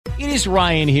It is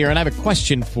Ryan here, and I have a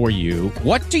question for you.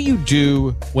 What do you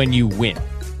do when you win?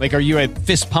 Like, are you a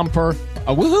fist pumper,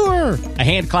 a woohooer, a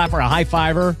hand clapper, a high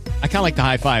fiver? I kind of like the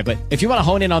high five, but if you want to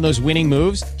hone in on those winning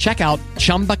moves, check out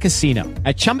Chumba Casino.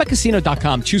 At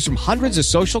ChumbaCasino.com, choose from hundreds of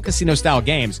social casino-style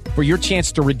games for your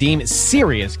chance to redeem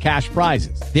serious cash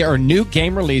prizes. There are new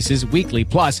game releases weekly,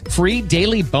 plus free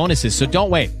daily bonuses. So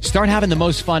don't wait. Start having the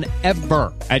most fun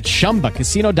ever at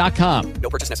ChumbaCasino.com.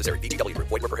 No purchase necessary. VGW. Void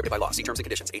were prohibited by law. See terms and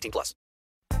conditions. 18+.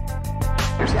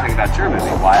 Here's the thing about Germany,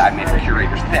 why I made the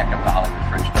curators thick of the Hollywood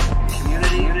Fringe.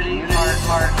 Community,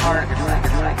 heart.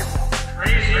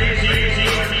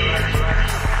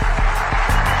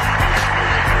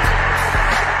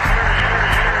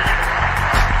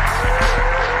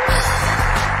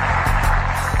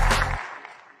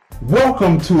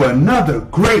 Welcome to another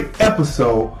great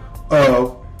episode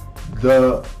of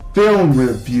the Film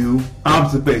Review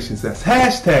Observations. That's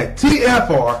hashtag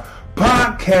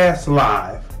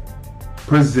TFRPodcastLive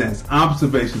presents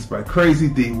Observations by Crazy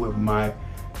D with my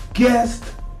guest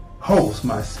host,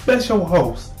 my special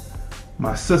host,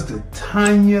 my sister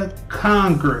Tanya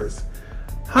Congress.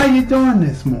 How you doing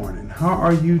this morning? How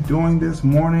are you doing this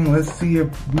morning? Let's see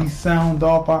if we sound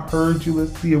off. I heard you.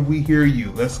 Let's see if we hear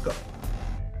you. Let's go.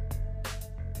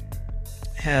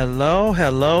 Hello.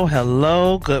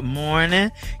 Good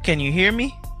morning. Can you hear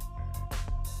me?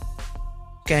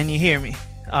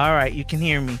 All right, you can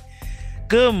hear me.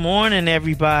 Good morning,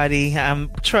 everybody. I'm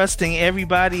trusting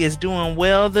everybody is doing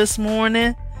well this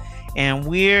morning, and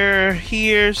we're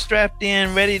here strapped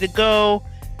in, ready to go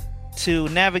to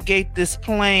navigate this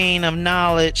plane of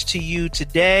knowledge to you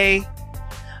today.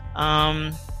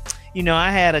 I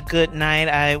had a good night.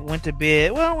 I went to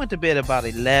bed about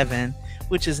 11,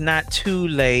 which is not too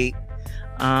late.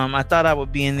 I thought I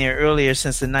would be in there earlier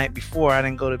since the night before I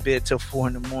didn't go to bed till 4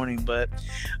 in the morning, but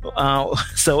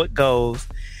so it goes.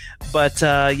 But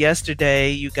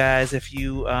yesterday, you guys, if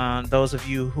you, those of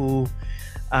you who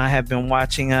have been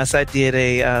watching us, I did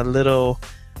a little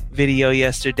video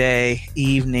yesterday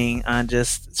evening on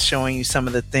just showing you some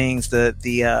of the things, the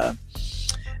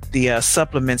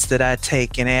supplements that I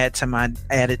take and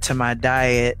added to my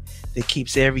diet that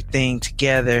keeps everything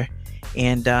together.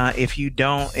 And if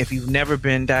you've never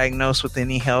been diagnosed with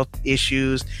any health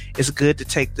issues, it's good to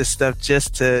take this stuff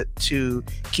just to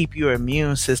keep your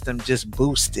immune system just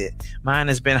boosted. Mine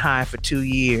has been high for 2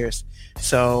 years.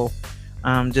 So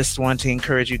just want to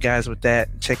encourage you guys with that.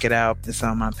 Check it out. It's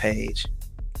on my page.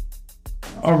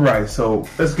 All right, so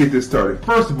let's get this started.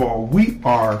 First of all, we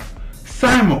are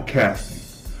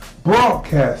simulcasting,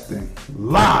 broadcasting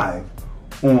live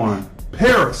on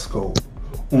Periscope,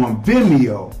 on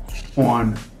Vimeo,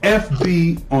 on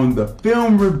FB, on the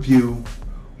Film Review,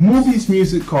 Movies,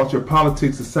 Music, Culture,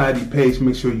 Politics, Society page.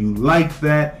 Make sure you like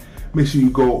that. Make sure you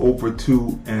go over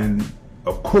to, and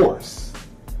of course,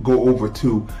 go over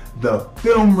to the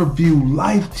Film Review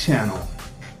Live channel.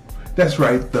 That's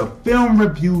right, the Film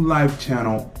Review Live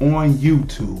channel on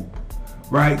YouTube.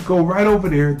 Right? Go right over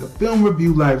there, the Film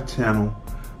Review Live channel.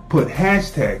 Put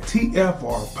hashtag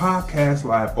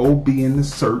TFRPodcastLive OB in the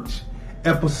search,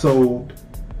 episode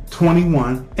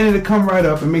 21, and it'll come right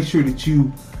up. And make sure that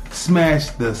you smash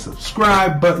the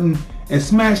subscribe button and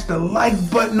smash the like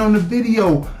button on the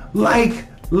video. Like,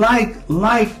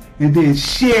 and then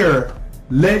share.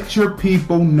 Let your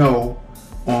people know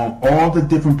on all the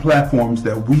different platforms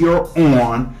that we are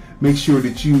on. Make sure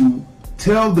that you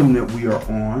tell them that we are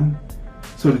on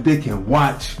so that they can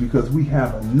watch, because we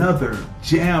have another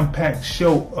jam-packed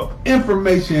show of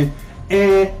information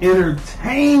and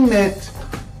entertainment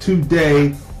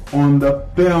today on the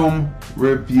Film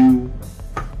Review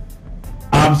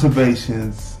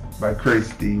Observations by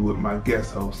Crazy D with my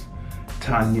guest host,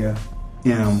 Tanya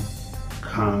M.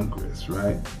 Congress,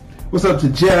 right? What's up to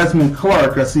Jasmine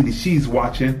Clark? I see that she's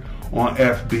watching on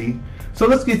FB. So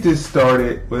let's get this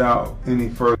started without any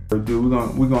further ado.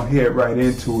 We're gonna head right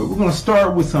into it. We're gonna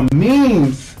start with some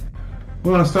memes.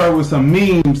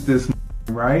 This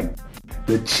morning, right?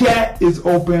 The chat is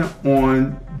open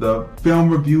on the Film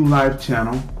Review Live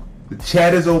channel. The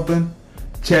chat is open.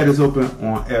 Chat is open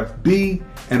on FB.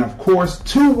 And of course,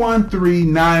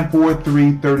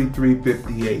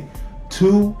 213-943-3358.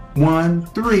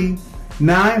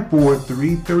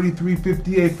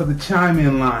 213-943-3358 for the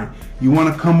chime-in line. You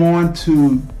want to come on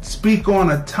to speak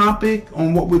on a topic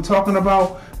on what we're talking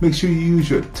about? Make sure you use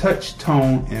your touch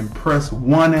tone and press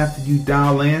 1 after you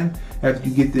dial in. After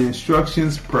you get the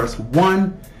instructions, press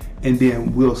 1. And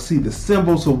then we'll see the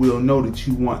symbol, so we'll know that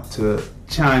you want to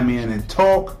chime in and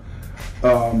talk.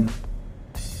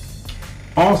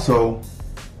 Also,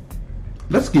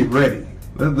 let's get ready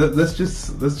Let's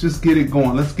just get it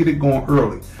going. Let's get it going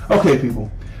early. Okay,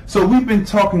 people. So we've been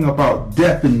talking about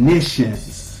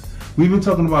definitions. We've been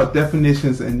talking about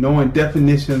definitions and knowing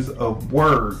definitions of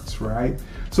words, right?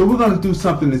 So we're going to do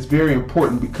something that's very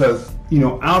important because, you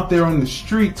know, out there on the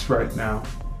streets right now,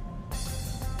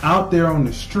 out there on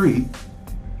the street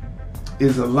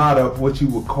is a lot of what you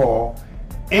would call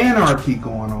anarchy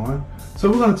going on. So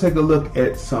we're going to take a look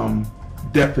at some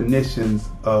definitions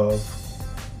of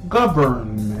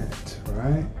government,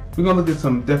 right? We're going to look at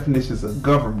some definitions of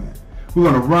government. We're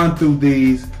going to run through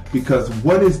these because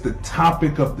what is the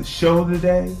topic of the show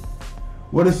today?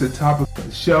 What is the topic of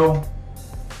the show?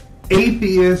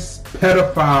 Atheists,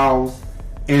 pedophiles,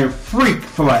 and freak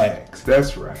flags.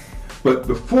 That's right. But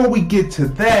before we get to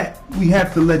that, we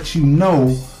have to let you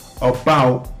know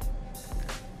about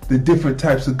the different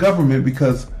types of government,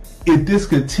 because if this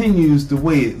continues the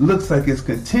way it looks like it's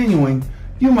continuing,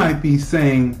 you might be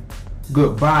saying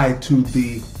goodbye to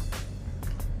the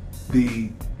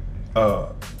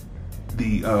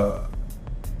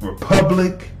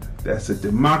republic. That's a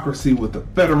democracy with a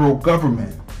federal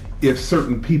government if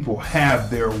certain people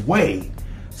have their way.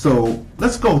 So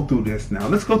let's go through this now.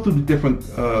 Let's go through the different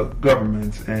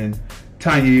governments, and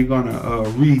Tanya, you're gonna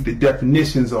read the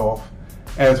definitions off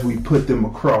as we put them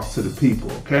across to the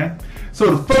people, okay?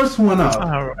 So the first one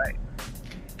up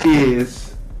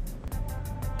is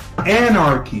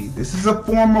anarchy. This is a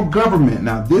form of government.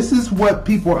 Now, this is what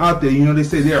people out there, you know, they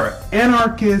say there are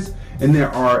anarchists and there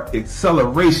are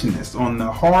accelerationists. On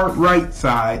the hard right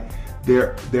side,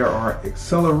 there are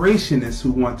accelerationists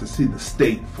who want to see the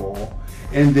state fall.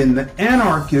 And then the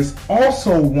anarchists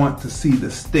also want to see the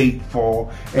state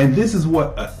fall. And this is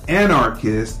what an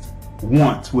anarchist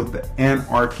wants with the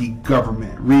anarchy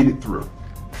government. Read it through.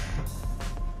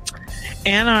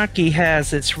 Anarchy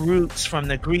has its roots from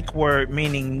the Greek word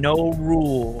meaning no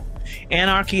rule.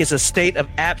 Anarchy is a state of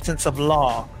absence of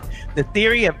law. The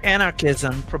theory of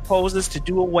anarchism proposes to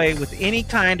do away with any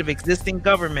kind of existing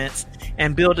governments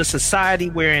and build a society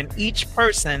wherein each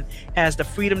person has the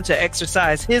freedom to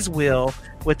exercise his will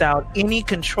without any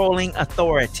controlling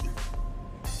authority.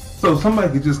 So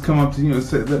somebody could just come up to you and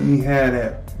say, let me have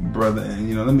that, brother, and,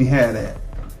 you know, let me have that.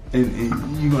 And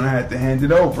you're going to have to hand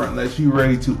it over unless you're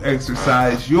ready to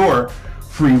exercise your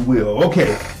free will.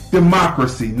 Okay,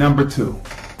 democracy, number 2.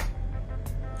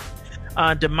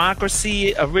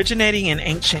 Democracy, originating in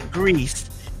ancient Greece,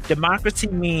 democracy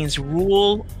means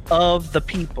rule of the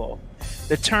people.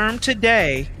 The term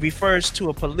today refers to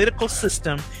a political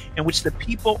system in which the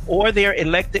people or their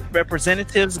elected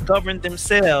representatives govern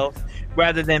themselves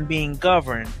rather than being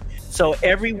governed. So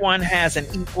everyone has an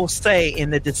equal say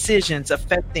in the decisions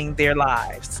affecting their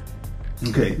lives.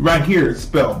 Okay, right here it's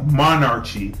spelled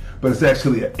monarchy, but it's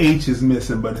actually an H is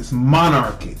missing, but it's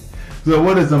monarchy. So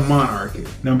what is a monarchy?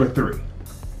 Number 3.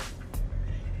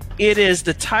 It is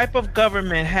the type of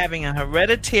government having a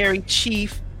hereditary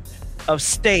chief of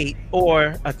state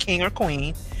or a king or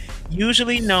queen,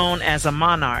 usually known as a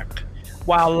monarch.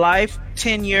 While life,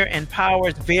 tenure, and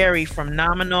powers vary from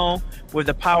nominal, where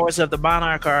the powers of the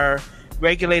monarch are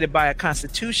regulated by a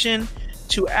constitution,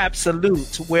 to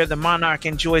absolute, where the monarch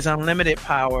enjoys unlimited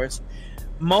powers.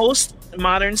 Most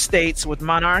modern states with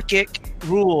monarchic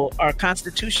rule are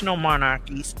constitutional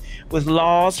monarchies with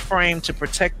laws framed to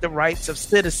protect the rights of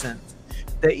citizens.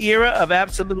 The era of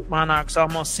absolute monarchs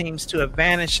almost seems to have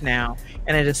vanished now,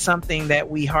 and it is something that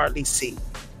we hardly see.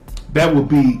 That would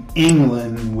be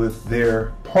England with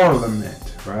their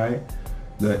parliament, right?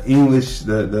 The English,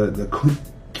 the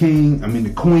king,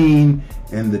 the queen,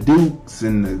 and the dukes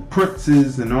and the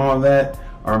princes and all that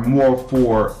are more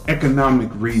for economic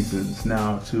reasons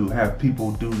now, to have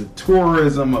people do the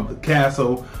tourism of the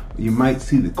castle. You might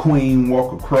see the queen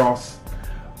walk across.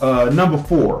 Number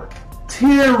 4,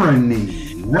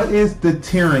 tyranny. What is the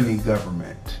tyranny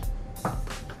government?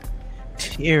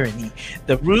 Tyranny.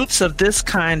 The roots of this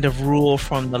kind of rule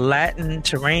from the Latin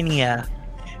tyrannia,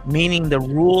 meaning the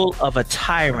rule of a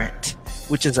tyrant,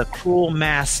 which is a cruel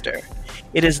master.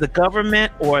 It is the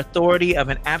government or authority of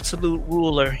an absolute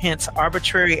ruler, hence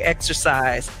arbitrary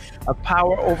exercise of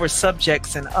power over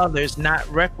subjects and others not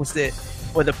requisite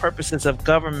for the purposes of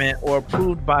government or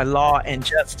approved by law and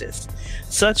justice.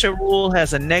 Such a rule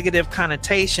has a negative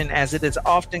connotation as it is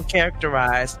often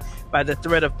characterized by the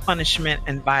threat of punishment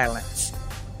and violence.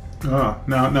 Now,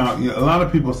 a lot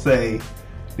of people say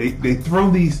they throw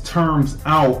these terms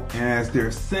out, and as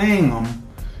they're saying them,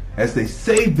 as they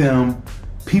say them,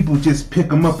 people just pick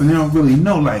them up and they don't really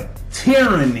know. Like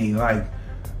tyranny, like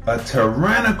a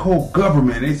tyrannical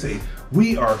government. They say,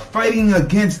 we are fighting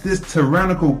against this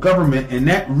tyrannical government, and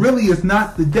that really is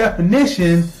not the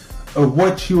definition of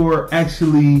what you're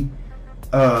actually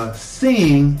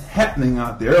seeing happening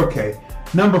out there. Okay,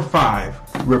 number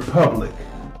 5, republic.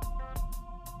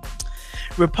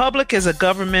 Republic is a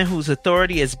government whose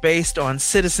authority is based on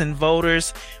citizen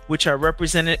voters, which are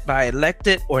represented by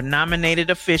elected or nominated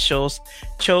officials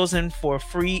chosen for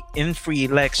free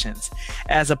elections,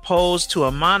 as opposed to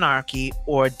a monarchy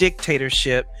or a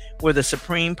dictatorship where the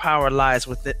supreme power lies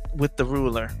with the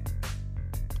ruler.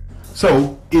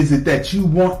 So is it that you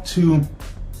want to,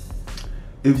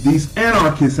 if these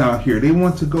anarchists out here, they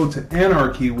want to go to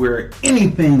anarchy where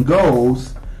anything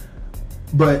goes,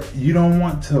 but you don't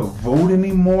want to vote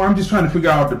anymore? I'm just trying to figure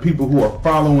out the people who are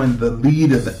following the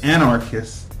lead of the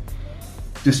anarchists,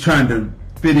 just trying to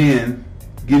fit in,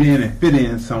 get in and fit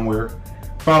in somewhere,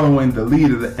 following the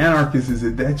lead of the anarchists. Is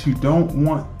it that you don't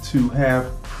want to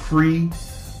have free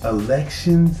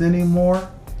elections anymore?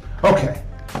 Okay.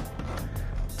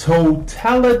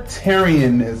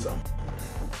 Totalitarianism.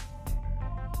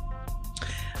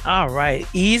 All right.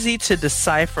 Easy to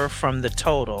decipher from the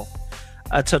total.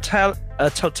 A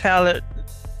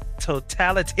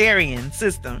totalitarian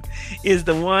system is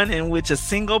the one in which a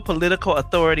single political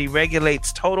authority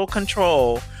regulates total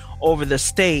control over the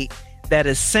state that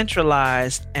is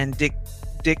centralized and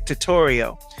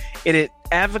dictatorial. It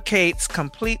advocates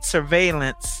complete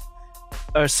subservience.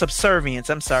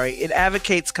 It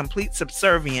advocates complete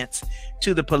subservience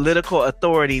to the political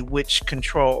authority which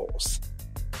controls.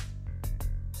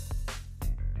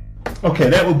 Okay,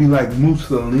 that would be like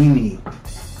Mussolini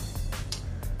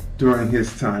during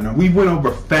his time. Now, we went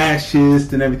over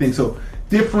fascist and everything, so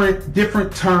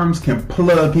different terms can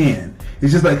plug in.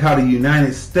 It's just like how the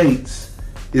United States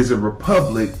is a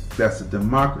republic that's a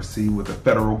democracy with a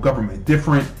federal government.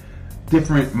 Different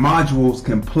modules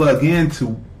can plug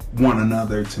into one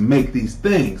another to make these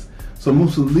things. So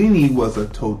Mussolini was a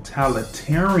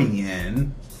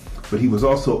totalitarian, but he was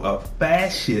also a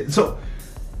fascist. So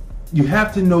you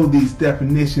have to know these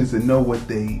definitions and know what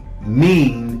they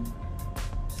mean.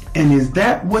 And is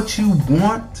that what you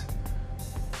want?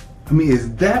 I mean,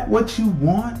 is that what you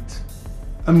want?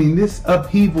 I mean, this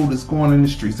upheaval that's going on in the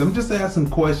streets. I'm just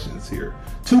asking questions here.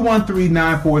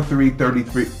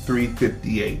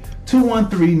 213-943-3358.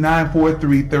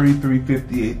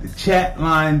 213-943-3358. The chat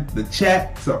line, the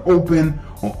chats are open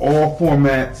on all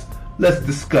formats. Let's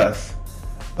discuss.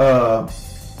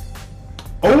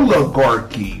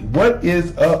 Oligarchy. What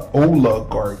is a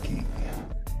oligarchy?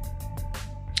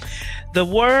 The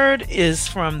word is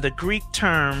from the Greek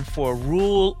term for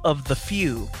rule of the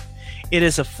few. It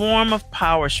is a form of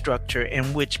power structure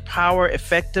in which power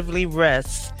effectively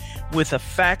rests with a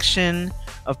faction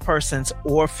of persons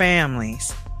or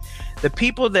families. The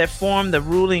people that form the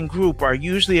ruling group are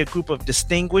usually a group of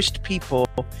distinguished people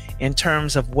in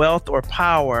terms of wealth or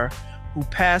power who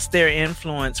pass their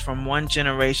influence from one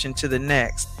generation to the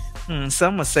next.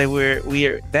 Some would say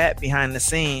we're that behind the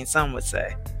scenes, some would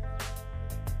say.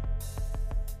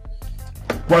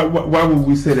 Why would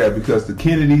we say that? Because the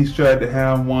Kennedys tried to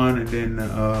have one, and then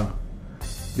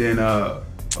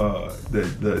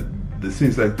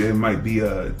seems like there might be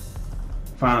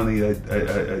finally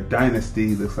a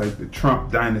dynasty. Looks like the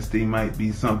Trump dynasty might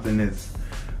be something that's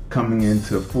coming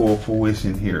into full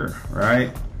fruition here,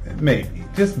 right? Maybe,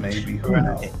 just maybe. Who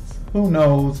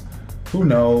knows? Who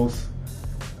knows?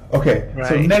 Okay, right.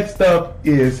 So next up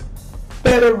is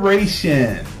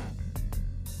federation.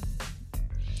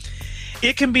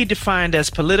 It can be defined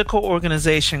as political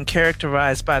organization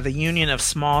characterized by the union of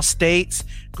small states,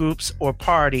 groups, or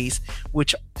parties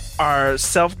which are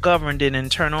self-governed in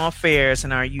internal affairs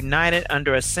and are united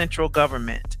under a central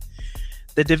government.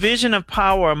 The division of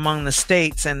power among the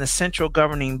states and the central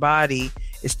governing body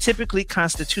is typically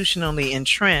constitutionally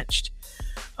entrenched.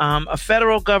 A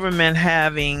federal government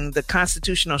having the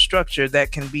constitutional structure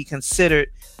that can be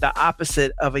considered the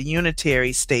opposite of a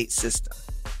unitary state system.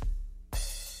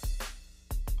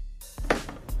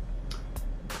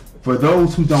 For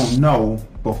those who don't know,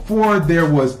 before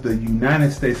there was the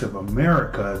United States of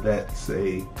America, that's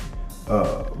a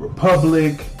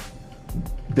republic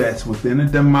that's within a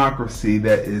democracy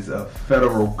that is a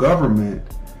federal government,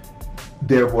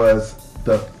 there was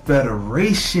the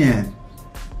federation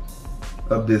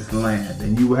of this land.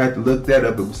 And you would have to look that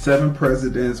up. It was 7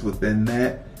 presidents within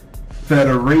that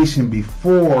federation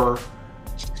before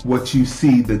what you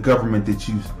see, the government that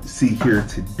you see here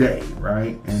today,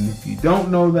 right? And if you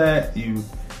don't know that, you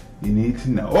need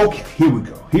to know. Okay, here we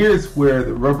go. Here's where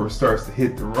the rubber starts to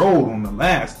hit the road on the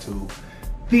last two.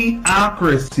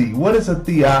 Theocracy. What is a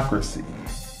theocracy?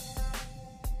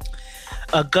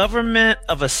 A government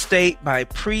of a state by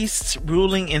priests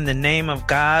ruling in the name of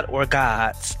God or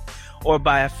gods, or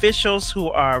by officials who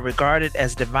are regarded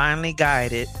as divinely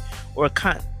guided or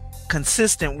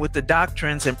consistent with the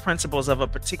doctrines and principles of a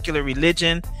particular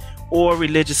religion or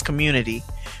religious community.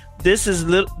 There is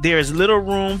little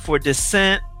room for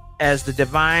dissent, as the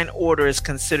divine order is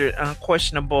considered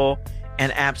unquestionable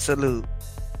and absolute.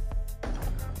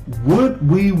 Would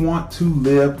we want to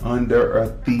live under a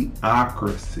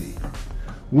theocracy?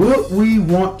 Would we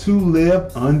want to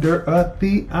live under a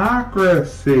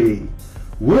theocracy?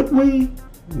 Would we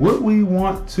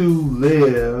want to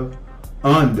live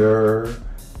under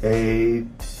a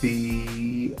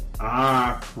theocracy?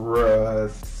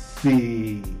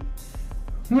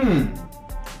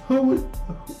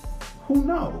 Who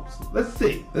knows? Let's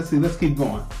see. Let's keep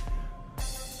going.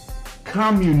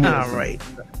 Communism. All right.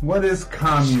 What is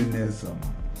communism?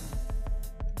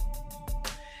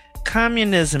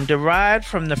 Communism, derived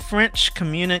from the French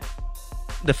commune.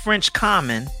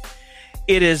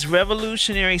 It is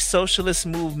revolutionary socialist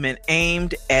movement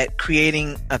aimed at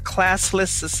creating a classless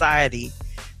society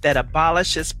that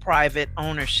abolishes private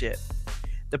ownership.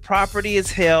 The property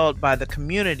is held by the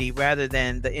community rather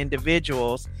than the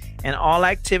individuals, and all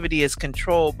activity is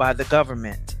controlled by the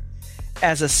government.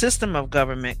 As a system of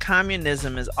government,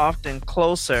 communism is often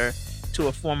closer to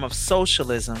a form of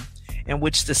socialism in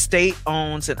which the state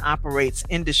owns and operates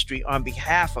industry on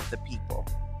behalf of the people.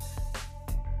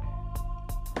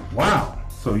 Wow.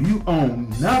 So you own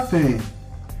nothing.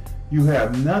 You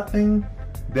have nothing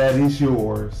that is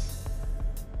yours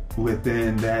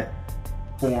within that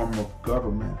form of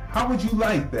government. How would you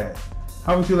like that?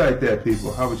 How would you like that,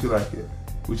 people? How would you like it?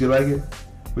 Would you like it?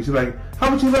 Would you like it? How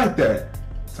would you like that?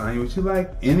 Tanya, would you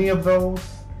like any of those?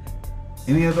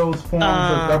 Any of those forms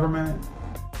of government?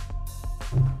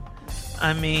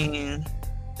 I mean,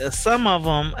 some of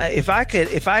them. If I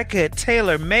could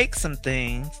tailor make some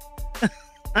things,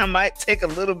 I might take a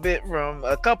little bit from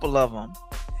a couple of them.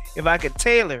 If I could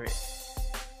tailor it,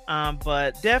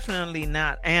 but definitely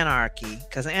not anarchy,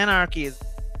 because anarchy is,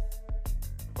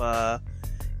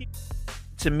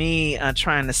 to me,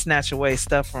 trying to snatch away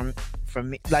stuff from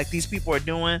me, like these people are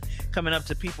doing, coming up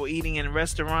to people eating in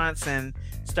restaurants and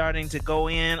starting to go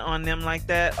in on them like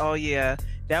that. Oh yeah,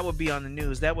 that would be on the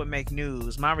news. That would make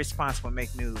news. My response would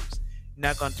make news. You're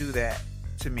not gonna do that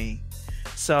to me.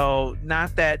 So,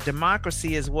 not that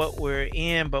democracy is what we're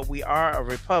in, but we are a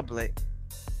republic.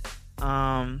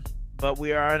 But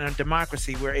we are in a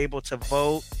democracy. We're able to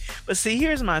vote. But see,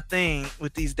 here's my thing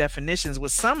with these definitions.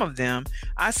 With some of them,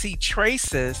 I see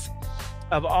traces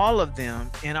of all of them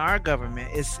in our government.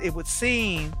 It would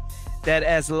seem that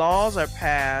as laws are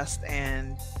passed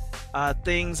and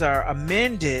things are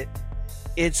amended,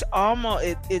 it's almost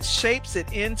it shapes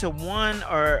it into one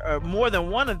or more than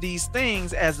one of these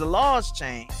things as the laws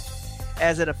change,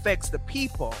 as it affects the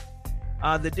people,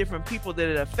 the different people that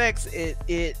it affects.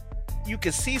 It you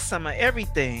can see some of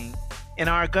everything in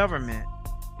our government.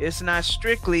 It's not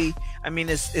strictly, I mean,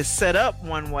 it's set up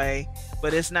one way,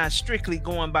 but it's not strictly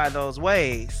going by those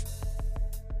ways.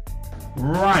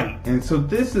 Right. And so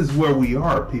this is where we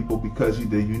are, people, because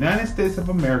the United States of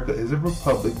America is a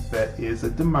republic that is a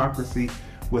democracy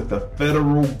with a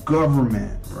federal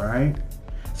government, right?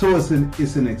 So it's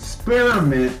an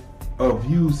experiment of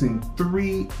using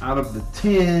 3 out of the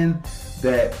 10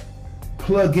 that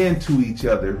plug into each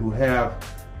other, who have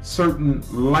certain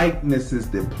likenesses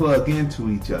that plug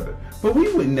into each other. But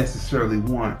we wouldn't necessarily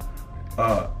want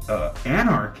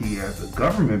anarchy as a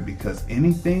government, because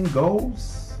anything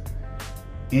goes.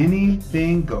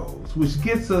 Anything goes. Which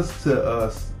gets us to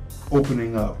us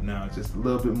opening up now just a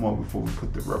little bit more before we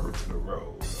put the rubber to the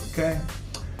road. Okay?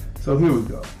 So here we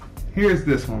go. Here's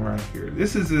this one right here.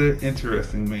 This is an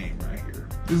interesting meme right here.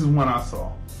 This is one I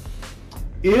saw.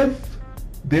 If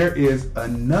there is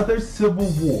another civil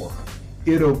war,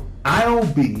 it'll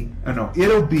be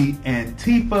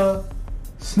Antifa,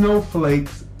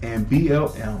 snowflakes, and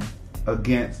BLM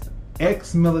against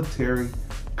ex-military,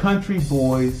 country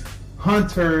boys,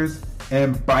 hunters,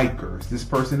 and bikers. This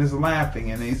person is laughing,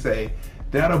 and they say,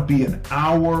 that'll be an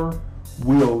hour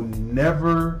we'll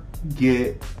never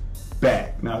get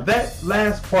back. Now that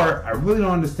last part, I really don't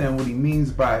understand what he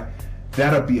means by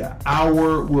that'll be an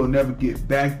hour we'll never get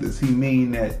back. Does he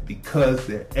mean that because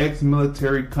they're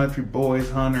ex-military, country boys,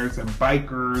 hunters, and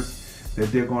bikers,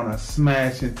 that they're going to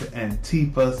smash into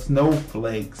Antifa,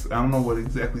 snowflakes? I don't know what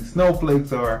exactly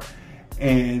snowflakes are,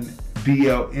 and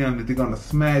BLM, that they're going to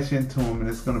smash into them and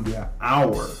it's going to be an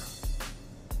hour.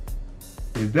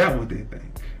 Is that what they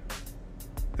think?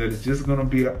 That it's just going to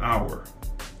be an hour?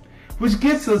 Which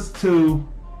gets us to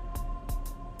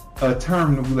a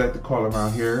term that we like to call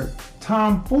around here,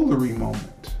 tomfoolery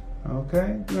moment.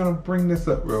 Okay? We're going to bring this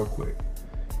up real quick.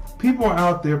 people are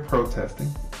out there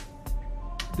protesting.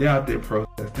 They're out there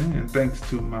protesting, and thanks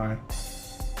to my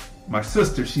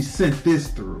sister, she sent this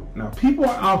through. Now, people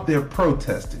are out there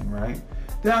protesting, right?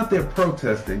 They're out there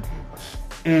protesting,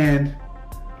 and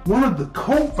one of the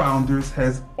co-founders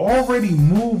has already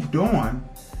moved on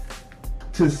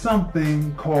to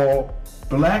something called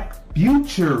Black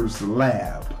Futures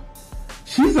Lab.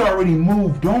 She's already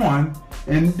moved on,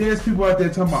 and there's people out there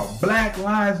talking about Black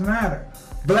Lives Matter.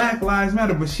 Black Lives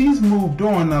Matter, but she's moved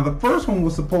on. Now, the first one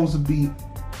was supposed to be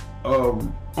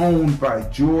owned by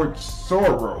George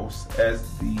Soros, as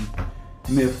the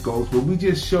myth goes, but we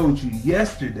just showed you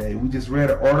yesterday, we just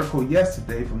read an article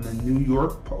yesterday from the New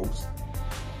York Post,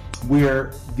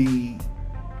 where the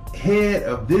head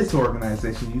of this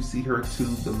organization, you see her to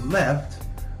the left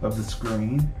of the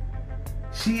screen,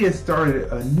 she has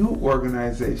started a new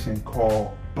organization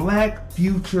called Black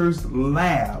Futures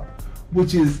Lab,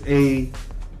 which is a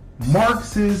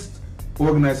Marxist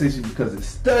organization because it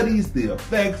studies the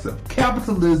effects of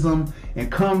capitalism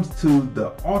and comes to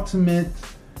the ultimate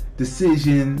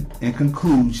decision and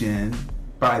conclusion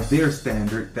by their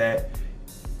standard that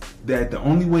the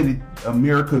only way that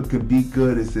America could be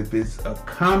good is if it's a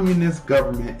communist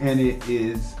government and it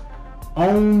is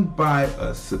owned by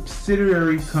a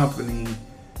subsidiary company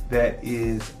that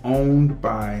is owned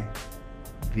by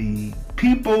the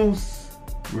People's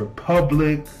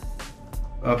Republic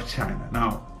of China.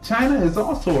 Now, China is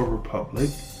also a republic,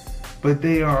 but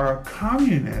they are a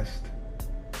communist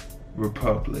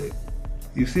republic.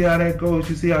 You see how that goes?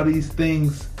 You see how these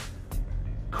things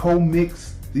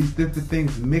co-mix, these different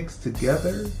things mix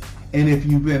together? And if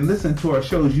you've been listening to our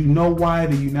shows, you know why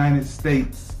the United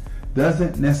States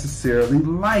doesn't necessarily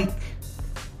like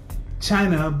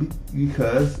China,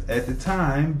 because at the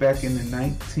time, back in the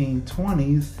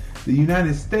 1920s, the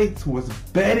United States was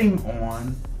betting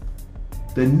on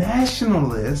the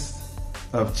nationalists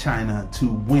of China to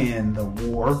win the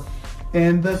war,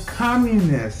 and the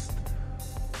communists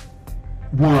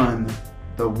won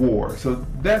the war. So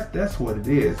that's what it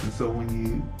is. And so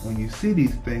when you see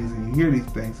these things and you hear these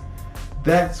things,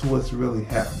 that's what's really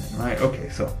happening, right? Okay,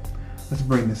 so let's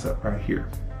bring this up right here.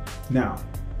 Now,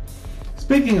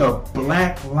 speaking of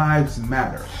Black Lives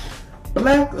Matter,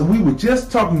 we were just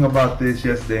talking about this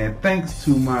yesterday, and thanks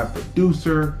to my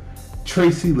producer,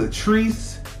 Tracy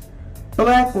Latrice,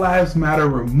 Black Lives Matter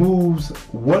removes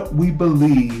What We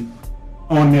Believe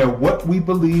on their What We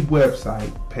Believe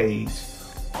website page,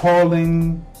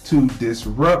 calling to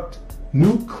disrupt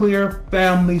nuclear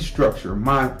family structure.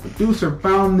 My producer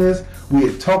found this. We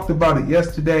had talked about it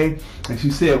yesterday, and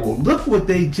she said, well, look what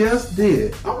they just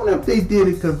did. I don't know if they did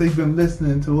it because they've been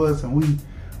listening to us, and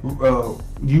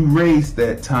you raised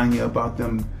that, Tanya, about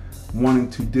them wanting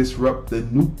to disrupt the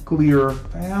nuclear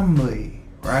family,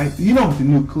 right? You know what the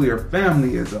nuclear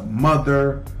family is: a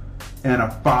mother and a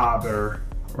father,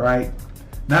 right?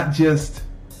 Not just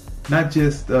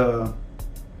a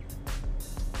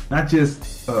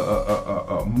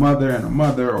mother and a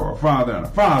mother, or a father and a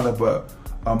father, but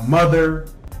a mother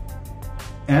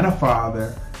and a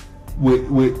father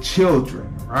with children,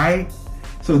 right?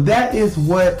 So that is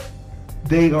what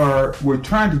we're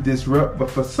trying to disrupt,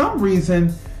 but for some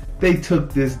reason they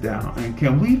took this down. And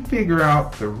can we figure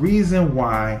out the reason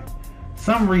why?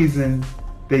 Some reason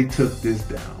they took this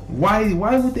down. Why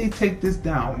would they take this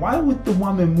down? Why would the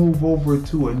woman move over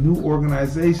to a new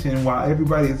organization while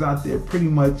everybody is out there pretty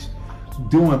much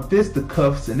doing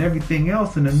fisticuffs and everything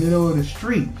else in the middle of the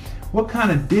street? What kind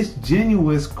of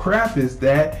disingenuous crap is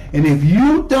that? And if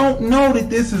you don't know that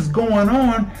this is going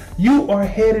on, you are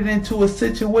headed into a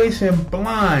situation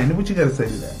blind. What you got to say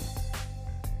to that?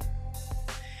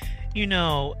 You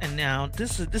know, and now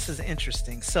this is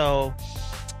interesting. So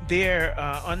they're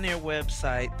on their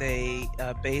website, they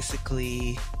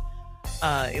basically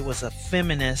it was a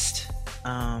feminist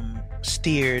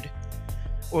steered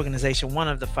organization. One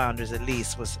of the founders, at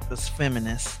least, was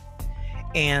feminist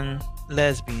and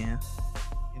lesbian.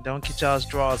 And don't get y'all's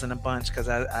draws in a bunch, because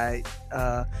I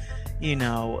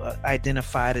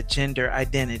identified a gender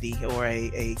identity or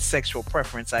a sexual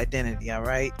preference identity. All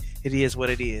right, it is what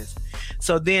it is.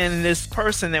 So then this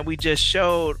person that we just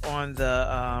showed on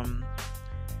the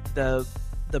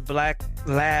Black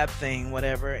Lab thing,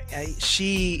 whatever,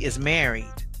 she is married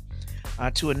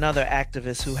to another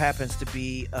activist who happens to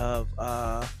be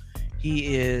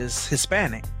he is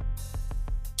Hispanic.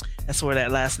 That's where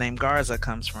that last name Garza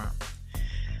comes from.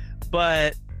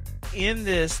 But in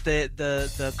this,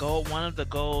 the goal, one of the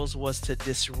goals was to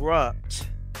disrupt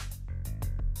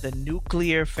the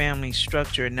nuclear family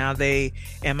structure. Now,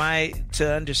 am I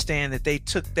to understand that they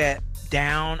took that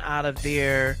down out of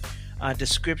their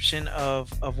description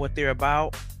of what they're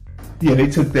about? Yeah, they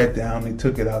took that down. They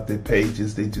took it out their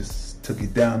pages. They just took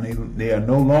it down. They are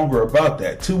no longer about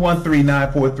that.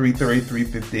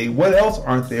 213-943-3358. What else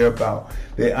aren't they about?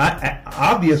 They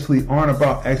obviously aren't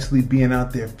about actually being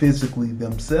out there physically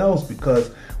themselves, because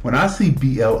when I see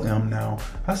BLM now,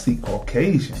 I see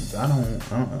Caucasians. I don't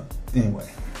anyway.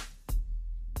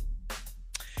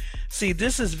 See,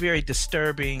 this is very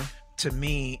disturbing to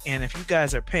me, and if you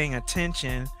guys are paying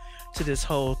attention to this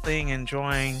whole thing and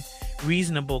drawing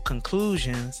reasonable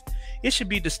conclusions, it should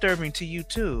be disturbing to you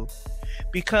too.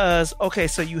 Because, okay,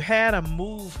 so you had a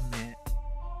movement,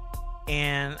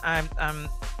 and I'm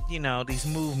these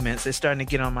movements, they're starting to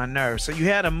get on my nerves. So you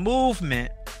had a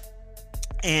movement,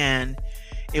 and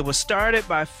it was started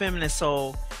by feminists.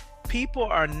 So people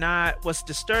are not, what's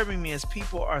disturbing me is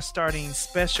people are starting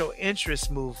special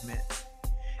interest movements.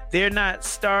 They're not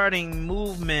starting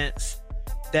movements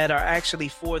that are actually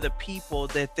for the people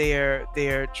that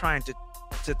they're trying to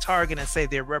target and say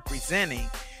they're representing.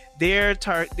 They're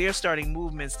starting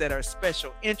movements that are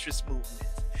special interest movements.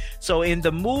 So in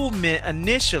the movement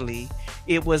initially,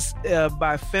 it was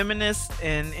by feminists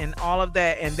and all of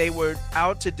that, and they were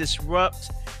out to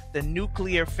disrupt the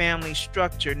nuclear family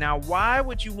structure. Now, why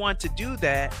would you want to do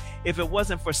that if it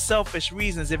wasn't for selfish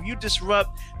reasons? If you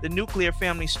disrupt the nuclear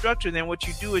family structure, then what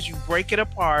you do is you break it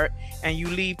apart and you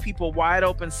leave people wide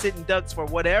open sitting ducks for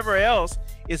whatever else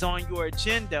is on your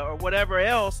agenda or whatever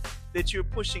else that you're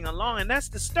pushing along. And that's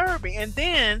disturbing. And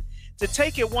then to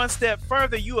take it one step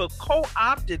further, you have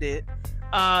co-opted it.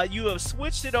 You have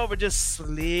switched it over, just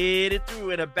slid it through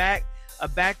in a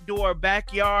backdoor,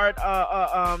 backyard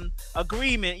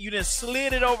agreement. You then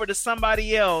slid it over to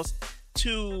somebody else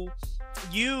to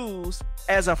use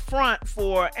as a front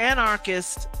for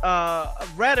anarchist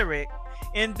rhetoric.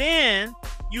 And then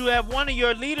you have one of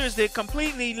your leaders that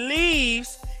completely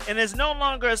leaves and is no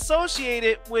longer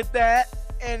associated with that,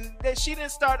 and that she didn't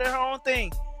start her own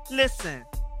thing. Listen,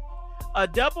 a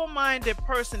double-minded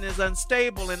person is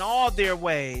unstable in all their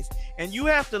ways, and you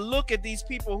have to look at these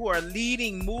people who are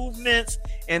leading movements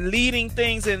and leading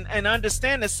things and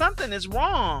understand that something is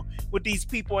wrong with these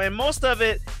people. And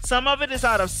some of it is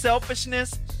out of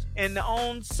selfishness and their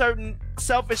own certain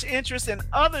selfish interests, and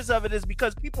others of it is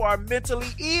because people are mentally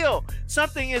ill.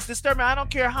 Something is disturbing. I don't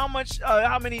care how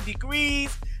many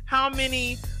degrees, how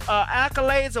many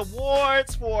accolades,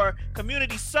 awards for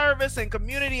community service and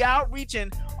community outreach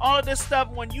and all of this stuff.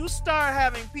 When you start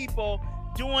having people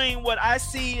doing what I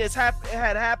see had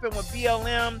happened with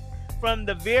BLM from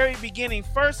the very beginning,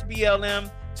 first BLM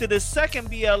to the second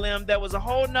BLM, that was a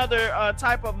whole nother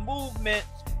type of movement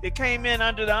that came in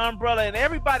under the umbrella, and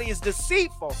everybody is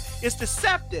deceitful. It's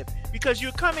deceptive because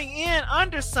you're coming in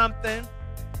under something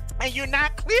and you're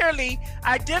not clearly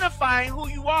identifying who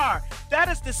you are. That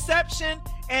is deception.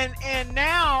 And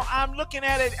now I'm looking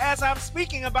at it as I'm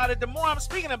speaking about it. The more I'm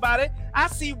speaking about it, I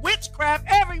see witchcraft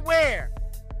everywhere.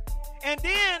 And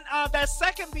then that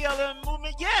second BLM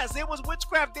movement, yes, it was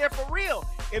witchcraft there for real.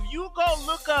 If you go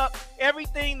look up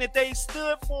everything that they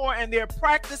stood for and their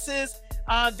practices,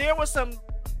 there are some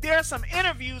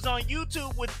interviews on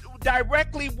YouTube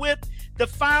directly with the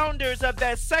founders of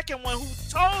that second one, who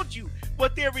told you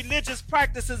what their religious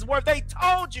practices were. They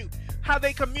told you how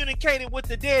they communicated with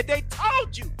the dead. They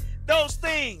told you those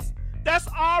things. That's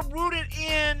all rooted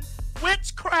in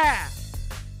witchcraft.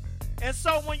 And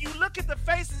so when you look at the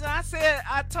faces, and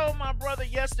I told my brother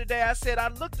yesterday, I said, I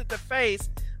looked at the face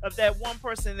of that one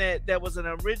person that was an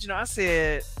original. I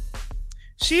said,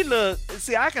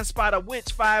 I can spot a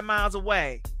witch 5 miles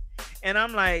away. And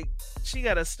I'm like, she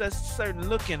got a certain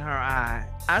look in her eye.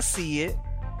 I see it.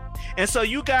 And so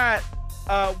you got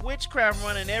witchcraft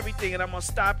running everything, and I'm going to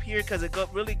stop here because it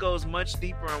really goes much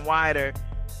deeper and wider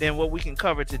than what we can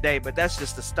cover today, but that's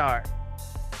just the start.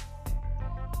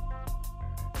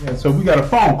 Yeah, so we got a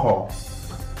phone call.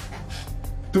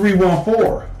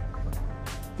 314.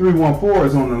 314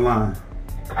 is on the line.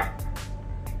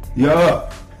 Yeah,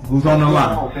 who's on the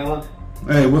line? Fellas?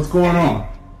 Hey, what's going on?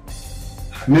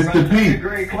 Mr. P. Second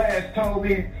grade class told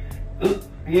me, a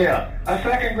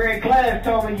second grade class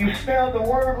told me you spelled the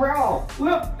word wrong.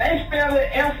 Look, they spelled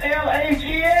it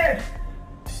F-L-A-G-S,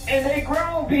 and they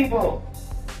grown people.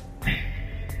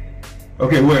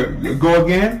 Okay, wait, go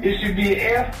again? It should be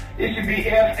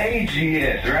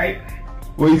F-A-G-S, right?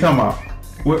 What are you talking about?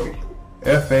 What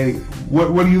F-A,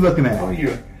 what are you looking at? On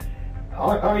your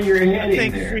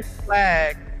heading there. Free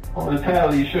flag. On the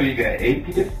title you show you got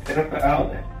atheist,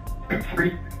 pedophile,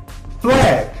 free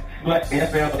flag.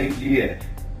 F-L-A-G-S.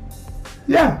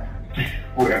 Yeah.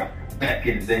 Well, back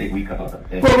in the day we called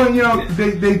it. Well, you know,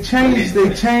 they changed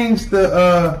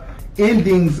the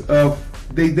endings of,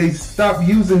 they stopped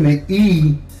using the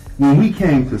E when we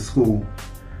came to school.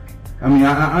 I mean,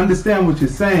 I understand what you're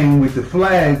saying with the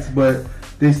flags, but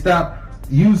they stopped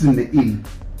using the E.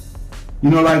 You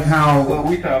know, like how... Well,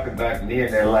 we talking about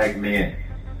men that like men.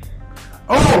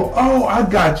 Oh, I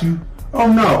got you.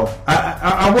 Oh no,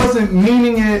 I wasn't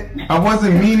meaning it. I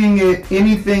wasn't meaning it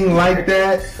anything like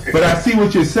that. But I see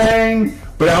what you're saying.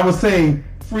 But I was saying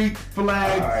freak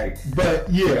flags. All right. But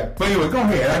yeah. But anyway, go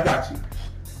ahead. I got you.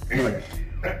 Anyway.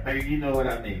 You know what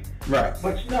I mean. Right.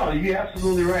 But no, you're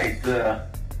absolutely right.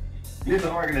 This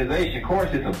organization, of course,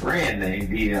 it's a brand name,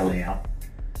 BLM.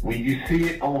 When you see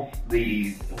it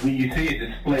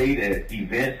displayed at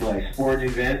events like sporting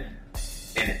events,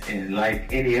 and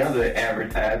like any other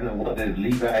advertisement, whether it's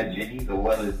Levi Jeans or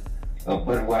whether it's a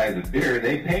Budweiser beer,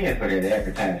 they paying for that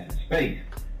advertising space.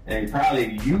 And they're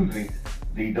probably using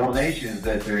the donations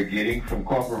that they're getting from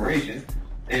corporations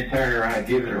and turning around and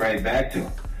giving it right back to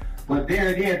them. But there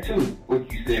again, too, what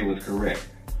you said was correct.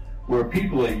 Where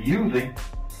people are using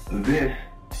this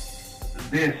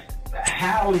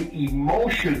highly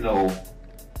emotional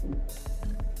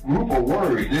group of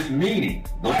words, this meaning,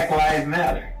 Black Lives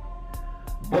Matter.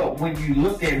 But when you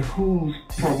look at who's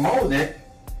promoting it,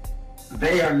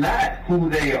 they are not who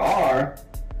they are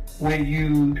when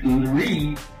you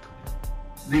read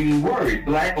the word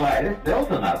Black Lives. Those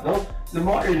are not those. The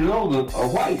majority of those are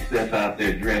whites that's out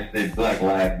there dressed in Black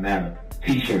Lives Matter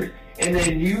T-shirts, and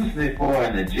they're using it for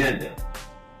an agenda.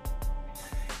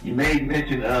 You made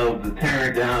mention of the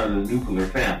tearing down of the nuclear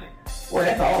family. Well,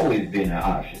 that's always been an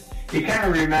option. It kind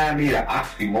of reminds me of the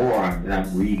oxymoron that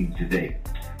I'm reading today,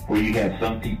 where you have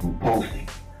some people posting,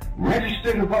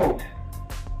 register to vote.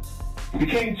 We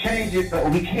can't change it,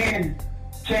 but we can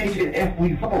change it if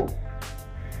we vote.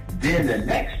 Then the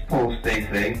next post they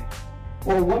say,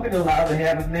 well, women are allowed to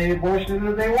have as many abortions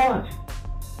as they want.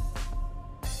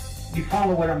 You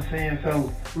follow what I'm saying?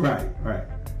 So Right.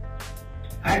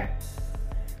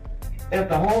 If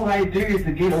the whole idea is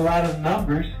to get a lot of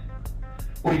numbers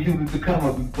where you can become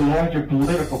a larger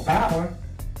political power,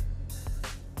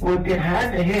 well, then how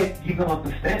in the heck you going to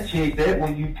substantiate that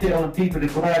when you telling people to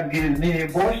go out and get as many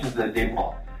abortions as they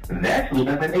want? And that's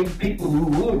eliminating people who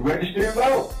would register and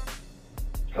vote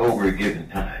over a given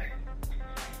time.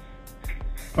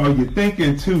 Oh, you're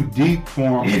thinking too deep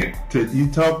for him. Yeah. You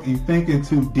thinking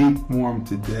too deep for him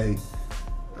today,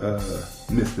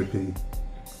 Mr. P.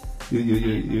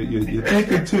 You're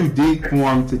thinking too deep for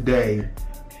him today,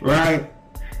 right?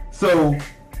 So,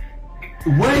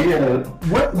 what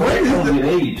is the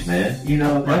age, man? You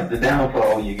know, that's the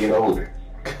downfall when you get older.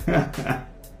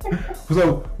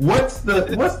 So, what's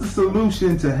the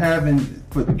solution to having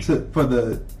for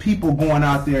the people going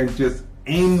out there and just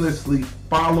aimlessly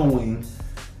following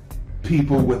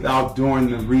people without doing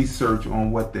the research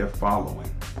on what they're following?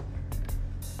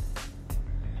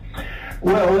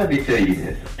 Well, let me tell you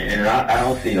this, and I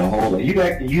don't see a whole lot.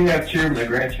 You have children or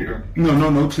grandchildren?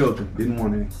 No children. Didn't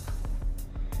want any.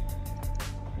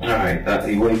 All right.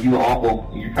 Well, you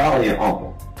uncle. You're probably an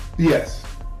uncle. Yes.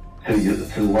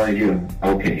 To one of your.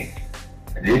 Okay.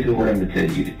 This is what I'm gonna tell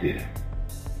you to do.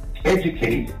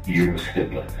 Educate your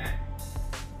siblings.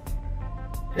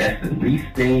 That's the least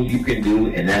thing you can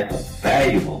do, and that's a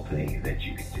valuable thing that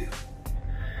you can do.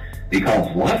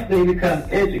 Because once they become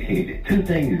educated, two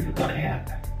things are going to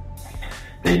happen.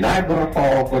 They're not going to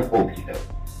fall for the okie doke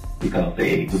because they're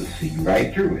able to see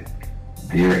right through it.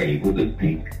 They're able to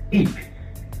think deep.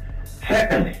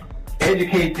 Secondly,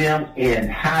 educate them in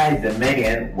high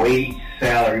demand wage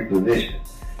salary positions.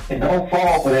 And don't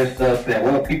fall for that stuff saying,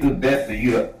 well, people's best for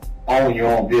you to own your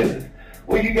own business.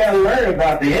 Well, you got to learn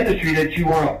about the industry that you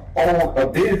want to own a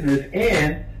business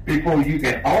in before you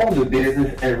can own the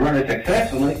business and run it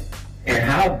successfully. And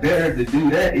how better to do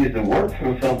that is to work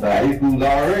for somebody who's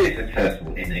already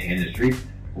successful in the industry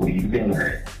where you can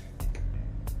learn.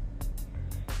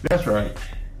 That's right.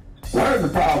 One of the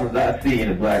problems I see in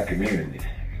the black community,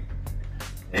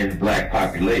 in the black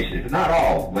population, it's not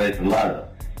all, but it's a lot of them,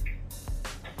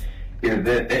 is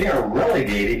that they are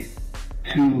relegated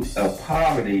to a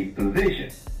poverty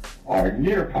position or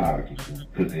near poverty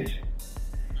position.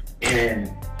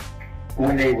 And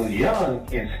when they were young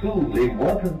in school, it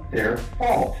wasn't their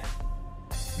fault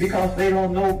because they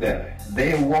don't know better.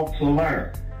 They want to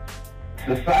learn.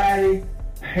 Society,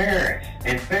 parents,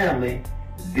 and family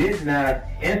did not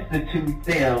institute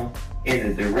them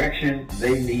in the direction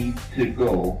they need to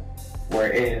go,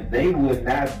 whereas they would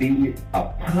not be a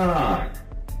pawn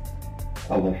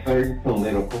of a certain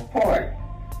political party.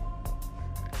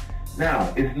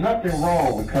 Now, it's nothing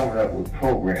wrong with coming up with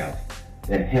programs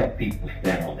that help people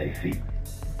stand on their feet.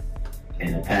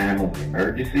 In a time of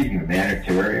emergency,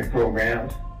 humanitarian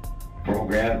programs,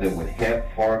 programs that would help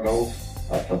forego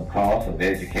some cost of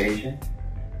education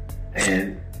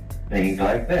and things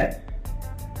like that.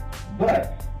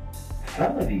 But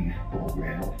some of these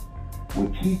programs will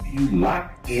keep you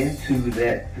locked into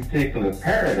that particular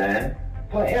paradigm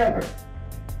forever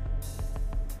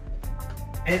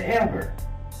and ever.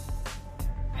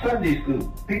 Sunday school.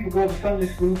 People go to Sunday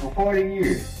school for 40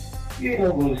 years. You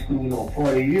don't go to school no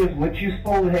 40 years. What you're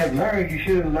supposed to have learned, you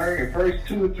should have learned the first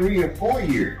 2 or 3 or 4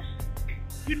 years.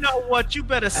 You know what? You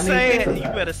better say it. You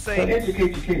better say so it.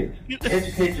 Educate your kids.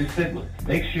 Educate your siblings.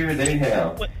 Make sure they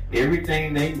have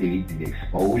everything they need, the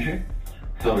exposure,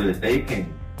 so that they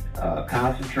can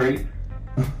concentrate.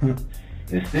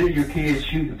 Instead of your kids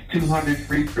shooting 200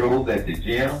 free throws at the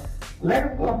gym, let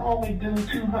them go home and do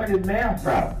 200 math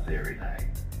problems every night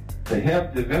to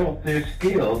help develop their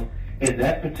skills in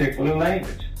that particular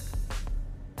language.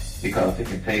 Because it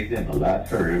can take them a lot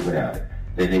further without it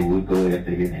than they would go if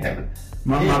they didn't have it.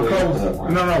 My co-host,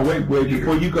 wait,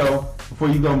 before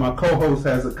you go, my co-host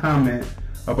has a comment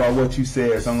about what you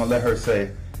said, so I'm gonna let her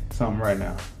say something right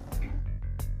now.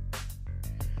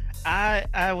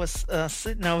 I was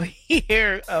sitting over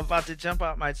here about to jump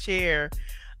out my chair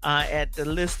at the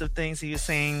list of things he was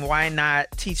saying. Why not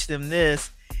teach them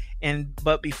this?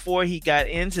 But before he got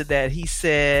into that, he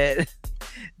said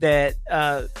that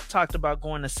talked about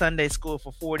going to Sunday school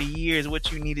for 40 years.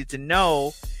 What you needed to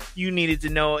know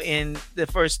in the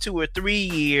first 2 or 3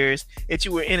 years that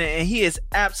you were in it. And he is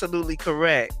absolutely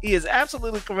correct.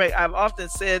 I've often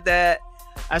said that.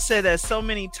 I said that so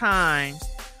many times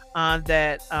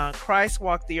that Christ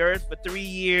walked the earth for 3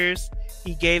 years.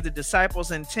 He gave the disciples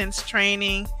intense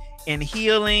training in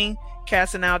healing,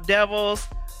 casting out devils,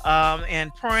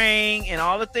 and praying and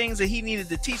all the things that he needed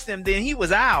to teach them. Then he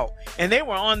was out and they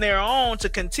were on their own to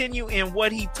continue in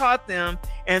what he taught them.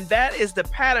 And that is the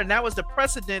pattern. That was the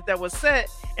precedent that was set.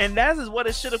 And that is what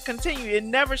it should have continued. It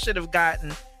never should have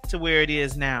gotten to where it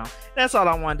is now. That's all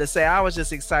I wanted to say. I was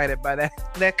just excited by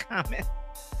that comment.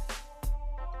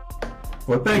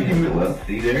 Well, thank you. Well,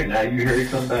 see there, now you heard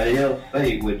somebody else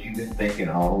say what you've been thinking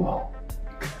all along.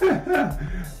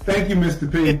 Thank you,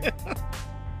 Mr. P.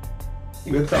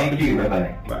 Good talking to you.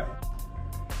 Bye-bye.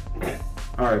 Bye.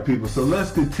 All right, people. So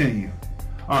let's continue.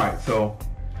 All right. So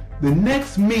the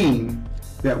next meme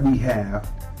that we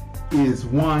have is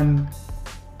one.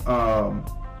 Well,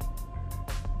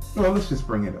 let's just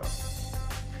bring it up.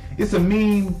 It's a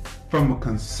meme from a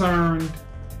concerned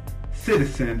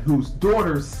citizen whose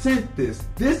daughter sent this.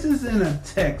 This is in a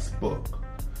textbook,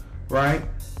 right?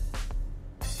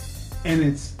 And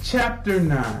it's chapter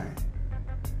 9,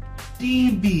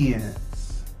 deviance.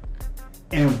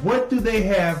 And what do they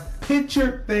have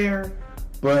pictured there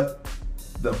but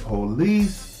the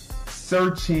police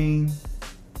searching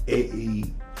a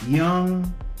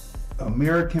young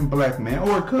American black man,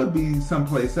 or it could be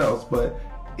someplace else, but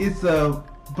it's a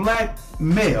black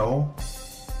male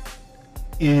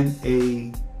in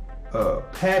a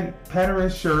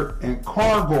patterned shirt and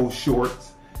cargo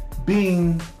shorts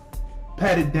being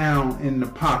patted down in the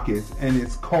pockets, and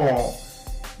it's called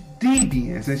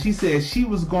deviance. And she said she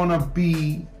was gonna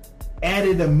be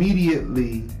added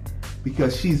immediately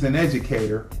because she's an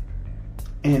educator,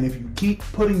 and if you keep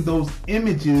putting those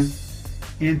images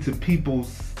into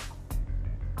people's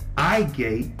eye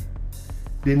gate,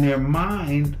 then their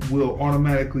mind will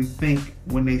automatically think,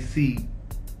 when they see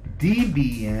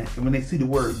deviant, and when they see the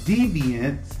word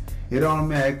deviance, it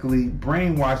automatically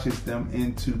brainwashes them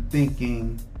into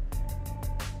thinking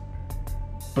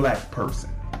black person,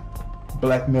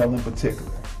 black male in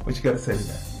particular. What you got to say to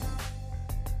that?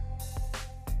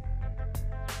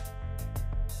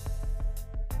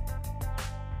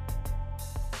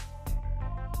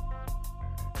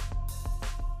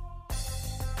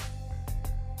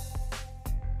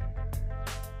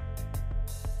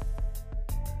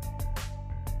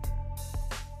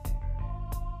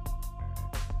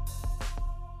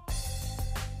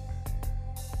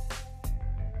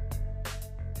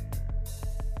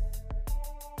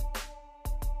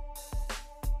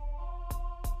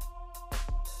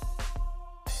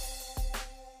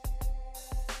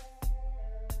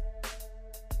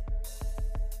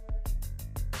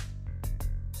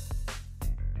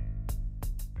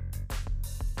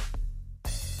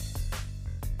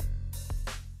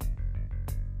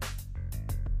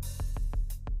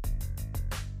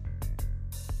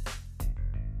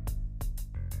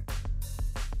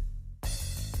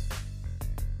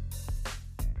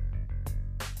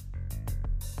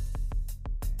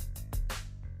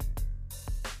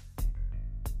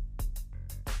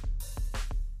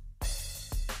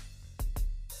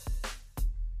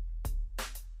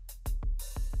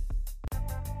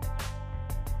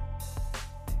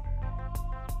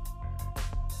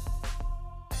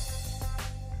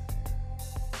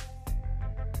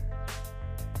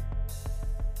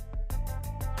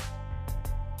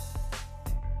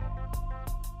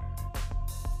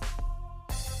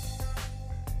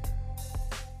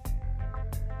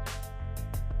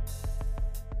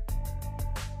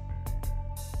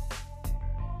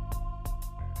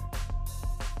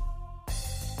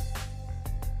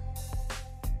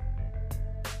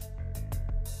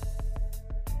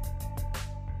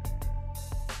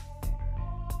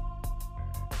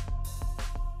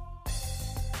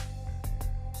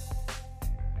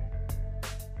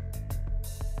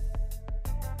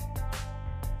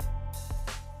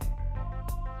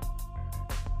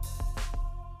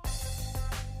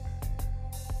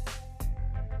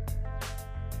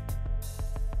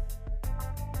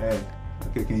 Hey,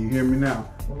 okay, can you hear me now?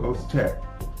 Go check.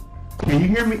 Can you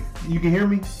hear me? You can hear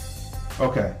me?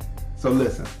 Okay, so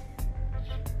listen.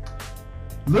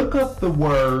 Look up the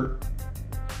word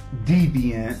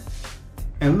deviance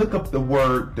and look up the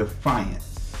word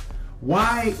defiance.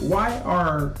 Why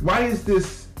is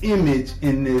this image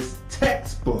in this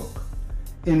textbook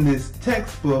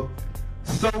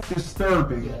so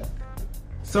disturbing?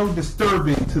 So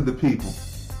disturbing to the people.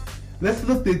 Let's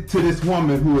look to this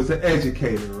woman who is an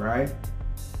educator, right?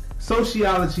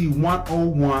 Sociology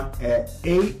 101 at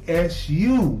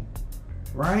ASU,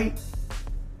 right?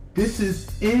 This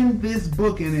is in this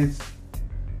book and it's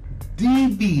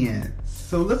deviance.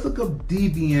 So let's look up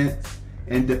deviance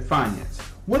and defiance.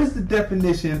 What is the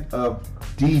definition of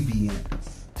deviance?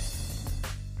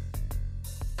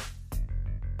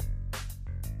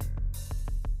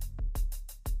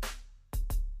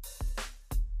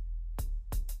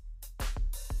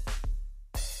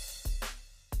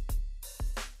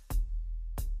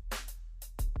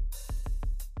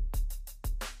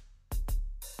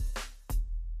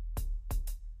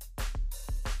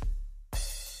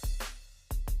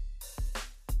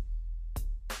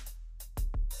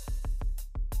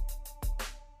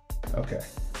 Okay,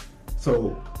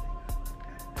 so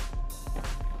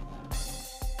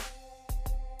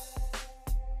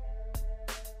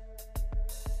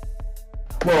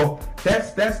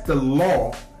that's the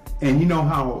law, and you know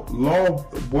how law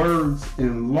words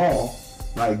in law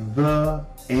like the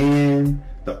and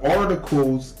the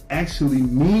articles actually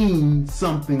mean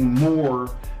something more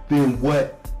than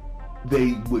what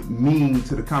they would mean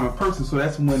to the common person. So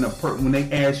that's when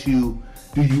they ask you,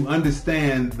 do you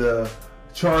understand the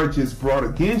charges brought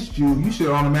against you, you should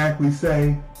automatically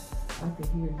say, I could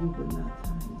hear you but not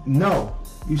tell you. No.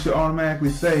 You should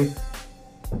automatically say,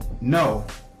 no.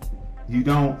 You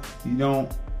don't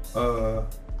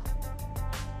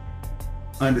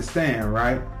understand,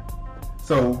 right?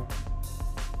 So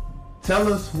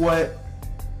tell us what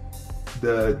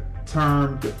the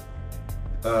term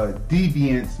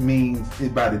deviance means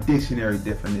by the dictionary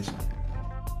definition.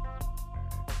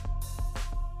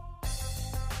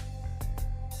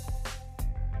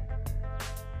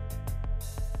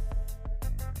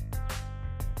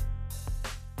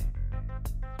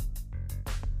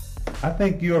 I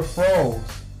think you're froze.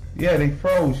 Yeah, they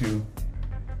froze you.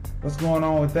 What's going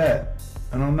on with that?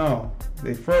 I don't know.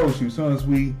 They froze you as soon as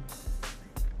we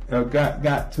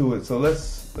got to it. So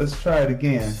let's try it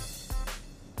again.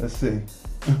 Let's see.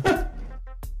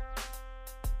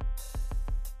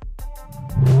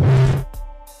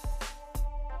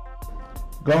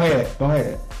 Go ahead.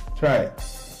 Try it.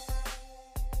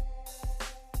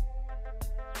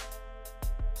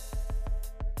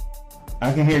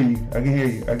 I can hear you.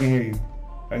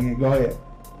 Go ahead.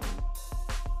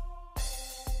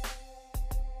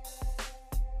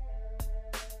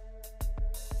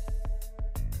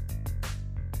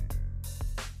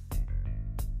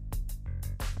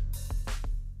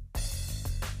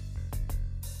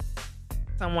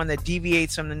 Someone that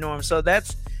deviates from the norm. So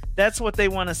that's what they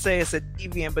want to say. It's a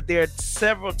deviant, but there are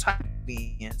several types of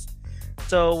deviants.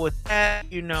 So with that,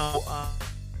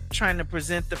 trying to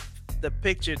present the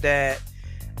picture that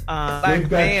black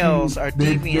males are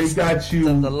deviants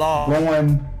of the law.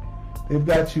 They've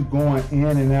got you going in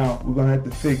and out. We're gonna have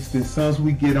to fix this. As soon as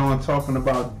we get on talking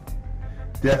about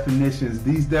definitions,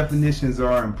 these definitions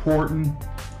are important,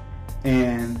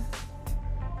 and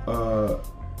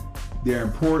they're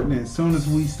important. And as soon as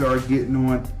we start getting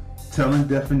on telling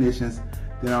definitions,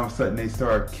 then all of a sudden they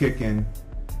start kicking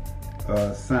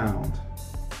sound.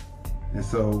 And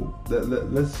so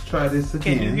let's try this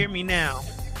again. Can you hear me now?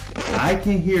 I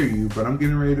can hear you, but I'm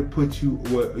getting ready to put you.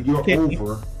 You're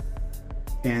over,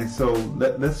 and so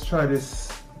let's try this.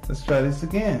 Let's try this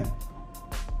again.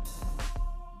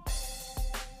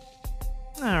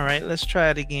 All right, let's try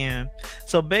it again.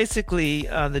 So basically,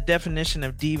 the definition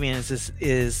of deviance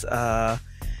is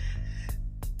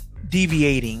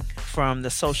deviating from the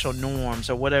social norms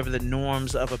or whatever the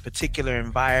norms of a particular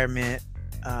environment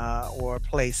or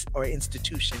place or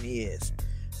institution is.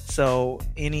 So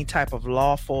any type of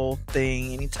lawful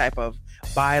thing, any type of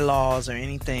bylaws or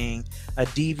anything, a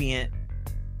deviant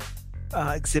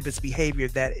exhibits behavior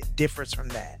that differs from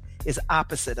that, is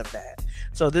opposite of that.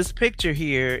 So this picture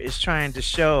here is trying to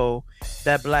show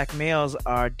that black males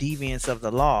are deviants of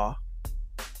the law.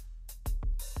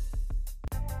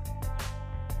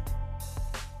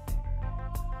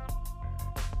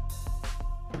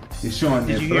 It's showing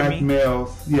that black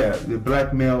males, the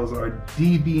black males are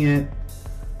deviant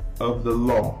of the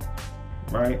law,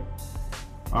 right?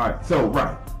 All right, so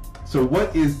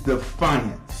what is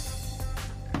defiance?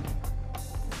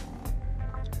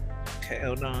 Okay,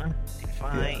 hold on.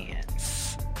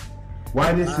 Defiance.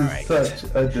 Why this All is right. such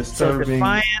a disturbing...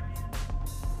 So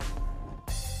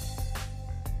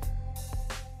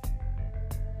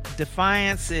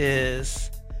defiance is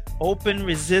open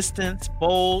resistance,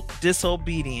 bold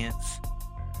disobedience.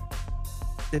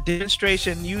 The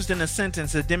demonstration used in a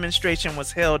sentence, the demonstration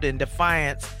was held in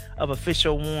defiance of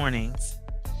official warnings.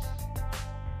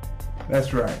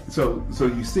 That's right. So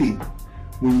you see,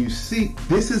 when you see,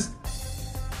 this is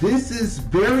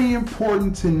very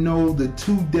important to know the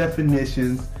two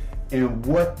definitions and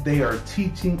what they are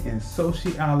teaching in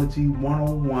Sociology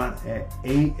 101 at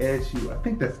ASU. I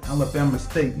think that's Alabama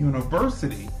State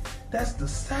University. That's the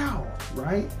South,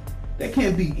 right? That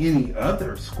can't be any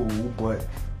other school but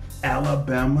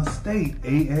Alabama State,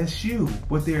 ASU.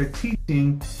 What they're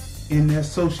teaching in their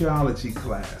sociology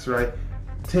class, right?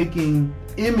 Taking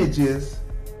images,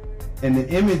 and the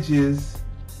images,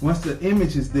 once the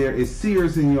image is there, it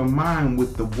sears in your mind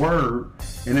with the word,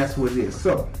 and that's what it is.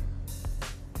 So,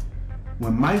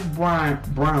 when Mike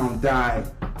Brown died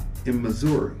in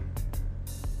Missouri,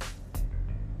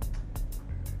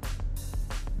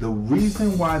 the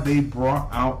reason why they brought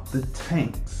out the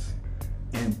tanks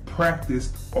and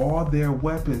practiced all their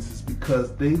weapons is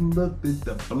because they looked at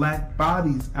the black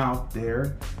bodies out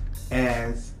there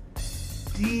as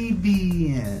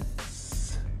deviants.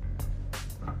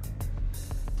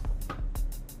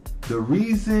 The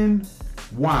reason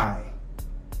why,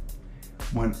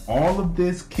 when all of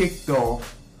this kicked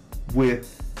off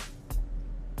with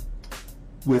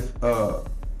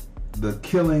the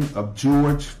killing of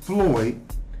George Floyd,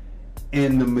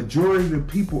 and the majority of the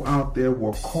people out there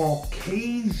were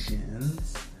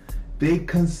Caucasians, they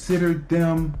considered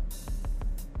them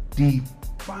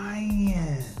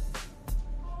defiant.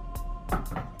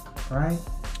 Right?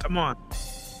 Come on.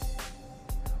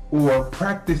 Or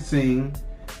practicing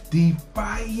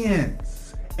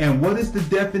defiance. And what is the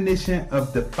definition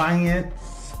of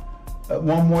defiance?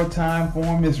 One more time for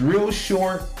him. It's real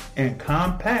short and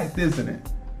compact, isn't it?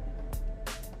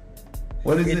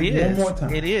 What is it? One more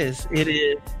time. It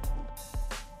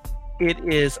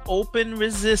is open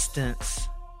resistance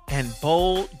and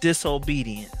bold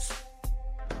disobedience.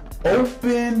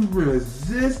 Open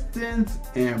resistance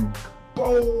and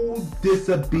bold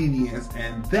disobedience.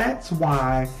 And that's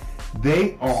why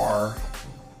they are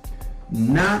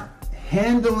not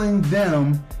handling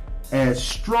them as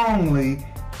strongly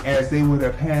as they would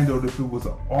have handled if it was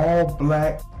an all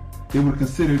black. They would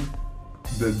consider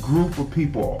the group of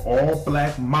people an all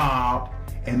black mob,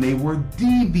 and they were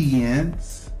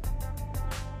deviants,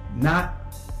 not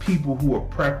people who are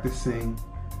practicing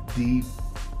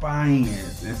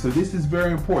defiance. And so this is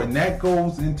very important. That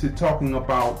goes into talking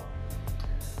about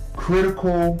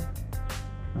critical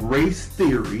race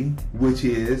theory, which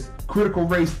is critical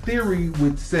race theory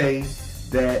would say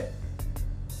that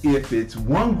if it's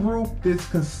one group that's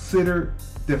considered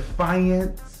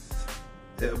defiance,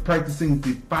 practicing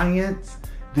defiance,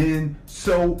 then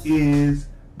so is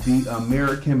the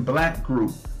American black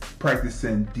group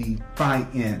practicing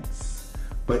defiance.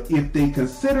 But if they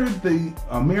consider the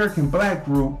American black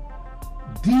group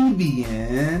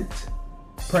deviant,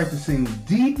 practicing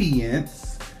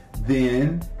deviance,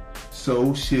 then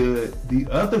so should the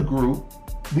other group,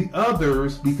 the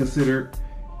others, be considered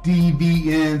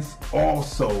deviants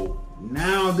also.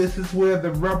 Now this is where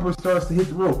the rubber starts to hit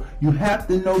the road. You have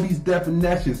to know these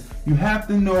definitions. You have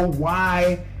to know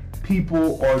why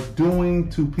people are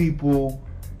doing to people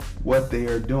what they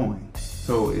are doing.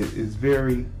 So it's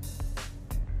very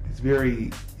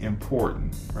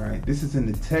important, right? This is in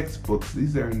the textbooks.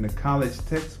 These are in the college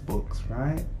textbooks,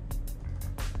 right?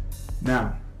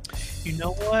 Now, you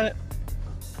know what?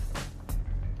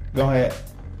 Go ahead.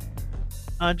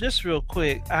 Just real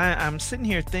quick, I'm sitting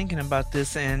here thinking about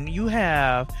this, and we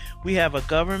have a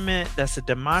government that's a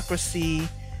democracy,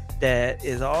 that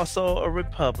is also a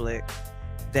republic,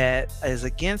 that is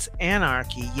against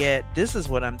anarchy. Yet this is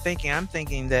what I'm thinking. I'm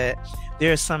thinking that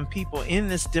there are some people in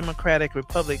this democratic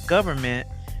republic government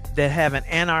that have an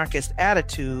anarchist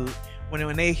attitude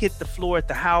when they hit the floor at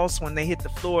the House, when they hit the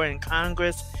floor in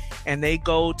Congress, and they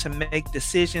go to make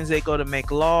decisions, they go to make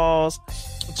laws,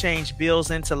 change bills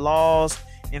into laws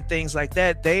and things like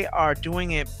that. They are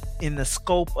doing it in the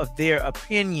scope of their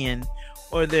opinion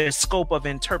or their scope of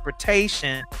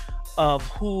interpretation of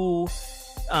who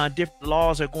different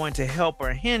laws are going to help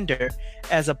or hinder,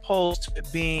 as opposed to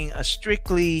it being a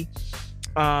strictly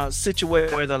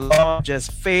situation where the law is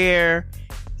just fair,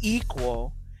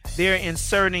 equal. They're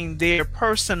inserting their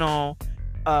personal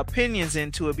opinions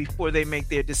into it before they make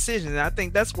their decisions. And I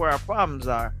think that's where our problems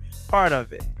are, part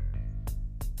of it.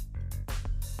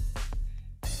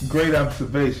 Great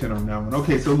observation on that one.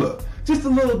 Okay, so look, just a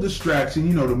little distraction.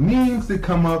 You know, the memes that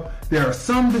come up, there are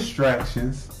some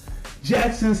distractions.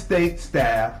 Jackson State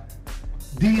staff,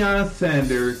 Deion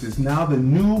Sanders is now the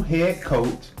new head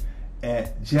coach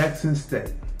at Jackson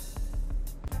State.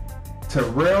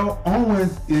 Terrell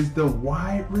Owens is the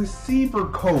wide receiver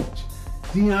coach.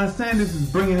 Deion Sanders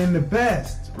is bringing in the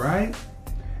best, right?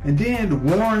 And then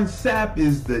Warren Sapp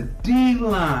is the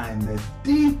D-line, the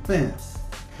defense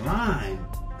line,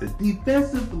 the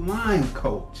defensive line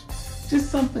coach. Just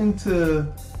something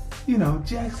to, you know,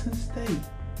 Jackson State,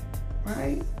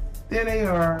 right? There they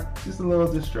are. Just a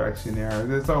little distraction there.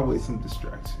 There's always some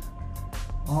distraction.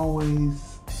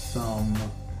 Always some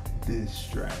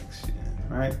distraction,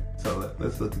 right? So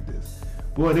let's look at this.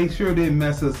 Boy, they sure did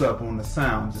mess us up on the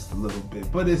sound just a little bit,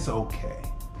 but it's okay.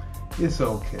 It's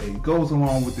okay. It goes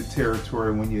along with the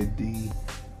territory when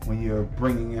you're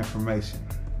bringing information,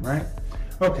 right?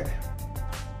 Okay.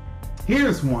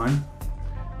 Here's one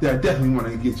that I definitely want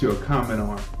to get you a comment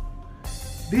on.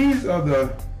 These are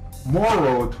the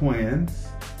Morrow twins,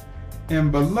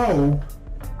 and below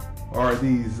are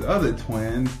these other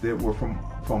twins that were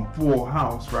from Full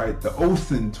House, right? The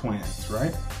Olsen twins,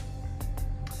 right?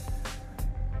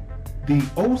 The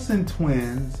Olsen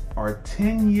twins are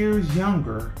 10 years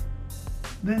younger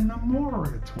than the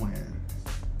Morrow twins.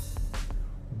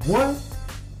 What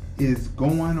is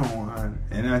going on?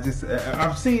 And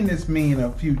I've seen this meme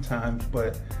a few times,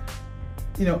 but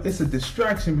you know, it's a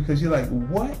distraction because you're like,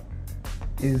 what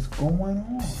is going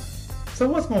on? So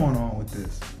what's going on with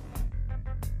this?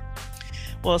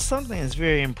 Well, something is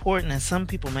very important, and some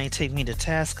people may take me to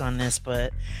task on this,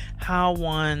 but how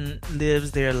one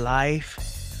lives their life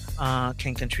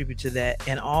can contribute to that,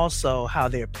 and also how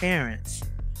their parents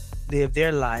live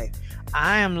their life.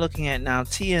 I am looking at now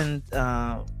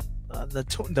the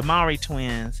Maury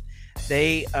twins.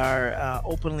 They are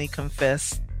openly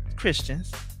confessed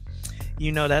Christians.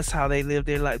 You know, that's how they live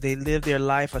their life. They live their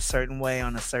life a certain way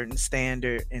on a certain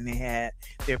standard, and they had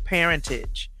their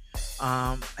parentage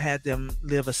had them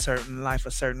live a certain life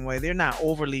a certain way. They're not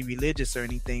overly religious or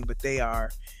anything, but they are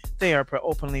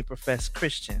openly professed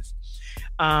Christians.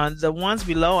 The ones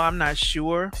below, I'm not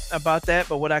sure about that,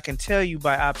 but what I can tell you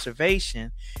by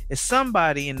observation is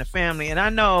somebody in the family, and I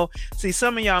know, see,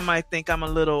 some of y'all might think I'm a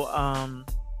little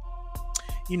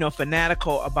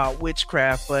fanatical about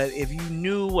witchcraft, but if you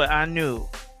knew what I knew,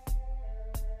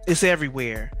 it's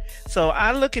everywhere. So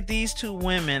I look at these two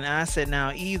women and I said,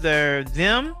 now either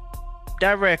them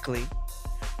directly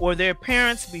or their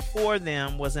parents before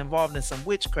them was involved in some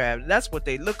witchcraft. That's what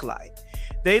they look like.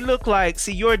 They look like,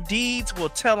 see, your deeds will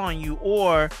tell on you,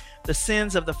 or the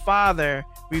sins of the father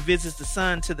revisits the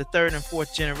son to the third and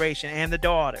fourth generation, and the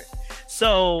daughter.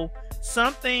 So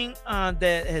something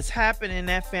that has happened in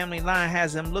that family line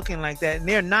has them looking like that, and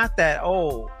they're not that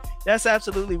old. That's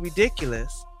absolutely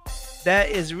ridiculous. That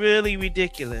is really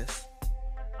ridiculous.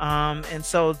 And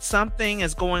so something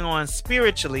is going on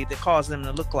spiritually that caused them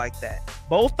to look like that.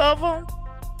 Both of them,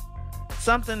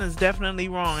 something is definitely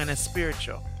wrong, and it's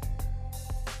spiritual.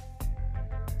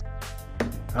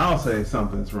 I'll say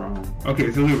something's wrong. Okay,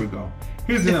 so here we go.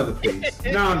 Here's another piece.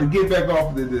 Now to get back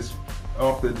off the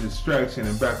distraction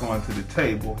and back onto the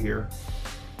table here.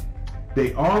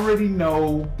 They already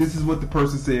know, this is what the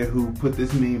person said who put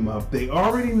this meme up. They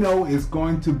already know it's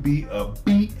going to be a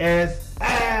BS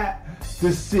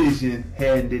decision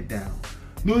handed down.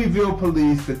 Louisville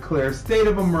police declare state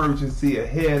of emergency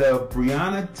ahead of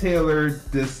Breonna Taylor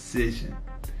decision.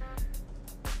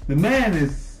 The man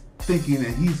is thinking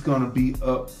that he's going to be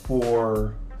up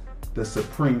for the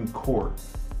Supreme Court.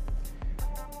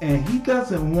 And he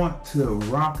doesn't want to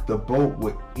rock the boat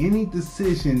with any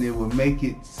decision that would make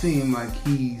it seem like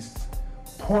he's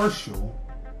partial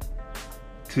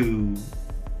to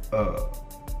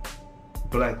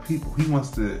black people. He wants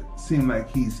to seem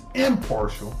like he's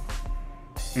impartial.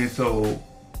 And so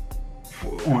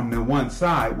on the one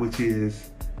side, which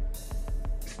is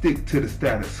stick to the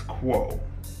status quo.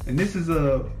 And this is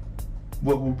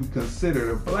what will be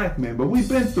considered a black man, but we've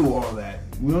been through all that.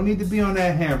 We don't need to be on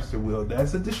that hamster wheel.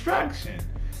 That's a distraction.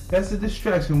 That's a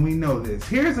distraction. We know this.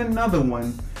 Here's another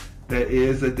one that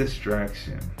is a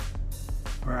distraction,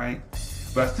 right?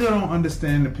 But I still don't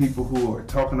understand the people who are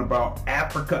talking about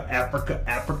Africa,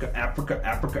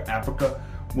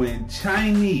 when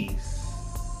Chinese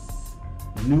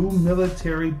new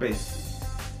military bases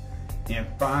in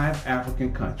 5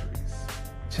 African countries.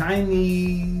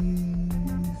 Chinese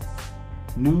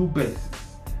new bases.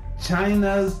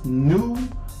 China's new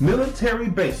military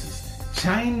bases.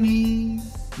 Chinese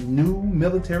new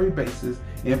military bases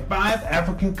in 5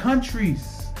 African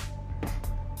countries.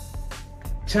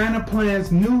 China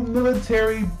plans new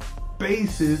military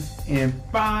bases in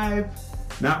 5,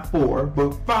 not 4,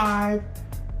 but 5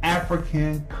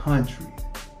 African countries.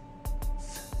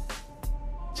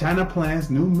 China plans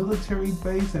new military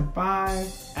base in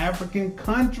 5 African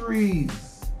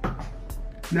countries.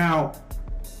 Now,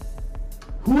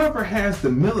 whoever has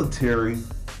the military,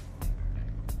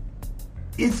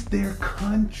 it's their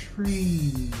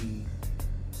country.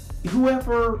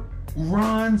 Whoever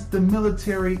runs the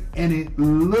military and it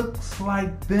looks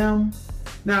like them.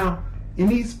 Now, in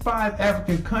these 5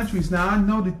 African countries, now I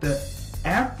know that the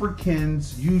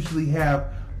Africans usually have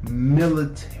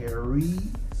militaries.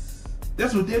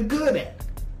 That's what they're good at,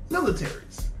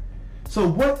 militaries. So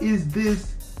what is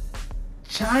this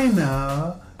Chinese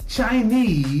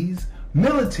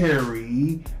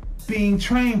military being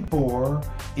trained for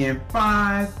in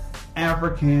 5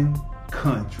 African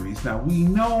countries? Now we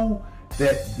know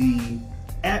that the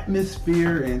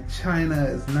atmosphere in China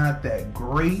is not that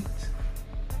great,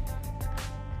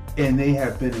 and they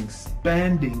have been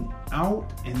expanding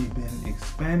out, and they've been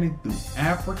expanding through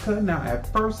Africa. Now at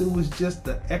first it was just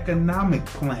the economic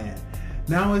plan.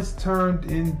 Now it's turned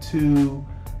into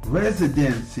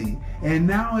residency, and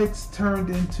now it's turned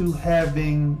into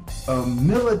having a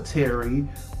military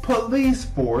police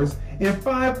force in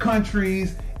 5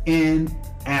 countries in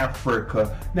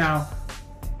Africa. Now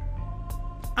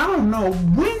I don't know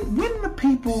when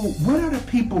are the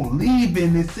people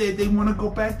leaving that said they want to go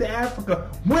back to Africa?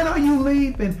 When are you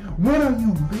leaving? When are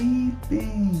you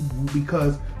leaving?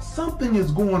 Because something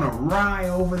is going awry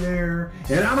over there,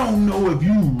 and I don't know if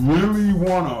you really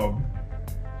want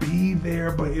to be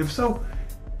there, but if so,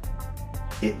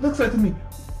 it looks like to me,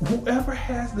 whoever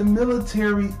has the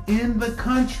military in the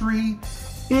country,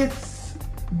 it's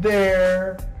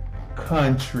their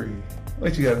country.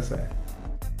 What you gotta say?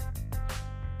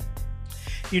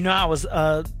 You know, I was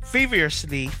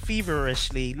feverishly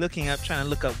trying to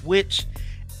look up which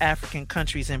African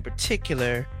countries in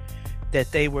particular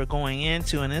that they were going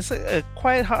into, and it's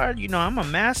quite hard. You know, I'm a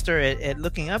master at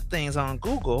looking up things on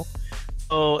Google,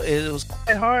 so it was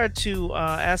quite hard to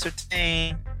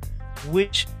ascertain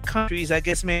which countries. I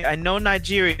guess maybe I know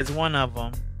Nigeria is one of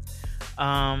them.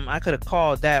 I could have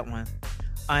called that one.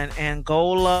 And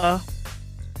Angola,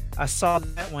 I saw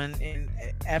that one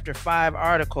after 5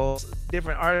 articles,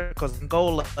 different articles,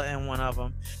 Angola in one of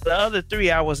them. The other 3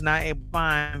 I was not able to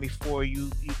find before you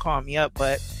called me up.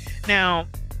 But now,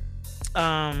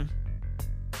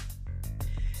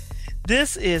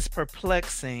 this is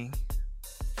perplexing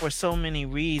for so many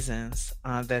reasons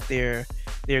that they're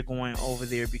going over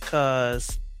there,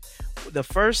 because the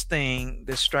first thing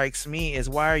that strikes me is,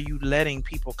 why are you letting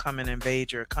people come and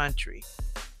invade your country?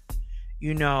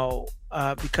 You know,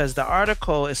 because the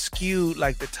article is skewed,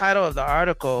 like the title of the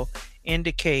article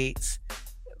indicates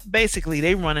basically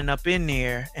they running up in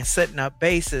there and setting up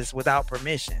bases without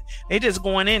permission. They just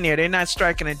going in there. They're not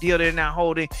striking a deal. They're not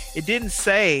holding. It didn't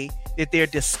say that they're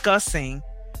discussing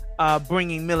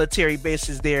bringing military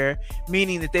bases there,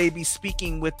 meaning that they'd be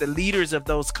speaking with the leaders of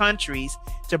those countries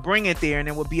to bring it there, and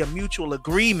there would be a mutual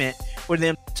agreement for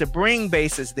them to bring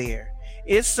bases there.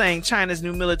 It's saying China's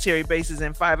new military bases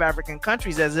in 5 African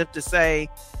countries, as if to say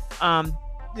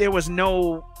there was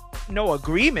no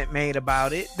agreement made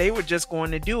about it. They were just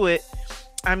going to do it.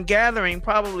 I'm gathering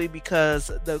probably because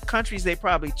the countries they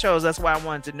probably chose, that's why I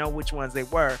wanted to know which ones they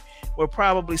were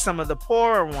probably some of the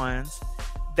poorer ones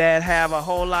that have a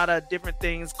whole lot of different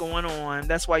things going on.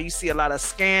 That's why you see a lot of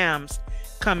scams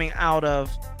coming out of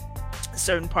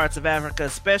certain parts of Africa,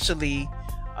 especially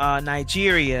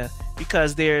Nigeria,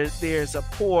 because it's a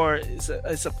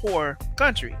poor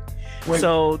country. Wait.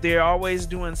 So they're always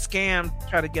doing scams to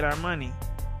try to get our money.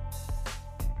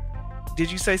 Did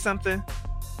you say something?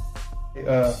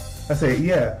 I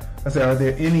said, are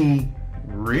there any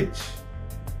rich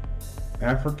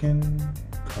African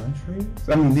countries?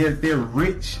 I mean, they're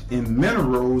rich in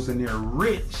minerals, and they're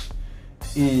rich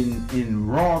in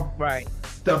raw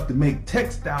stuff to make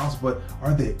textiles, but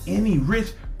are there any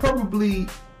rich? Probably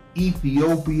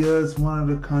Ethiopia is one of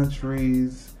the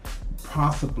countries,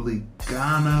 possibly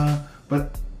Ghana,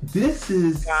 but this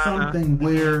is something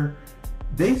where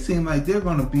they seem like they're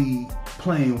going to be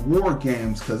playing war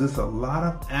games, because it's a lot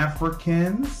of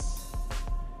Africans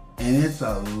and it's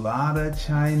a lot of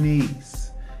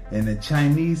Chinese, and the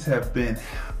Chinese have been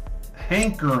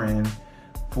hankering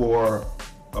for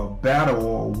a battle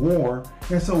or a war,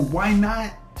 and so why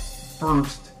not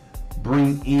first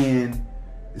bring in,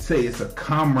 say it's a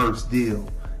commerce deal,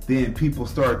 then people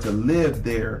start to live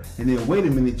there, and then wait a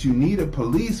minute, you need a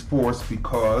police force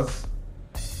because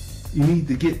You need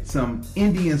to get some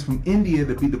Indians from India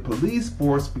to be the police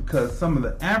force because some of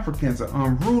the Africans are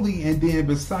unruly. And then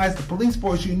besides the police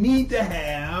force, you need to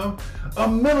have a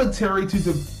military to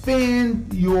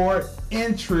defend your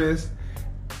interests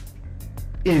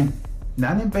in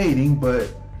not invading, but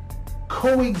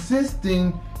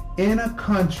coexisting in a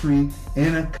country,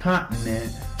 in a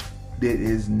continent that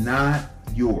is not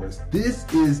yours. This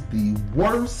is the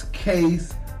worst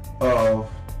case of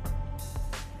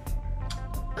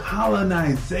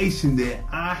colonization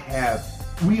that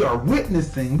we are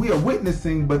witnessing,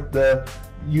 but the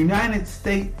United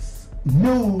States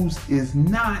news is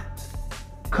not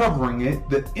covering it.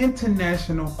 The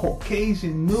international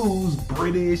Caucasian news,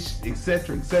 British,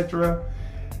 etc.,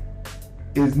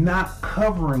 is not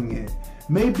covering it.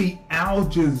 Maybe Al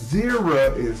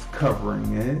Jazeera is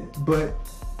covering it, but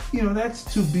that's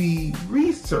to be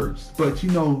researched. But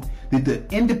the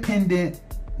independent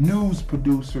news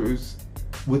producers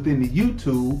within the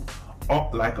YouTube,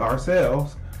 like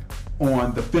ourselves,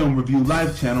 on the Film Review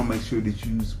Live channel, make sure that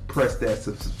you press that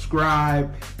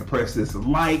subscribe and press this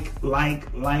like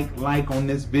on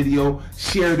this video.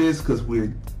 Share this because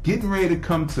we're getting ready to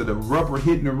come to the rubber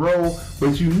hitting the road.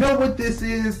 But you know what this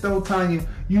is, though, Tanya?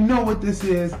 You know what this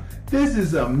is? This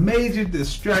is a major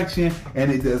distraction,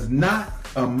 and it does not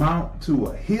amount to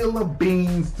a hill of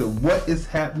beans to what is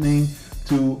happening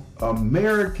to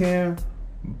American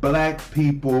black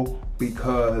people,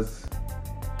 because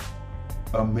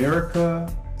America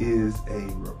is a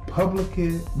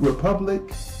republic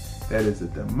that is a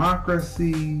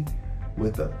democracy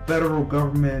with a federal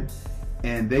government,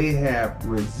 and they have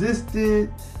resisted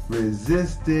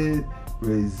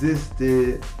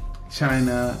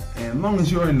China. And as long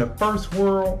as you're in the first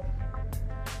world,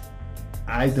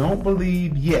 I don't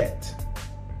believe yet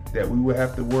that we will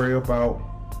have to worry about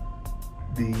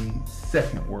the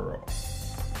second world.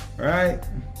 All right?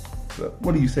 So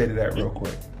what do you say to that real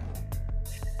quick?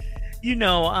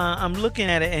 I'm looking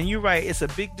at it, and you're right, it's a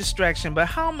big distraction, but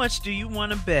how much do you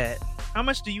want to bet? How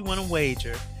much do you want to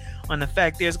wager on the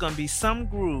fact there's going to be some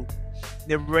group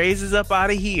that raises up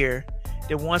out of here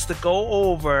that wants to go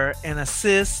over and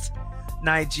assist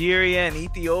Nigeria and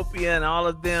Ethiopia and all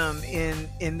of them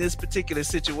in this particular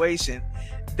situation?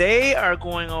 They are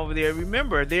going over there.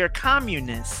 Remember, they're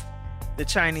communists. The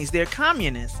Chinese, they're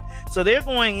communists. So they're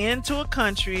going into a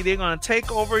country, they're going to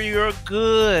take over your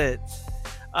goods,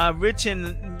 rich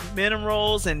in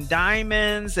minerals and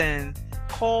diamonds and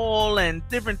coal and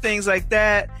different things like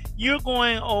that. You're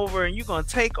going over and you're going to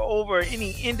take over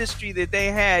any industry that they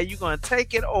had. You're going to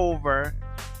take it over.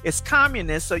 It's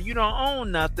communist, so you don't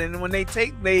own nothing. When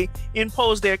they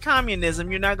impose their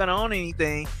communism, you're not going to own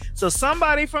anything. So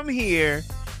somebody from here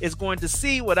is going to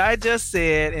see what I just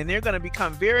said, and they're going to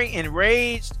become very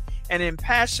enraged and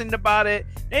impassioned about it.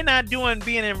 They're not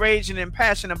being enraged and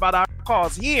impassioned about our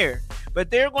cause here, but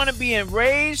they're going to be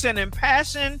enraged and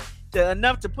impassioned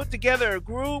enough to put together a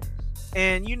group,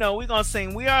 and we're going to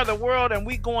sing "We Are the World," and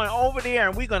we're going over there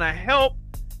and we're going to help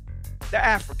the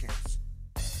Africans.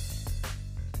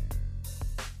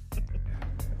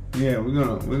 Yeah, we're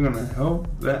gonna help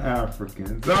the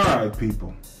Africans. All right,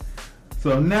 people.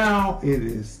 So now it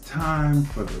is time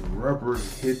for the rubber to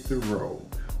hit the road.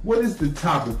 What is the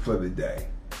topic for the day?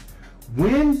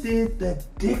 When did the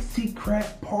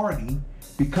Dixiecrat party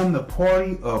become the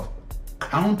party of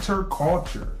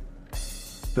counterculture?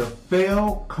 The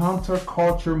failed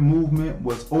counterculture movement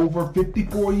was over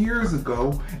 54 years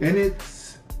ago, and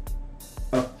its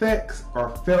effects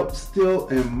are felt still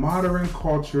in modern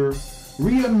culture.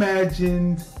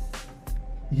 Reimagined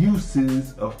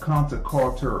uses of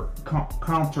counterculture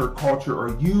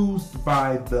are used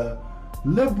by the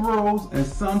liberals and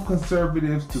some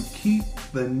conservatives to keep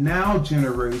the now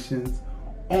generations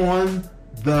on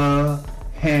the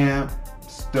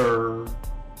hamster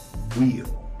wheel,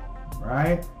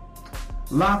 right?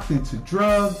 Locked into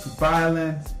drugs,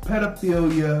 violence,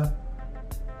 pedophilia,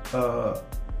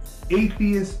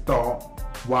 atheist-thought,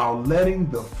 while letting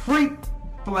the freak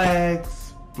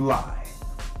flags fly.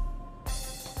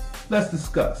 Let's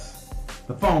discuss.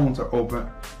 The phones are open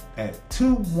at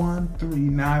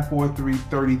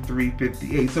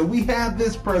 213-943-3358. So we have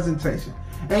this presentation,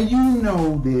 and you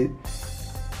know that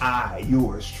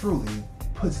yours truly,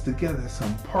 puts together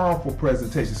some powerful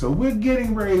presentations. So we're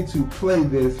getting ready to play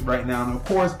this right now, and of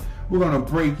course we're going to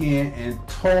break in and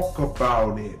talk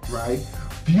about it, right?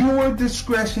 Viewer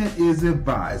discretion is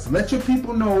advised. Let your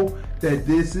people know that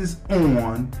this is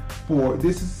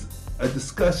a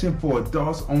discussion for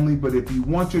adults only, but if you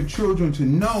want your children to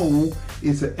know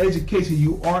it's an education,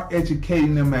 you are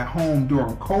educating them at home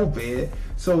during COVID.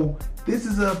 So this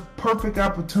is a perfect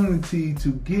opportunity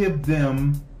to give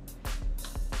them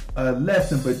a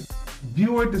lesson, but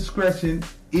viewer discretion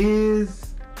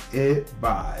is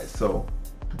advised. So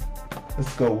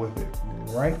let's go with it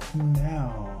right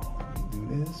now. Let me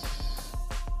do this.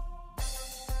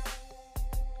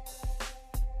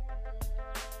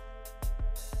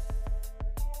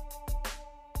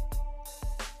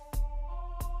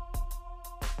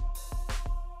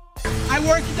 I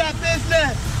work in that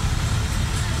business.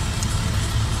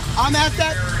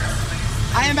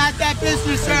 I am at that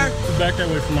business, sir. Back that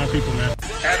way from my people, man.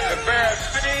 At the very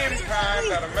same time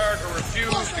that America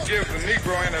refused to give the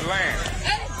Negro any land,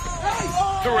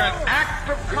 through an act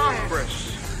of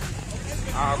Congress,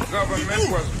 our government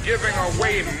was giving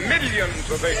away millions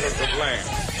of acres of land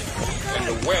in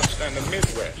the West and the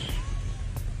Midwest,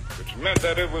 which meant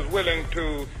that it was willing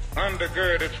to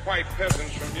undergird its white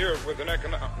peasants from Europe with an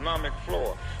economic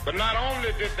floor. But not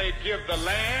only did they give the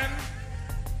land,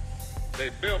 they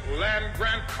built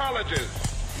land-grant colleges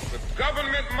with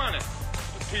government money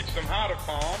to teach them how to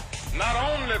farm. Not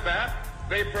only that,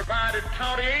 they provided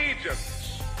county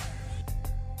agents.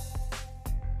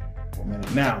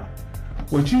 Now,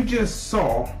 what you just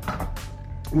saw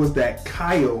was that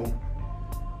Kyle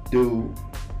dude.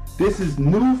 This is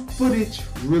new footage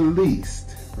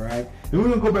released, right? And we're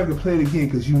going to go back and play it again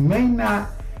because you may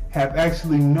not have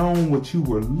actually known what you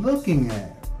were looking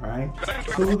at. Right?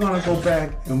 So we're going to go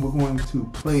back and we're going to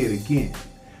play it again.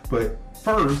 But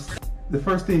first, the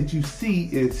first thing that you see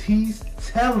is he's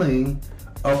telling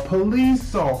a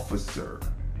police officer,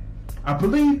 I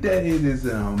believe that it is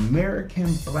an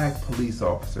American black police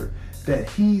officer, that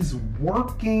he's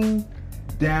working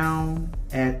down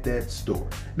at that store.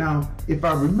 Now, if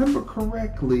I remember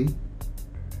correctly,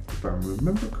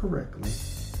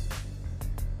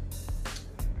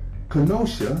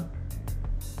 Kenosha,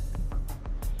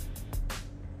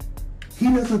 he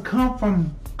doesn't come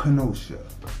from Kenosha.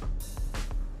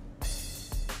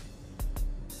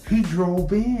 He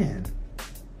drove in.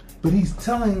 But he's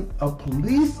telling a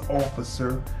police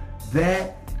officer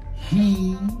that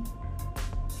he's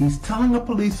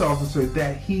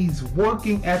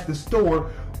working at the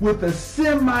store with a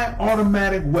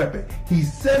semi-automatic weapon.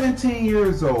 He's 17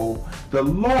 years old. The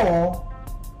law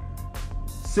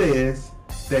says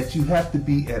that you have to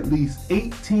be at least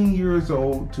 18 years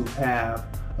old to have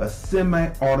a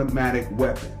semi-automatic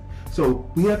weapon. So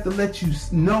we have to let you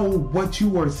know what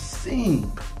you are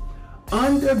seeing.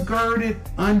 Undergirded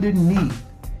underneath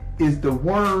is the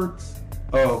words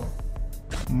of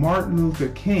Martin Luther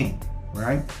King,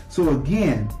 right? So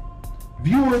again,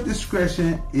 viewer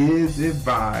discretion is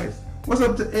advised. What's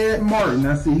up to Ed Martin?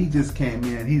 I see he just came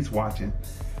in. He's watching.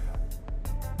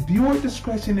 Viewer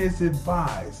discretion is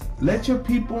advised. Let your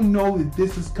people know that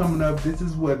this is coming up. This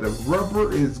is where the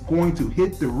rubber is going to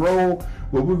hit the road,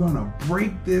 where we're going to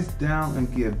break this down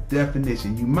and give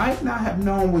definition. You might not have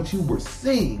known what you were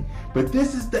seeing, but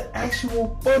this is the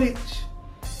actual footage.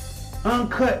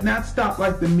 Uncut, not stopped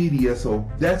like the media. So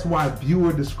that's why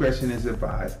viewer discretion is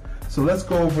advised. So let's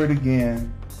go over it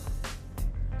again.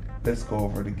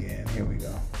 Here we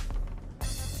go.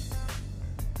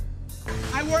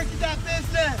 I work in that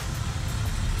business.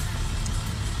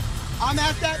 I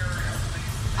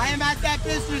am at that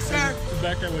business, sir.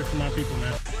 Back that way from my people,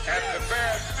 man. At the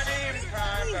very same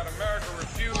time that America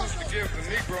refused to give the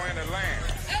Negro any land,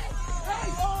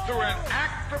 through an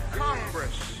act of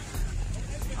Congress,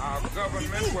 our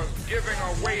government was giving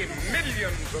away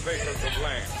millions of acres of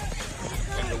land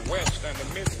in the West and the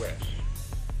Midwest,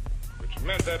 which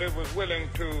meant that it was willing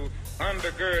to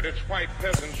undergird its white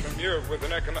peasants from Europe with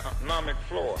an economic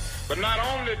floor. But not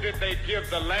only did they give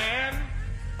the land,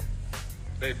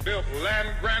 they built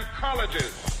land-grant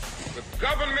colleges with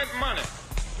government money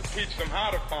to teach them how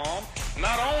to farm.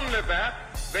 Not only that,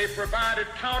 they provided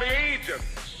county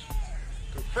agents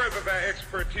to further their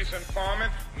expertise in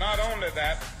farming. Not only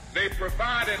that, they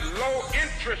provided low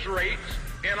interest rates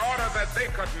in order that they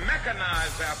could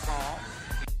mechanize their farm.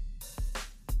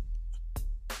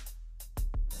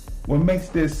 What makes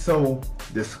this so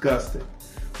disgusting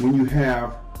when you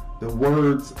have the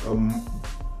words of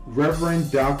Reverend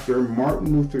Dr.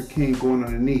 Martin Luther King going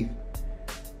underneath?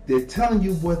 They're telling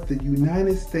you what the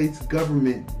United States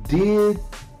government did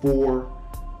for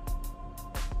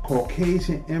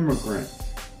Caucasian immigrants.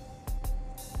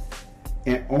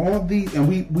 And all these, and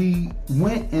we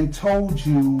went and told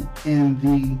you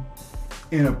in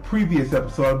a previous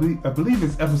episode, I believe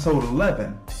it's episode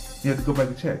 11. You have to go back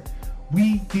and check.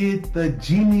 We did the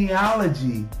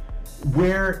genealogy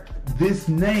where this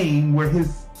name, where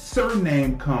his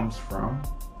surname comes from,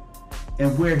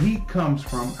 and where he comes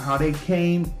from, how they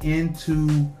came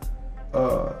into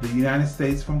the United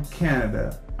States from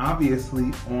Canada.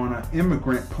 obviously on an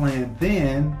immigrant plan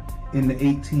then in the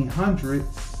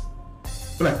 1800s,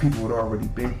 black people had already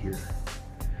been here.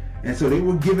 And so they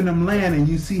were giving them land, and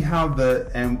you see how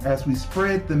and as we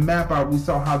spread the map out, we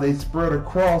saw how they spread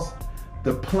across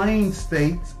the plain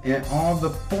states and all the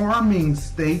farming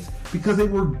states, because they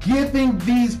were giving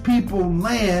these people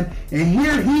land, and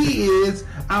here he is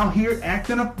out here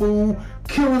acting a fool,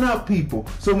 killing up people.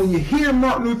 So when you hear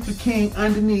Martin Luther King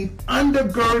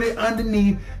undergirded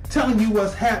underneath, telling you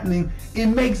what's happening, it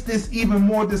makes this even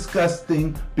more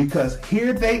disgusting, because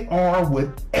here they are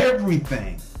with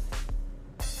everything.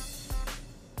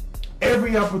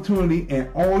 Every opportunity, and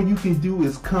all you can do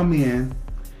is come in,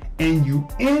 and you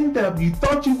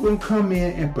thought you were going to come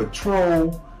in and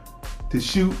patrol, to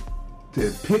shoot,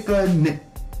 to pick a nick,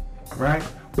 right?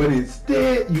 But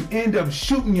instead, you end up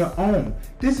shooting your own.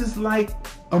 This is like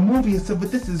a movie,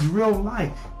 but this is real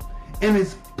life. And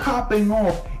it's popping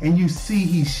off, and you see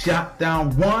he shot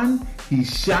down one, he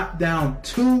shot down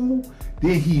two,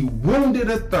 then he wounded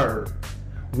a third.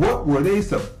 What were they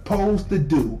supposed to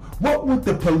do? What would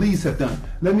the police have done?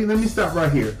 Let me stop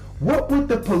right here. What would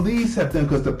the police have done?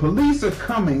 Because the police are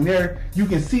coming there. You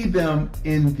can see them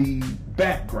in the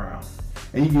background,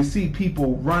 and you can see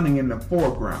people running in the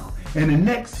foreground. And the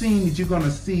next scene that you're going to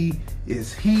see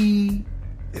is he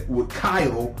with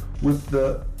Kyle with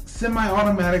the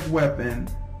semi-automatic weapon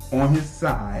on his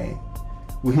side,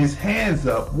 with his hands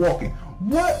up, walking.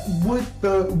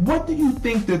 What do you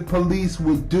think the police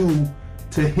would do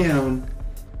to him?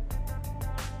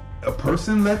 A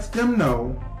person lets them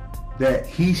know that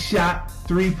he shot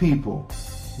 3 people.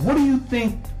 What do you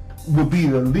think would be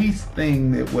the least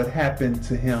thing that would happen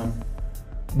to him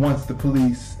once the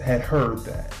police had heard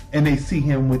that, and they see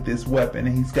him with this weapon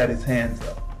and he's got his hands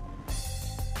up?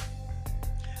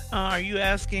 Are you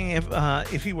asking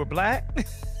if he were black?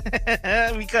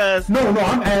 Because no,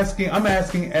 I'm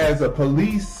asking as a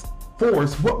police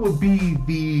force, what would be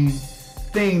the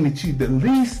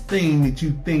least thing that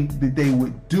you think that they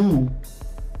would do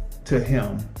to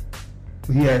him?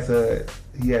 He has a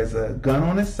gun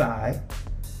on his side,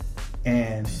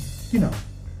 and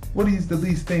what is the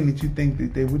least thing that you think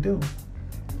that they would do?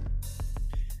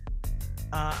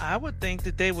 I would think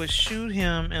that they would shoot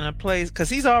him in a place, because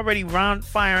he's already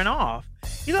firing off.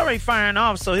 He's already firing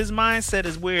off, so his mindset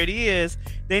is where it is.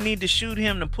 They need to shoot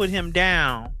him to put him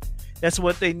down. That's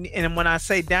what they. And when I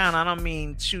say down, I don't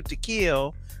mean shoot to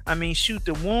kill. I mean shoot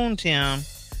to wound him,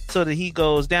 so that he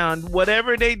goes down.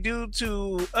 Whatever they do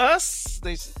to us,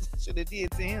 they should have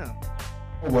did to him.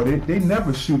 Well, they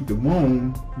never shoot the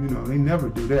wound. They never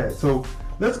do that. So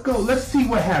let's go. Let's see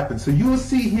what happens. So you'll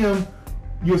see him.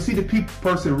 You'll see the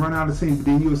person run out of scene, but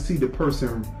then you'll see the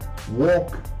person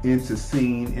walk into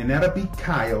scene, and that'll be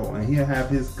Kyle, and he'll have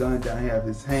his gun down, he'll have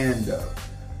his hand up,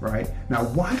 right? Now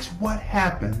watch what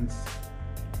happens.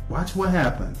 Watch what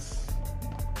happens.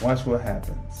 Watch what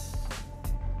happens.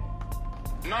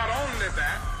 Not only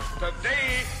that,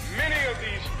 today many of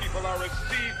these people are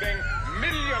receiving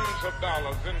millions of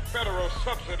dollars in federal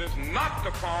subsidies not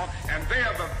to farm, and they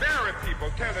are the very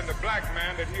people telling the black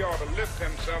man that he ought to lift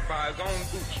himself by his own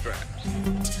bootstraps.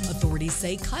 Authorities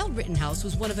say Kyle Rittenhouse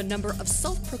was one of a number of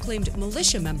self-proclaimed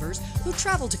militia members who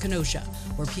traveled to Kenosha,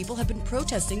 where people have been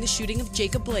protesting the shooting of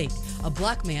Jacob Blake, a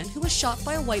black man who was shot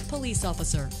by a white police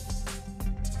officer.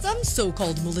 Some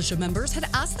so-called militia members had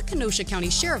asked the Kenosha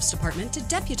County Sheriff's Department to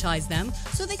deputize them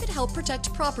so they could help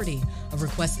protect property, a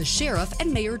request the sheriff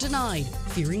and mayor denied,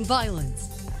 fearing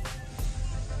violence.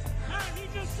 Hey, he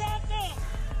just shot them!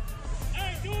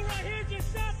 Hey, dude right here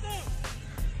just shot them!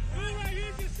 Dude right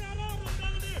here just shot all of them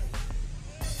down there!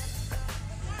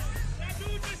 That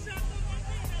dude just shot them right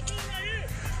there! That dude right here!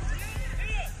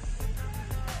 Yeah!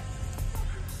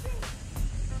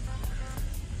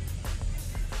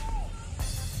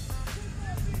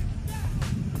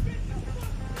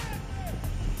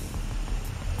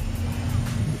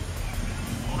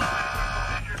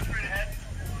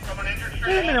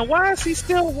 Wait a minute, why is he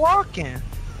still walking?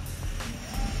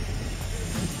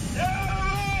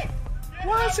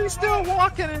 Why is he still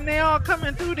walking and they all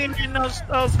coming through there in those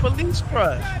police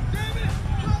trucks?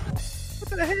 What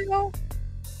the hell?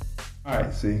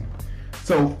 Alright, see.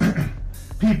 So,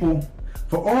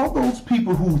 for all those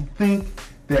people who think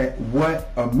that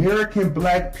what American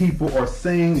black people are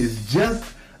saying is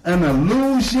just an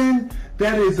illusion,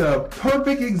 that is a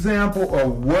perfect example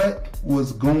of what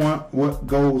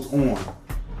goes on.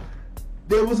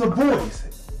 There was a voice,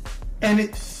 and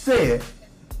it said,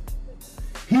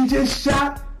 he just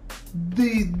shot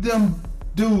them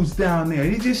dudes down there.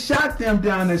 He just shot them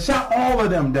down there. Shot all of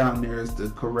them down there is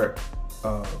the correct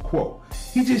quote.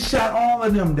 He just shot all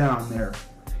of them down there.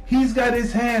 He's got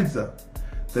his hands up.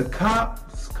 The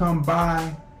cops come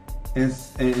by, and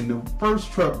the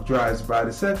first truck drives by.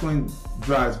 The second one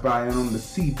drives by, and on the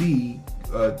CB,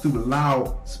 through the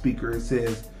loudspeaker, it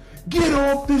says, "Get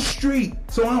off the street."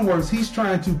 So in other words, he's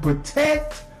trying to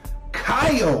protect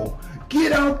Kyle.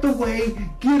 Get out the way.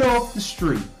 Get off the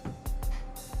street.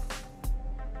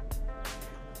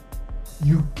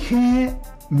 You can't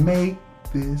make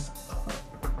this up.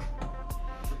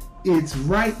 It's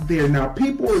right there. Now,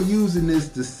 people are using this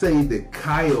to say that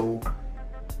Kyle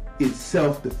is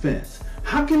self-defense.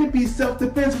 How can it be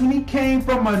self-defense when he came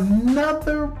from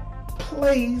another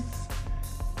place,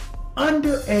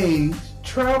 underage,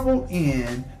 traveled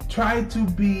in, tried to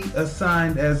be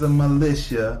assigned as a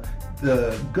militia?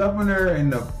 The governor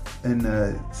and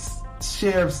the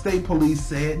sheriff, state police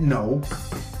said no.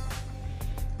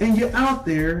 And you're out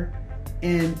there,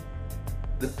 and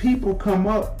the people come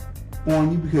up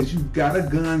on you because you've got a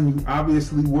gun. You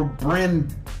obviously were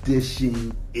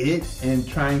brandishing it and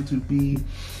trying to be.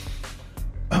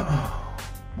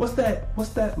 What's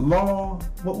that law?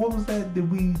 What was that? Did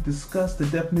we discuss the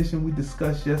definition we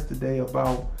discussed yesterday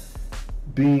about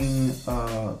being?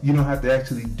 You don't have to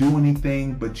actually do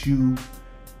anything, but you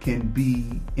can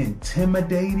be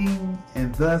intimidating,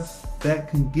 and thus that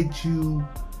can get you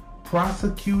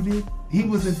prosecuted. He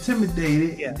was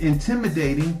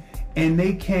intimidating, and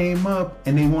they came up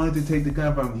and they wanted to take the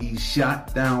gun from him. He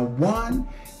shot down one,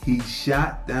 he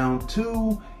shot down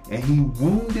two, and he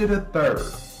wounded a third.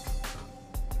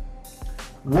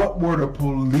 What were the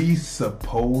police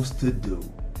supposed to do?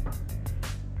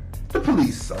 The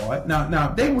police saw it. Now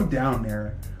they were down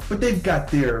there, but they've got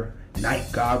their night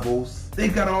goggles. They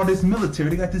got all this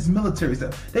military. They got this military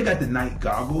stuff. They got the night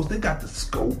goggles. They got the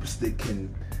scopes that can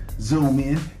zoom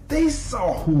in. They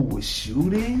saw who was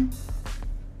shooting.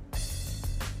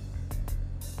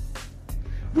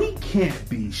 We can't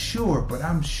be sure, but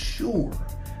I'm sure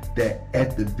that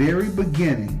at the very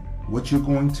beginning, what you're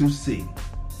going to see,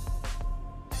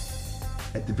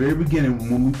 at the very beginning,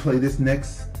 when we play this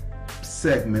next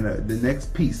segment, the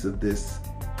next piece of this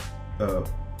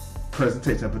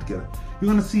presentation I put together,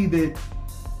 you're going to see that,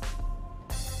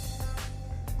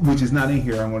 which is not in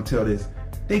here, I'm going to tell this.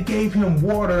 They gave him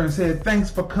water and said, "Thanks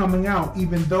for coming out,"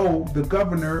 even though the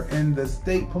governor and the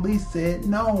state police said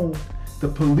no. The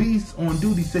police on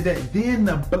duty said that. Then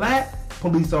the black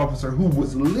police officer, who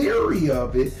was leery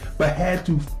of it but had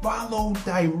to follow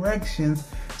directions,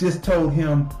 just told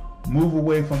him, "Move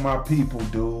away from my people,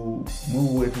 dude.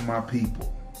 Move away from my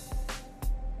people."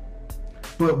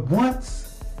 But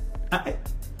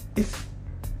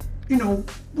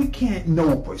we can't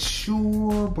know for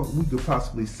sure, but we could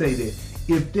possibly say that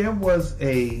if there was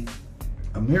a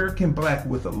American black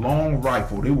with a long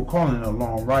rifle, they were calling it a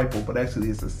long rifle, but actually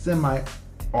it's a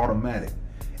semi-automatic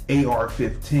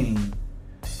AR-15,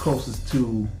 closest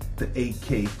to the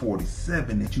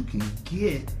AK-47 that you can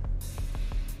get.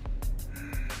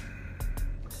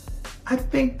 I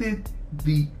think that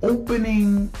the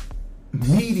opening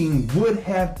meeting would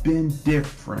have been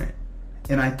different.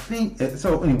 And I think,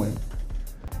 so anyway,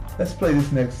 let's play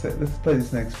this next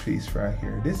piece right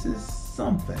here. This is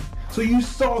something. So you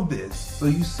saw this. So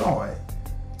you saw it,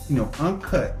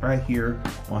 uncut right here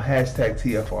on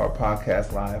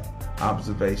 #TFRPodcastLive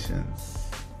Observations.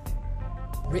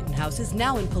 Rittenhouse is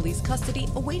now in police custody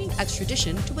awaiting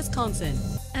extradition to Wisconsin.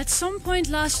 At some point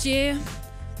last year,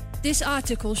 this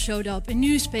article showed up in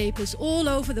newspapers all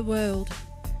over the world.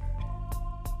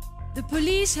 The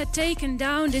police had taken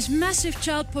down this massive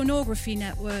child pornography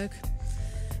network.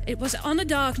 It was on a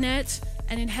darknet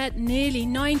and it had nearly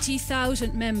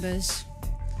 90,000 members.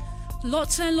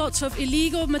 Lots and lots of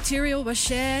illegal material was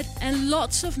shared and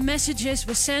lots of messages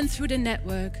were sent through the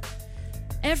network.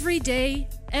 Every day,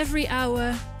 every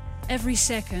hour, every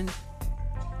second.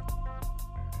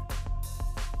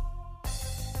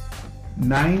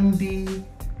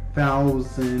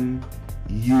 90,000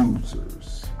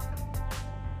 users.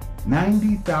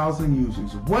 90,000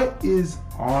 users. What is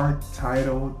our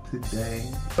title today?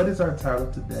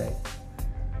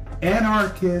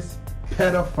 Anarchists,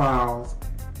 pedophiles,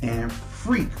 and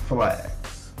freak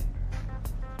flags.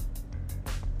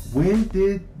 When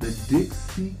did the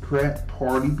Dixiecrat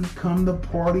party become the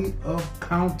party of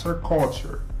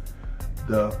counterculture?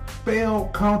 The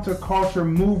failed counterculture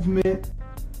movement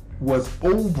was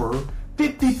over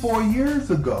 54 years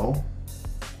ago,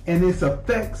 and its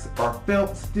effects are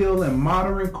felt still in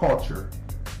modern culture.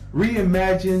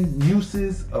 Reimagined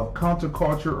uses of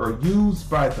counterculture are used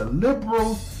by the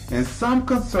liberals and some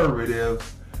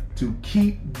conservatives to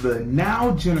keep the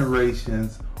now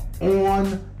generations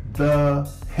on the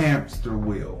hamster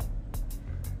wheel.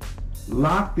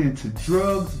 locked into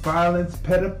drugs, violence,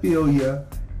 pedophilia,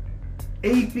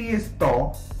 atheist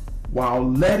thought,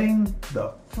 while letting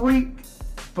the freak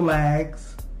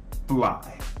flags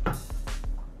fly.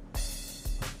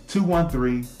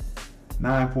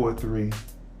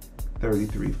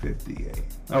 213-943-3358.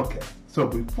 Okay, so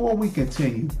before we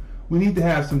continue, we need to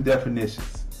have some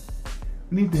definitions.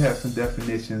 We need to have some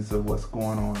definitions of what's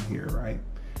going on here, right?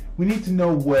 We need to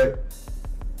know what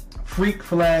freak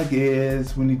flag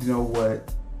is. We need to know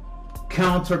what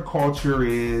counterculture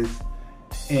is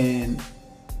and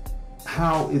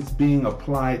how it's being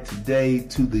applied today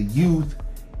to the youth.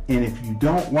 And if you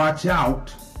don't watch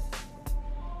out,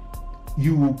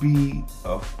 you will be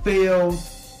a failed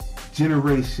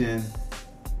generation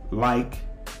like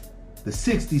the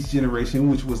 60s generation,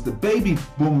 which was the baby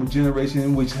boomer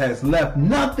generation, which has left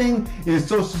nothing in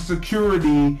Social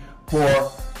Security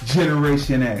for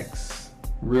Generation X.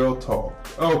 Real talk.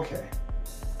 Okay.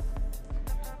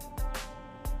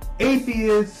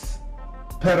 Atheists,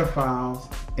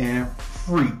 pedophiles, and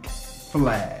freak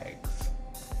flags.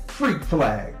 Freak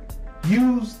flag,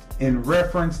 used in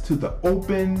reference to the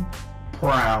open,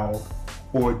 proud,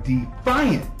 or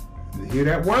defiant. Hear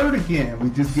that word again.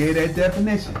 We just gave that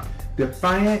definition.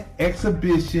 Defiant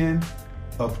exhibition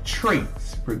of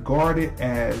traits regarded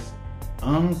as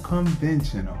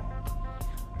unconventional.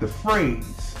 The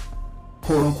phrase,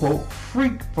 quote unquote,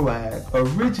 freak flag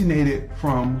originated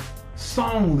from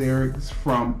song lyrics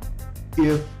from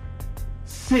If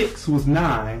 6 Was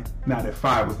 9, not if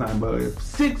 5 was 9, but if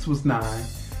 6 was 9,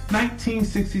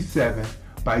 1967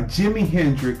 by Jimi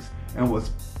Hendrix, and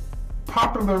was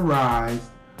popularized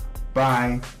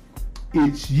by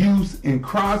its use in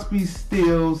Crosby,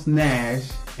 Stills, Nash,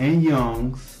 and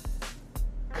Young's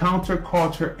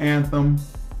counterculture anthem,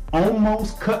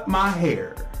 Almost Cut My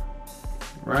Hair.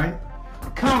 Right?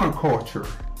 Counterculture,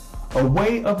 a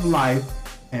way of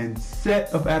life and set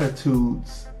of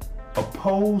attitudes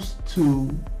opposed to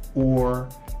or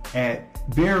at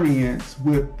variance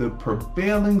with the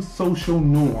prevailing social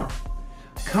norm.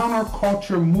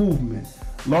 Counterculture movement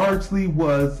largely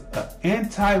was an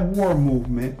anti-war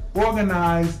movement,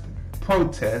 organized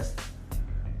protest,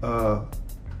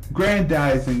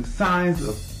 grandizing signs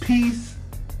of peace,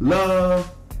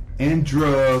 love, and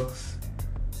drugs,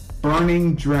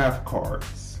 burning draft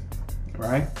cards,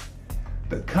 right?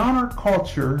 The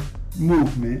counterculture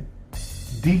movement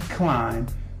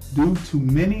declined due to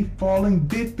many falling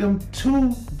victim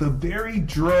to the very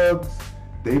drugs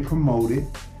they promoted,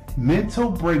 mental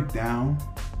breakdown,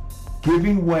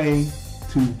 giving way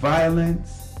to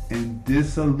violence and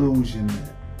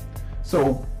disillusionment.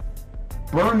 So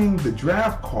burning the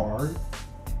draft card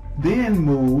then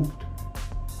moved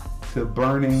to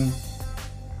burning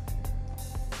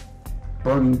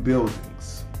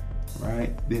buildings,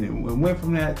 right? Then it went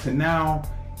from that to now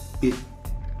it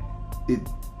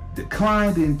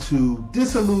declined into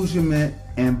disillusionment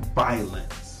and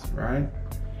violence, right?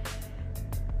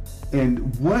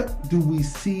 And what do we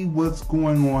see what's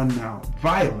going on now?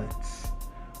 Violence.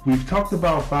 We've talked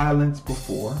about violence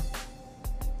before.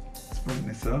 Let's bring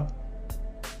this up.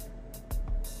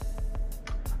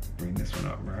 Bring this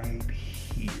one up right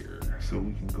here so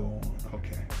we can go on.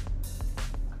 Okay.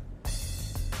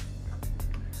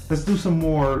 Let's do some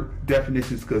more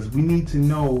definitions because we need to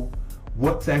know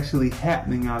what's actually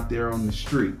happening out there on the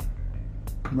street,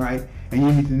 right? And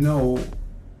you need to know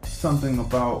something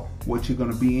about what you're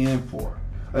going to be in for.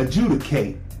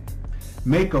 Adjudicate.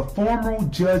 Make a formal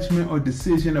judgment or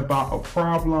decision about a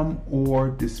problem or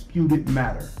disputed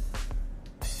matter.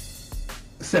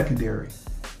 Secondary.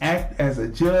 Act as a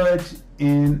judge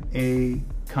in a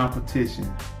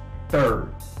competition.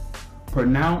 Third.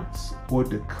 Pronounce or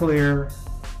declare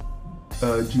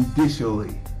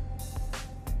judicially.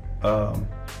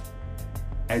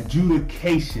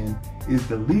 Adjudication is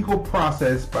the legal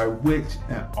process by which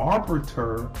an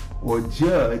arbiter or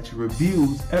judge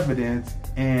reviews evidence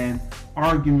and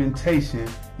argumentation,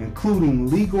 including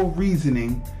legal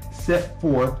reasoning set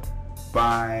forth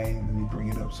by, let me bring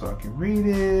it up so I can read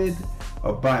it,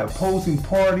 by opposing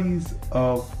parties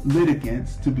of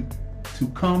litigants to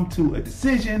come to a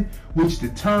decision which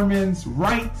determines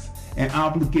rights and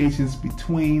obligations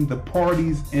between the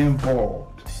parties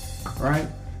involved, right?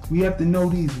 We have to know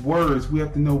these words. We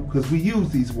have to know, because we use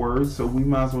these words, so we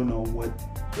might as well know what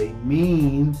they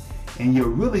mean, and you're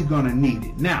really going to need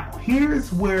it. Now,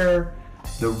 here's where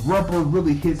the rubber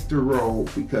really hits the road,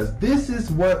 because this is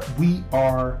what we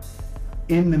are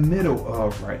in the middle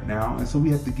of right now, and so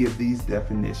we have to give these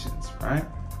definitions, right?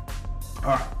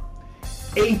 All right.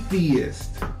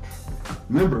 Atheist.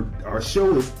 Remember, our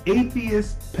show is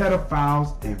Atheists,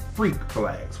 Pedophiles, and Freak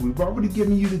Flags. We've already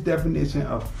given you the definition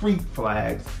of freak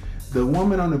flags. The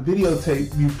woman on the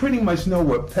videotape, you pretty much know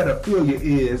what pedophilia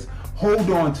is.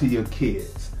 Hold on to your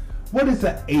kids. What is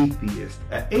an atheist?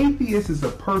 An atheist is a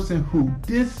person who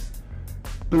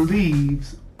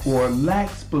disbelieves or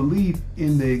lacks belief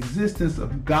in the existence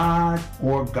of God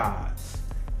or gods.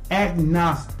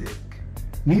 Agnostic,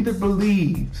 neither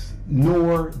believes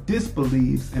nor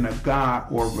disbelieves in a God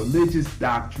or religious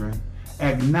doctrine.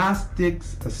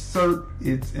 Agnostics assert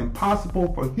it's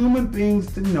impossible for human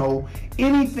beings to know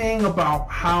anything about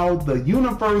how the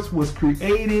universe was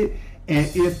created and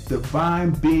if divine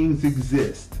beings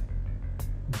exist.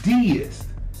 Deist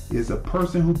is a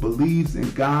person who believes in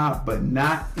God but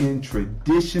not in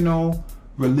traditional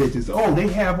religions. Oh, they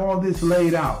have all this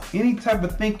laid out. Any type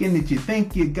of thinking that you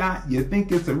think you got, you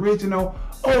think it's original.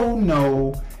 Oh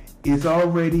no, it's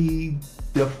already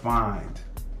defined.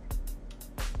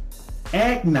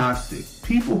 Agnostic,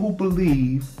 people who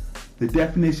believe the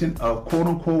definition of quote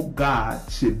unquote God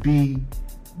should be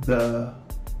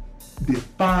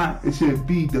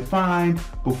defined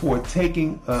before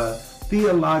taking a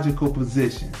theological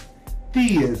position.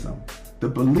 Theism, the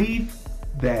belief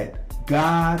that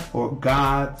God or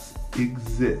gods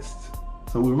exist.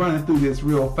 So we're running through this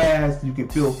real fast. You can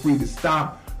feel free to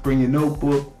stop, bring your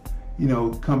notebook,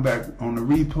 come back on the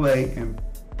replay in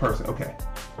person. Okay,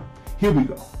 here we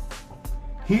go.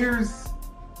 Here's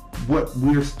what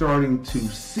we're starting to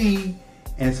see,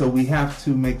 and so we have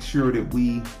to make sure that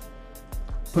we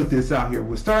put this out here.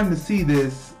 We're starting to see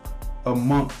this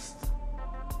amongst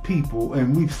people,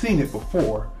 and we've seen it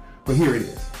before, but here it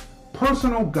is.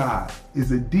 Personal God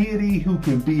is a deity who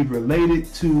can be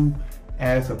related to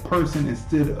as a person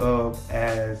instead of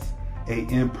as an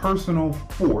impersonal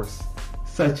force,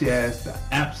 such as the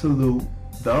absolute,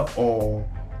 the all,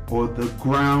 or the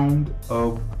ground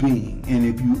of being. And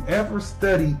if you ever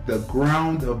studied the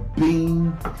ground of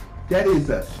being, that is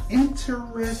an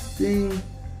interesting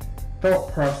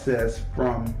thought process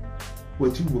from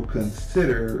what you would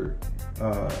consider,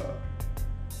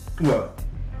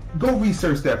 go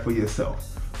research that for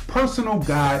yourself. Personal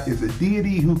God is a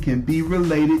deity who can be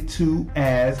related to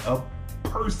as a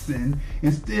person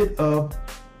instead of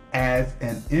as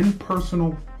an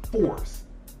impersonal force.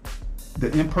 The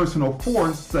impersonal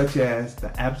force such as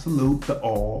the absolute, the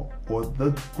all, or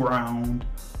the ground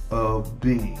of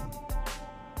being.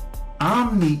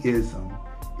 Omniism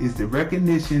is the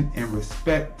recognition and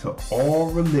respect to all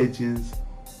religions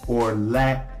or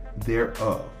lack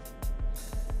thereof.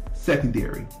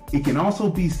 Secondary, it can also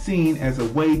be seen as a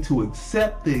way to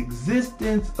accept the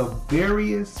existence of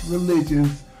various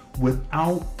religions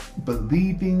without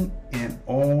believing in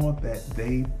all that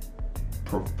they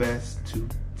profess to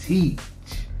teach,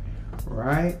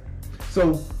 right?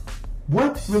 So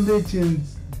what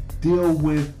religions deal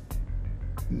with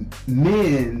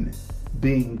men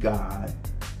being God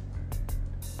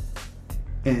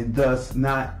and thus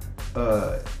not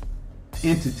an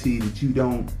entity that you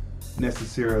don't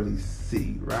necessarily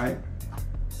see, right?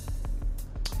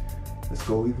 Let's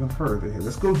go even further here.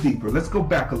 Let's go deeper. Let's go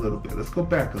back a little bit.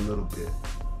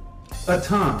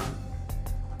 Atan,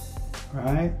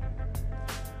 right?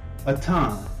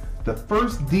 Atan, the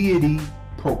first deity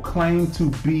proclaimed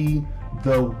to be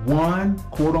the one,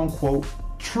 quote unquote,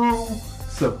 true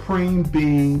supreme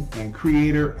being and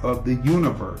creator of the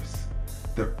universe.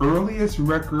 The earliest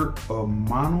record of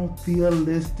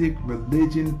monotheistic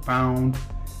religion found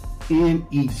in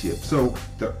Egypt. So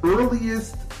the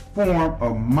earliest form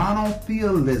of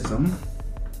monotheism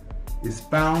is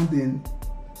found in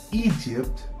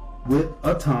Egypt with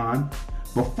Atan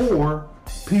before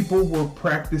people were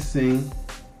practicing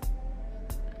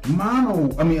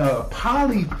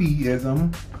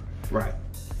polytheism, right?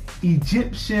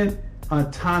 Egyptian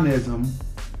Atanism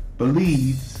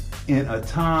believes in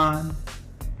Atan,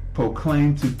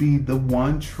 proclaimed to be the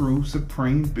one true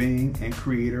supreme being and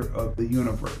creator of the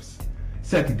universe.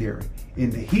 Secondary, in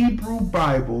the Hebrew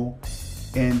Bible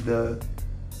and the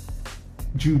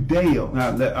Judean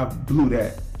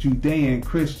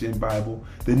Christian Bible,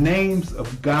 the names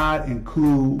of God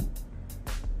include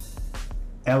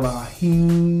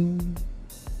Elohim,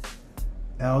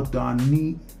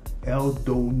 Adonai.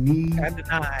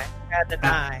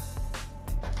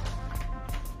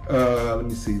 Let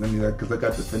me see. Because I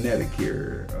got the phonetic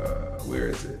here. Where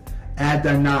is it?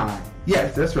 Adonai.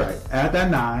 Yes, that's right.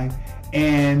 Adonai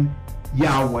and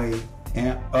Yahweh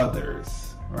and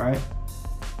others. Right?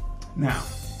 Now,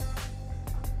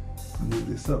 let's move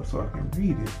this up so I can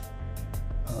read it.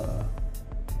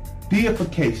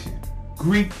 Deification.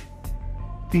 Greek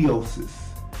theosis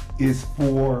is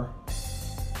for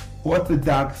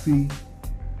orthodoxy,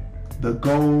 the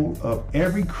goal of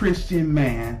every Christian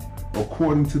man,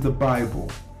 according to the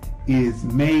Bible, is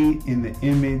made in the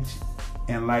image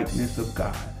and likeness of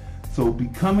God. So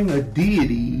becoming a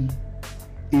deity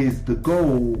is the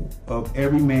goal of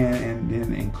every man, and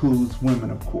then includes women,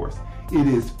 of course. It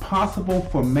is possible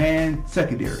for man,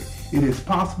 secondary, it is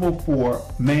possible for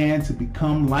man to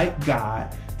become like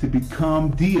God, to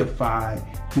become deified,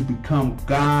 to become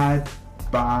God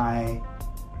by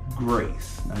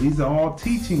grace. Now, these are all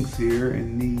teachings here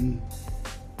in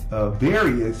the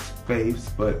various faiths,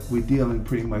 but we're dealing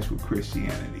pretty much with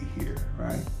Christianity here,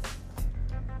 right?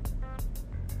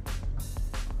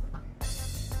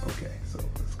 Okay, so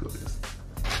let's go this.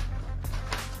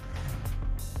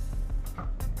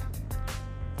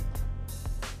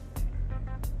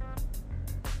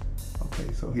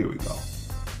 Okay, so here we go.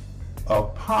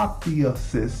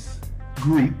 Apotheosis,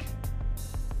 Greek,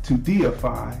 to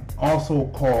deify, also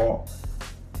called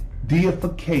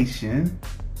deification,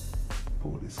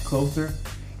 pull this closer,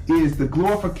 is the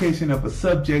glorification of a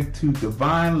subject to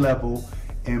divine level,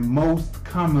 and most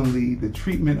commonly the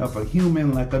treatment of a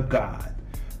human like a god.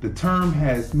 The term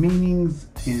has meanings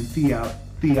in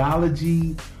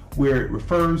theology where it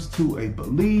refers to a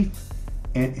belief,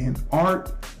 and in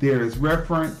art there is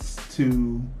reference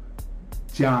to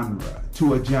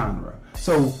a genre.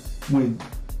 So when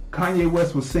Kanye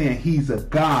West was saying he's a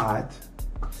god,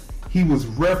 he was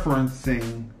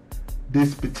referencing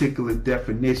this particular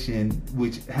definition,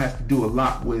 which has to do a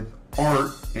lot with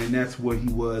art, and that's what he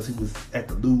was. He was at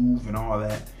the Louvre and all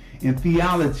that. In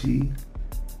theology,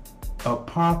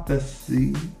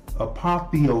 apotheosy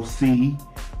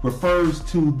refers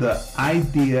to the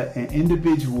idea an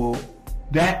individual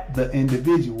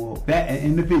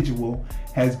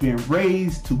has been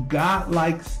raised to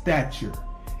godlike stature.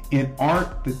 In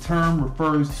art, the term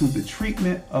refers to the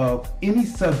treatment of any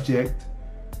subject,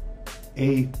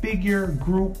 a figure,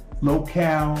 group,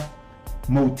 locale,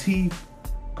 motif,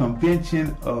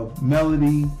 convention of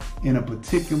melody in a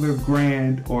particular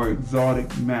grand or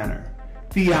exotic manner.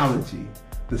 Theology,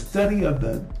 the study of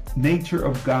the nature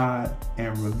of God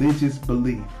and religious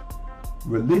belief.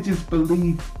 Religious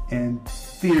belief and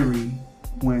theory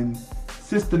when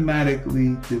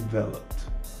systematically developed.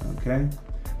 Okay?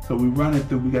 So we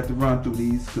got to run through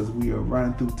these because we are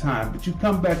running through time. But you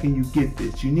come back and you get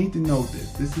this. You need to know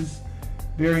this. This is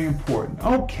very important.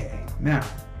 Okay, now,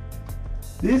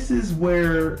 this is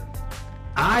where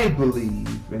I believe,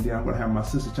 and then I'm going to have my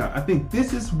sister chime. I think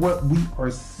this is what we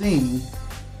are seeing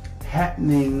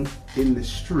happening in the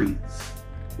streets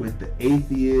with the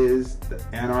atheists, the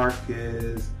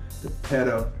anarchists, the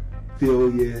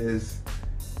pedophilias,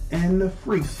 and the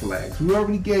freak flags. We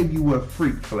already gave you what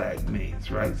freak flag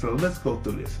means, right? So let's go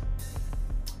through this.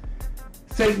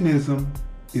 Satanism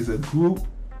is a group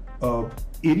of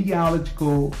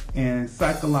ideological and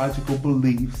psychological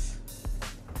beliefs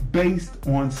based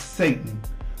on Satan.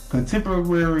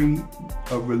 Contemporary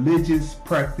religious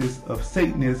practice of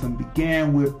Satanism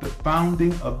began with the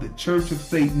founding of the Church of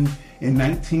Satan in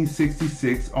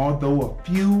 1966, although a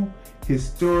few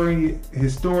historic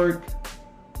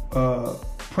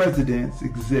precedents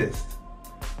exist.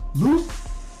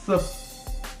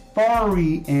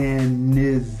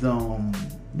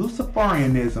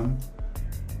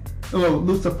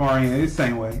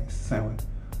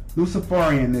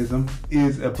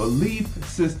 is a belief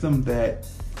system that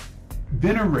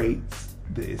venerates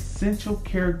the essential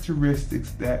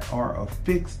characteristics that are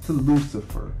affixed to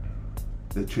Lucifer.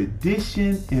 The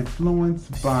tradition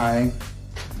influenced by,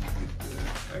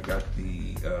 I got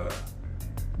the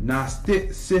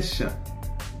Gnosticism,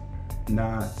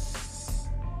 that's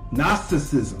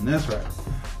right.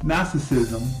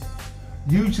 Gnosticism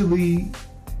usually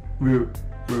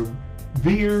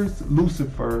reveres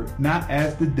Lucifer not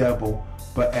as the devil,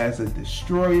 but as a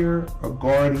destroyer, a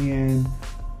guardian,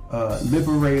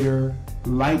 liberator,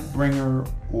 light bringer,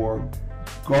 or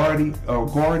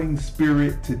guarding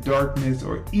spirit to darkness,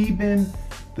 or even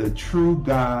the true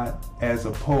God as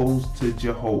opposed to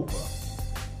Jehovah.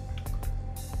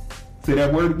 Say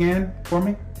that word again for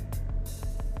me.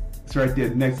 It's right there,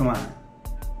 the next line.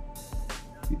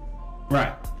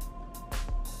 Right.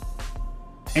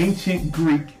 Ancient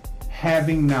Greek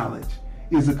having knowledge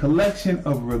is a collection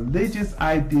of religious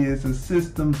ideas and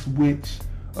systems which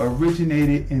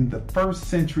originated in the 1st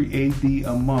century AD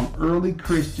among early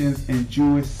Christians and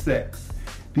Jewish sects.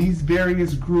 These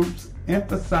various groups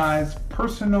emphasize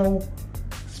personal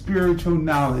spiritual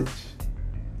knowledge,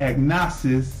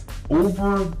 agnosis,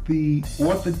 over the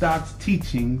orthodox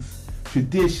teachings,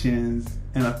 traditions,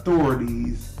 and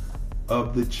authorities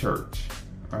of the church.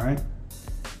 All right.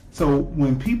 So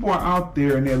when people are out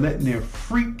there and they're letting their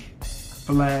freak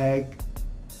flag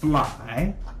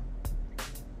fly,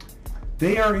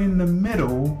 they are in the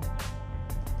middle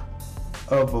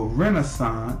of a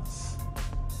renaissance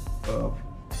of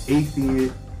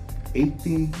atheist,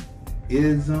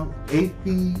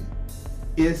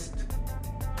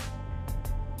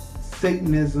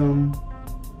 Satanism,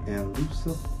 and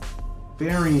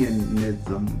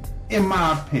Luciferianism, in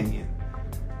my opinion.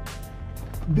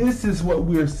 This is what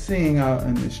we're seeing out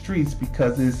in the streets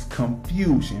because it's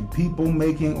confusion. People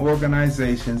making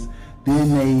organizations,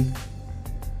 then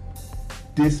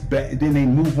they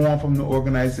move on from the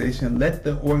organization, let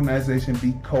the organization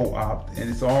be co-opted,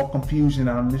 and it's all confusion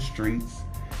out in the streets.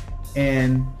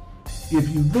 And if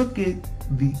you look at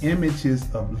the images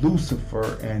of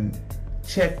Lucifer and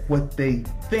check what they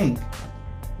think,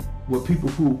 what people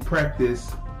who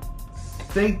practice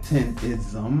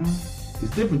Satanism is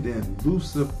different than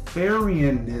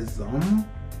Luciferianism,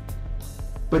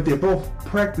 but they're both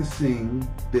practicing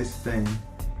this thing.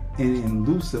 And in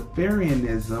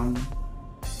Luciferianism,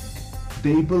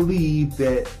 they believe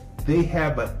that they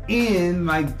have an end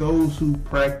like those who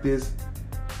practice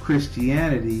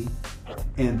Christianity,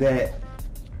 and that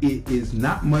it is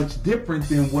not much different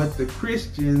than what the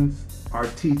Christians are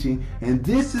teaching. And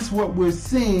this is what we're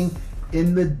seeing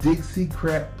in the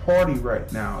Dixiecrat party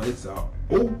right now. It's an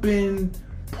open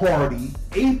party,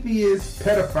 atheists,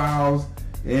 pedophiles,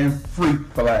 and freak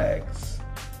flags.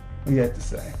 What do you have to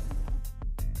say?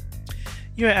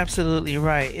 You're absolutely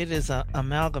right. It is an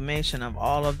amalgamation of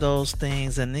all of those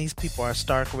things, and these people are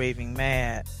stark raving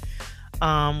mad.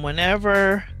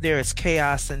 Whenever there is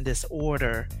chaos and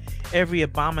disorder, every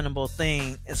abominable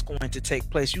thing is going to take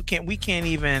place. We can't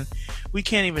even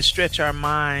stretch our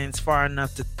minds far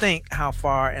enough to think how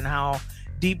far and how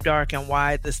deep, dark, and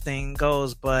wide this thing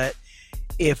goes. But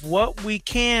if what we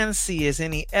can see is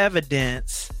any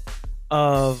evidence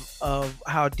of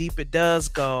how deep it does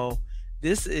go,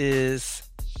 this is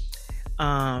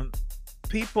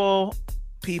people.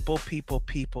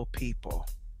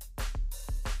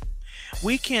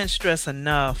 We can't stress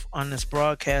enough on this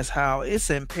broadcast how it's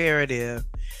imperative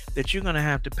that you're going to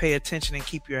have to pay attention and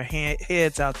keep your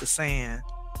heads out the sand.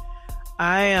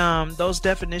 Those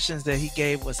definitions that he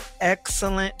gave was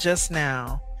excellent just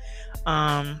now.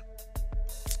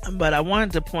 But I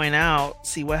wanted to point out,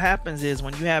 see, what happens is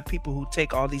when you have people who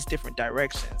take all these different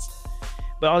directions,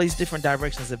 but all these different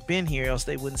directions have been here, else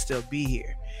they wouldn't still be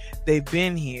here. They've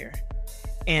been here,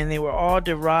 and they were all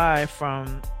derived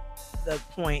from the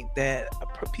point that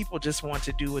people just want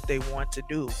to do what they want to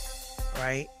do,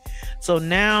 right? So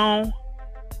now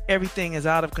everything is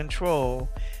out of control.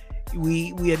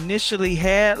 We initially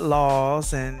had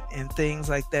laws and things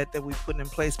like that we put in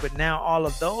place, but now all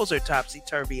of those are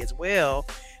topsy-turvy as well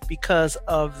because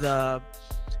of the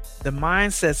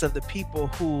mindsets of the people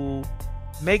who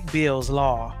make bills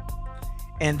law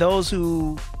and those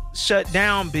who shut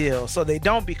down bills so they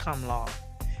don't become law.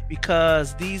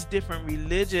 Because these different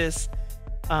religious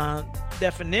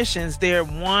definitions, they're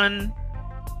one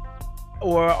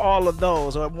or all of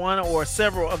those, or one or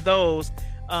several of those,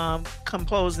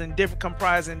 comprising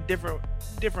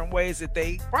different ways that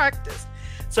they practice.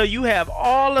 So you have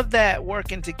all of that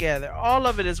working together. All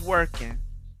of it is working,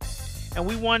 and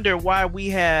we wonder why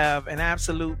we have an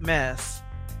absolute mess.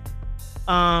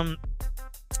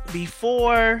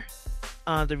 Before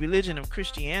the religion of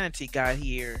Christianity got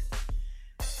here,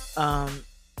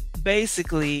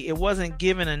 basically it wasn't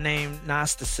given a name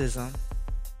Gnosticism,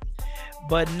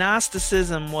 but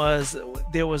Gnosticism was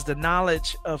the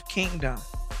knowledge of kingdom.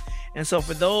 And so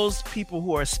for those people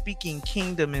who are speaking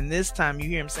kingdom in this time, you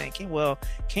hear them saying, well,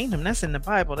 kingdom, that's in the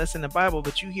Bible,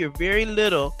 but you hear very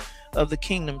little of the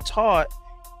kingdom taught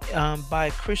by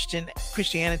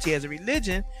Christianity as a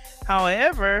religion.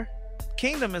 However,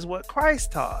 kingdom is what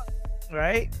Christ taught,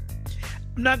 right?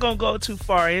 I'm not going to go too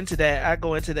far into that. I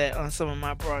go into that on some of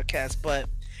my broadcasts, but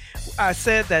I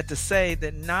said that to say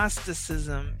that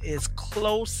Gnosticism is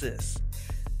closest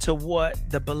to what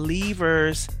the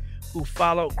believers who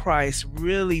followed Christ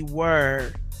really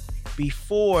were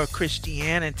before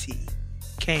Christianity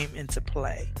came into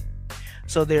play.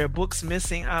 So there are books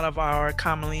missing out of our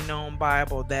commonly known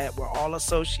Bible that were all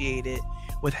associated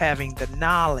with having the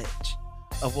knowledge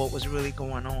of what was really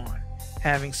going on,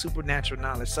 having supernatural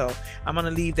knowledge. So I'm going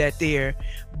to leave that there.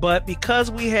 But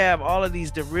because we have all of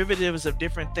these derivatives of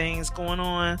different things going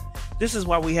on, this is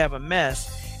why we have a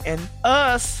mess. And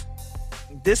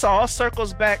this all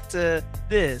circles back to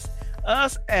this.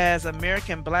 Us as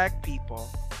American black people,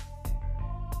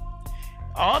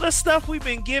 all the stuff we've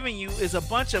been giving you is a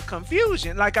bunch of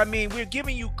confusion. We're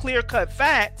giving you clear-cut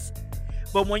facts,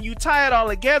 But when you tie it all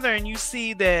together and you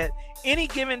see that any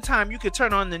given time you could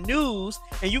turn on the news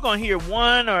and you're going to hear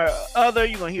one or other,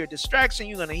 you're going to hear distraction,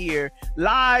 you're going to hear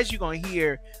lies, you're going to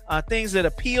hear things that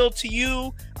appeal to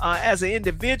you as an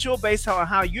individual based on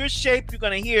how you're shaped. You're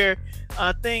going to hear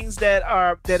things that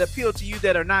appeal to you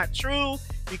that are not true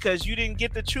because you didn't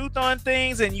get the truth on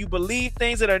things and you believe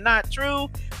things that are not true.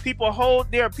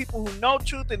 There are people who know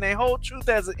truth and they hold truth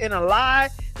as in a lie.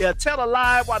 They'll tell a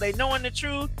lie while they knowing the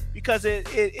truth because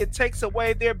it takes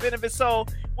away their benefit. So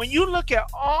when you look at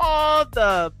all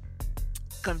the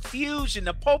confusion,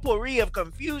 the potpourri of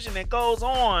confusion that goes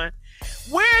on,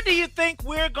 where do you think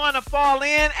we're going to fall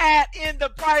in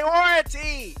the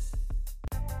priorities?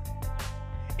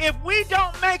 If we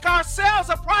don't make ourselves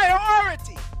a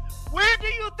priority, where do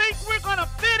you think we're going to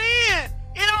fit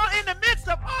in the midst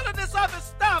of all of this other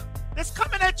stuff that's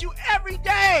coming at you every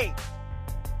day?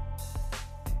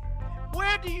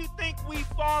 Where do you think we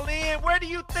fall in? Where do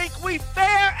you think we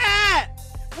fare at?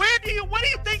 What do you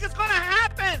think is going to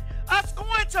happen? Us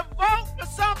going to vote for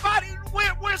somebody,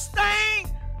 we're staying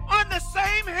on the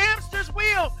same hamster's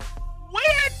wheel.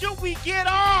 Where do we get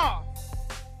off?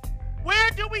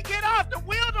 Where do we get off? The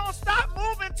wheel don't stop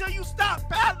moving until you stop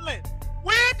paddling.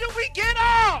 Where do we get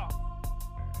off?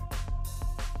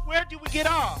 Where do we get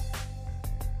off?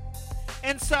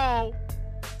 And so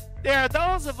there are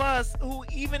those of us who,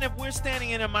 even if we're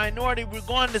standing in a minority, we're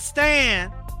going to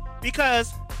stand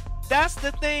because that's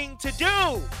the thing to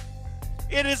do.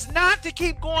 It is not to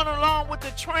keep going along with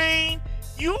the train.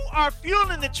 You are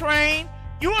fueling the train.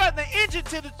 You are the engine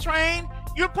to the train.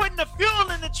 You're putting the fuel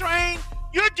in the train.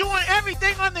 You're doing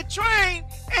everything on the train,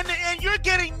 and you're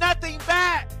getting nothing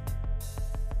back.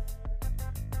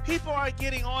 People are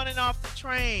getting on and off the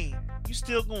train. You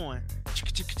still going.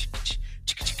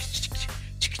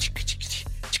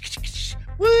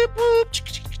 Whoop, whoop.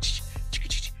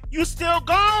 You still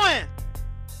going.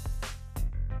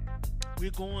 We're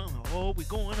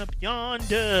going up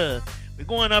yonder. We're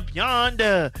going up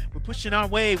yonder. We're pushing our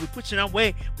way. We're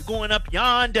going up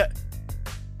yonder.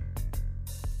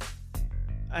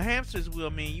 A hamster's wheel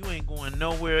mean you ain't going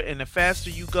nowhere, and the faster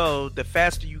you go, the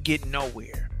faster you get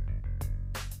nowhere.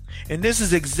 And this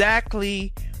is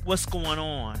exactly what's going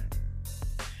on.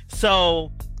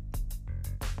 So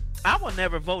I will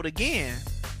never vote again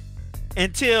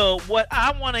until what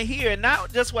I want to hear,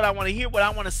 not just what I want to hear, what I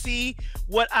want to see,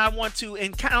 what I want to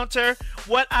encounter,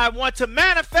 what I want to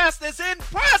manifest is in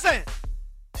present.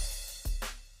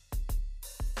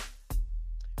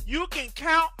 You can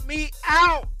count me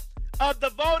out of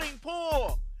the voting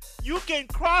pool. You can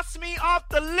cross me off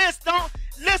the list. Don't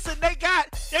listen. They try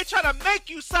to make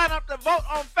you sign up to vote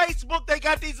on Facebook. They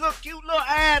got these little cute little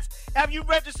ads. Have you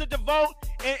registered to vote?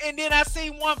 And then I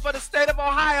see one for the state of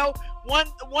Ohio.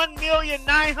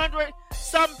 1,900,000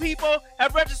 some people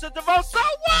have registered to vote. So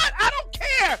what? I don't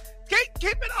care.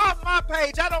 Keep it off my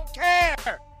page. I don't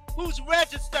care who's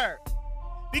registered.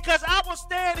 Because I will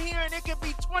stand here and it could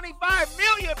be 25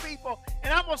 million people,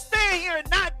 and I'm going to stand here and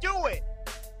not do it.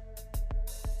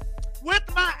 With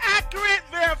my accurate,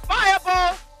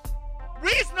 verifiable,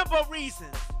 reasonable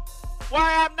reasons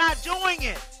why I'm not doing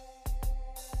it.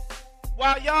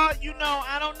 While y'all,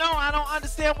 I don't know. I don't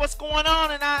understand what's going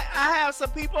on, and I have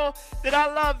some people that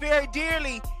I love very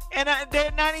dearly, and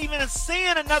they're not even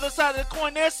seeing another side of the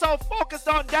coin. They're so focused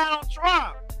on Donald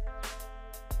Trump.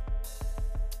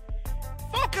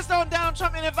 Focused on Donald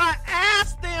Trump, and if I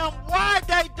ask them why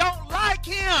they don't like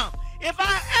him, if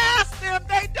I ask them,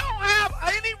 they don't have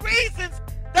any reasons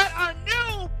that are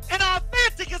new and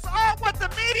authentic. It's all what the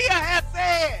media has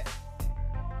said.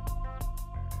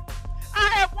 I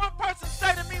had one person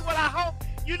say to me, well, I hope,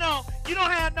 you don't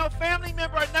have no family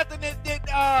member or nothing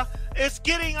that is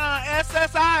getting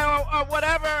SSI or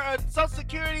whatever, or Social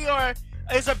Security, or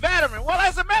is a veteran. Well,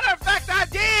 as a matter of fact, I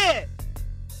did.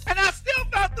 And I still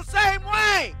felt the same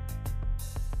way.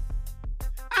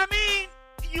 I mean,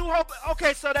 you hope,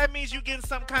 okay, so that means you're getting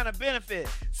some kind of benefit.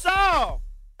 So, all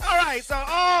right, so,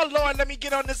 oh, Lord, let me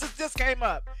get on this. It just came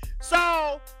up.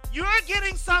 So, you're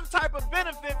getting some type of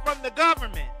benefit from the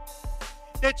government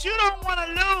that you don't want to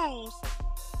lose,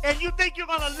 and you think you're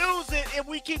going to lose it if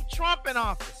we keep Trump in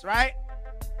office, right?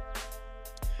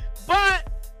 But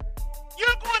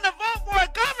you're going to vote for a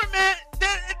government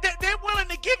that they're willing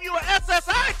to give you an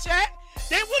SSI check.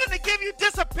 They're willing to give you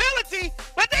disability,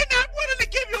 but they're not willing to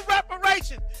give you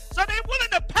reparations. So they're willing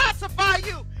to pacify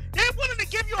you. They're willing to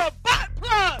give you a butt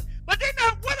plug, but they're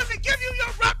not willing to give you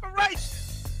your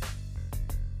reparations.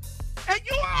 And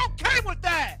you are okay with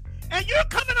that. And you're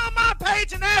coming on my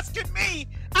page and asking me,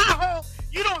 I hope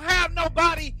you don't have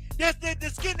nobody that's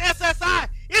getting SSI.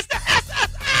 Is the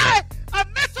SSI a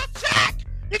mental check?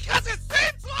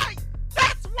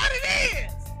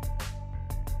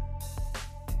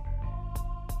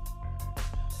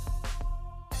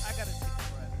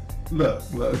 Look.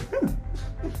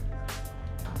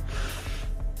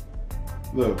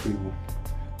 Look, people.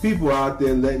 People out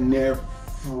there letting their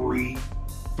free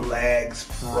flags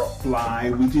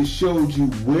fly. We just showed you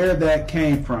where that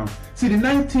came from. See, the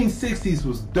 1960s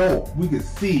was dope. We could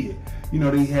see it. You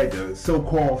know, they had the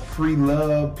so-called free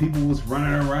love. People was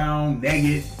running around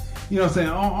naked. You know what I'm saying?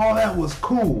 All that was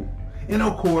cool. And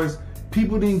of course,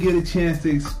 people didn't get a chance to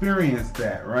experience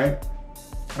that, right?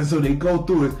 And so they go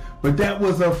through it. But that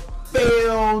was a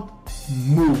failed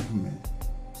movement.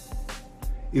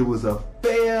 It was a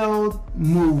failed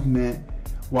movement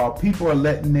while people are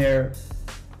letting their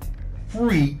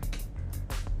freak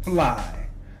fly.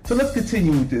 So let's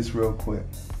continue with this real quick.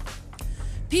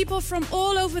 People from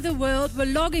all over the world were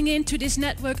logging into this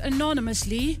network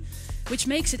anonymously, which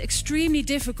makes it extremely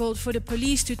difficult for the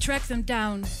police to track them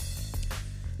down.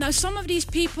 Now, some of these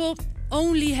people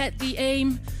only had the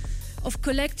aim of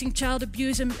collecting child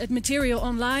abuse material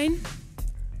online.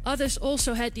 Others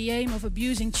also had the aim of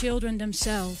abusing children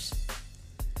themselves.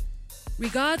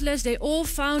 Regardless, they all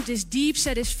found this deep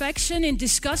satisfaction in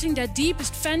discussing their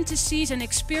deepest fantasies and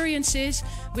experiences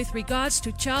with regards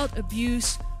to child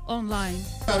abuse online.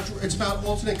 It's about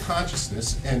alternate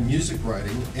consciousness and music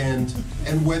writing and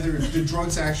whether the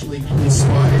drugs actually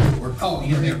inspire or... Oh,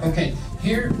 yeah, okay.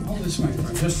 Here, hold this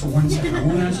microphone just for 1 second. I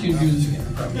won't ask you to do this again,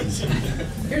 I promise.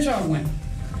 Here's how it went.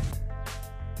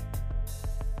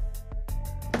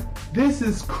 This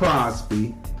is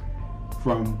Crosby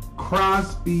from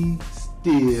Crosby,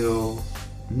 Stills,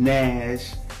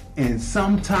 Nash, and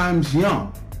Sometimes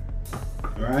Young.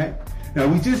 Right? Now,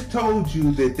 we just told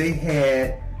you that they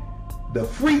had the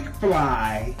freak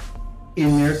fly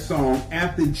in their song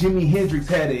after Jimi Hendrix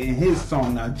had it in his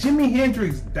song. Now, Jimi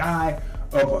Hendrix died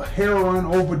of a heroin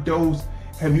overdose.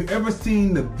 Have you ever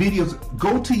seen the videos?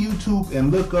 Go to YouTube and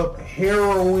look up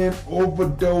heroin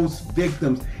overdose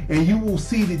victims, and you will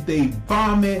see that they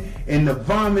vomit, and the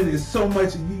vomit is so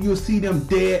much, you'll see them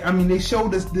dead. I mean, they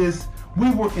showed us this. We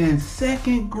were in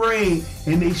 2nd grade,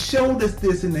 and they showed us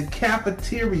this in the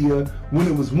cafeteria when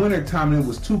it was wintertime and it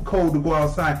was too cold to go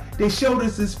outside. They showed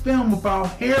us this film about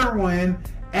heroin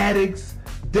addicts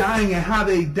dying and how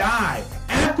they died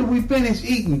after we finished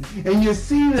eating. And you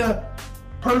see the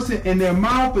person and their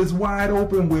mouth is wide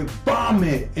open with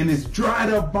vomit, and it's dried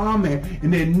up vomit,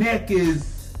 and their neck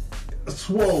is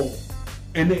swole.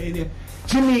 And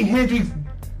Jimi Hendrix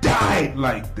died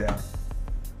like that.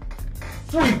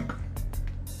 Freak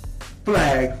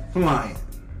flag flying.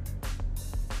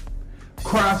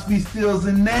 Crosby, Stills,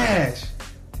 and Nash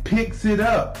picks it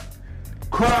up.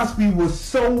 Crosby was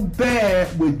so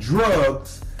bad with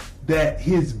drugs that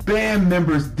his band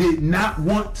members did not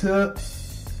want to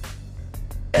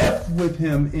F with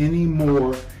him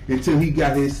anymore until he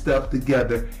got his stuff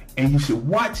together. And you should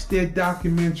watch their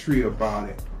documentary about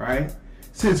it, right?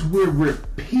 Since we're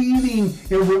repeating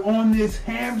and we're on this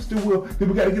hamster wheel, then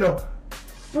we got to get a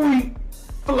freak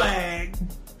flag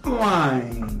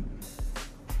flying.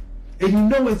 And you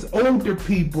know it's older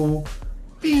people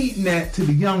feeding that to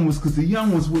the young ones, because the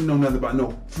young ones wouldn't know nothing about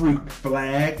no freak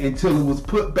flag until it was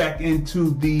put back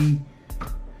into the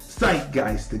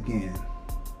zeitgeist again,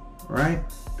 right?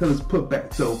 Until it's put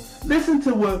back. So listen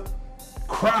to what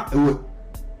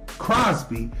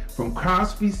Crosby from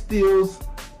Crosby, Stills,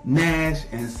 Nash,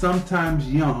 and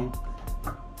Sometimes Young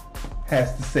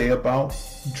has to say about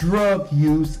drug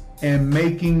use and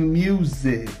making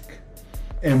music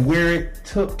and where it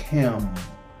took him.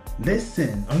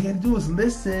 Listen. All you have to do is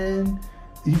listen.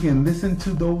 You can listen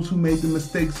to those who made the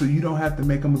mistakes so you don't have to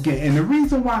make them again. And the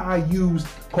reason why I use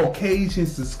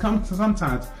Caucasians is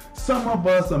sometimes some of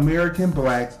us American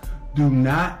blacks do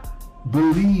not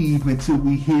believe until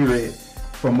we hear it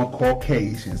from a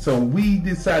Caucasian. So we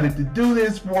decided to do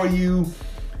this for you.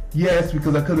 Yes,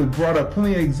 because I could have brought up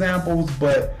plenty of examples,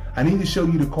 but I need to show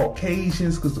you the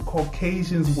Caucasians, because the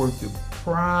Caucasians were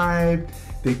deprived.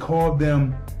 They called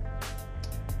them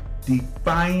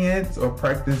defiance or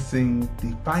practicing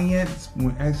defiance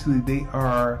when actually they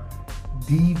are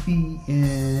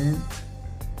deviant,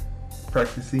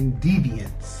 practicing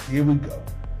deviance. Here we go.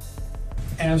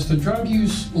 As the drug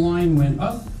use line went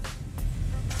up,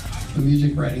 the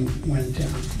music writing went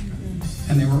down.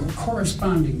 And there were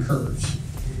corresponding curves.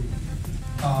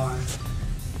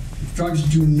 Drugs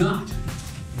do not,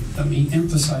 let me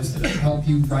emphasize that, help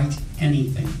you write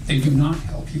anything. They do not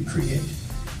help you create.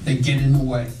 They get in the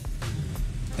way.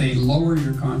 They lower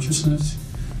your consciousness.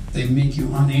 They make you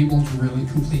unable to really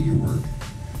complete your work.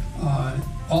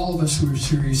 All of us who are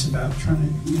serious about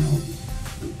trying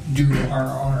to, do our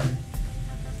art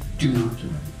do not do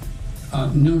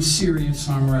it. No serious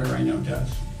songwriter I know does.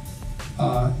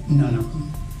 None of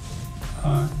them.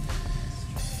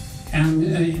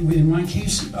 in my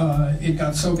case, it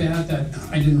got so bad that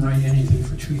I didn't write anything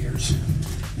for 2 years.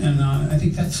 And I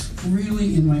think that's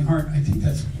really in my heart. I think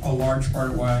that's a large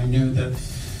part of why I knew that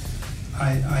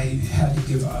I had to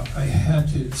give up. I had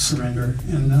to surrender.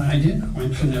 And I did. I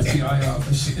went to an FBI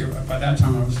office. By that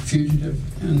time, I was a fugitive.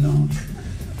 And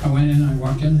I went in, I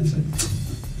walked in, and said,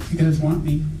 "You guys want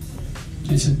me?"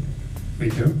 They said, "We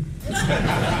do."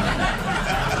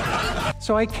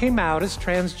 So I came out as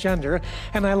transgender,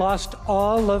 and I lost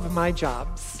all of my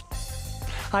jobs.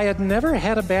 I had never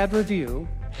had a bad review,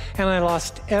 and I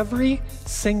lost every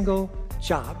single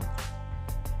job.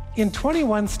 In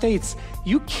 21 states,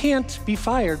 you can't be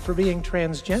fired for being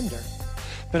transgender.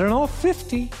 But in all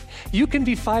 50, you can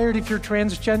be fired if you're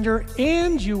transgender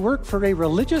and you work for a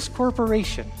religious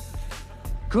corporation.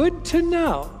 Good to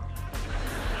know.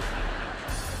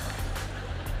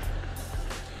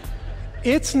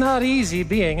 It's not easy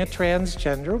being a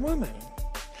transgender woman.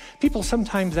 People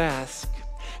sometimes ask,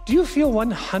 "Do you feel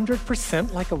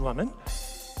 100% like a woman?"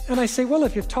 And I say, well,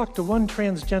 if you've talked to one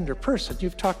transgender person,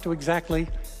 you've talked to exactly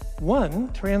one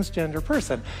transgender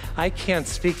person. I can't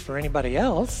speak for anybody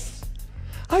else.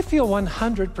 I feel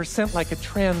 100% like a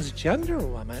transgender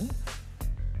woman.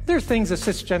 There are things a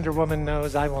cisgender woman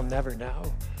knows I will never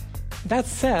know. That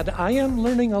said, I am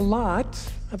learning a lot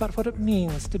about what it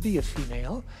means to be a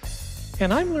female.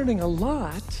 And I'm learning a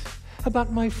lot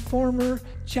about my former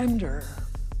gender.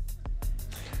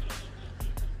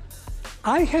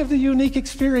 I have the unique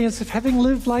experience of having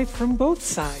lived life from both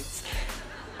sides.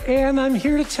 And I'm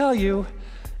here to tell you,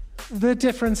 the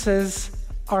differences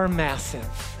are massive.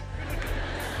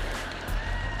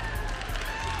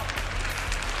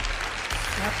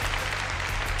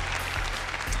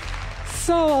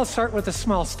 So I'll start with the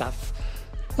small stuff,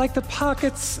 like the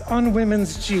pockets on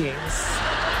women's jeans.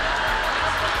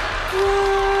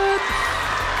 What?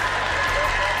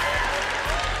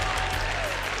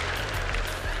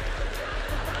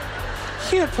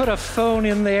 Can't put a phone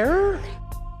in there.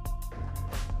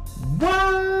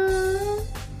 What?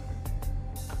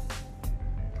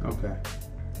 Okay.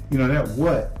 You know, that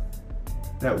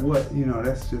what, you know,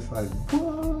 that's just like,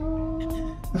 what?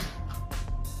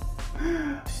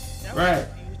 Right.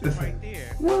 That's right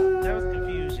there. What? That was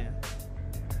confusion.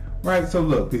 Right, so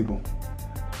look, people.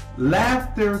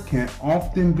 Laughter can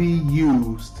often be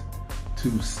used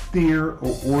to steer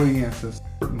or orient a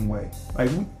certain way.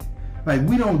 Like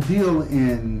we don't deal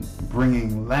in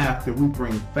bringing laughter, we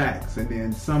bring facts. And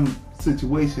then some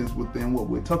situations within what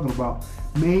we're talking about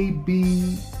may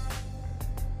be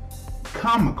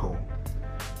comical,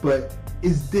 but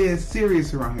it's dead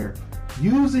serious around here.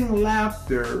 Using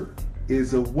laughter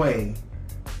is a way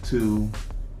to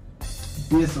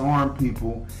disarm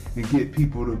people and get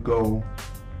people to go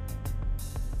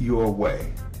your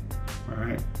way. All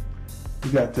right,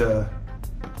 we got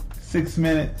 6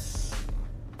 minutes.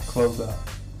 Close out.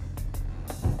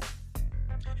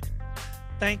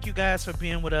 Thank you guys for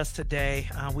being with us today.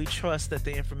 We trust that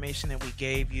the information that we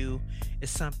gave you is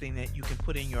something that you can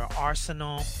put in your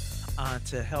arsenal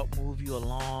to help move you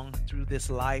along through this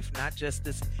life, not just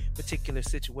this particular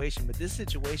situation, but this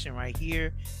situation right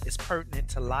here is pertinent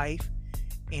to life.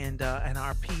 And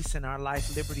our peace and our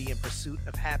life, liberty, and pursuit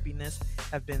of happiness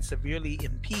have been severely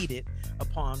impeded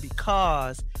upon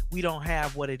because we don't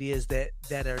have what it is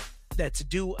that's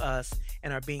due us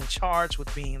and are being charged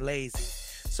with being lazy.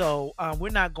 So we're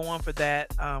not going for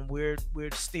that. We're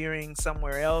steering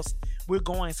somewhere else. We're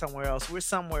going somewhere else. We're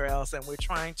somewhere else, and we're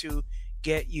trying to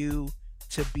get you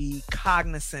to be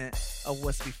cognizant of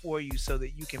what's before you so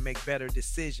that you can make better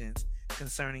decisions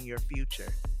concerning your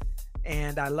future.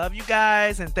 And I love you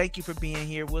guys, and thank you for being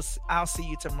here. I'll see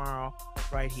you tomorrow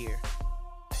right here.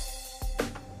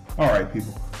 All right,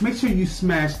 people. Make sure you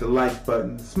smash the like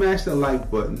button, smash the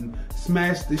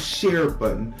share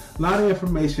button. A lot of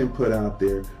information put out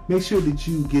there. Make sure that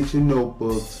you get your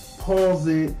notebooks, pause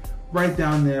it, write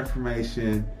down the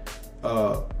information.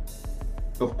 Of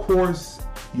course,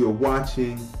 you're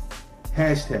watching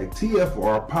hashtag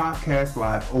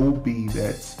TFRPodcastLive OB.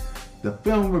 That's the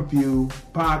Film Review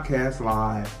Podcast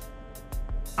Live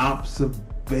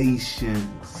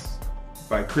Observations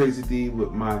by Crazy D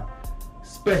with my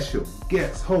special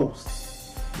guest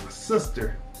host, my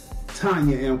sister,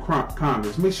 Tanya M.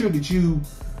 Congress. Make sure that you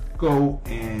go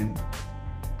and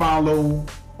follow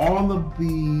all of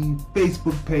the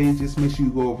Facebook pages. Make sure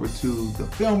you go over to the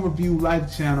Film Review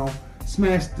Live channel,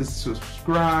 smash the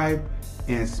subscribe,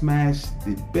 and smash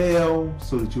the bell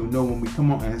so that you'll know when we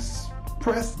come on, and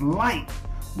press like.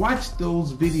 Watch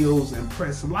those videos and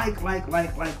press like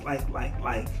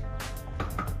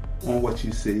on what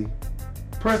you see.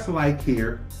 Press like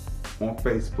here on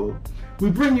Facebook. We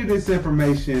bring you this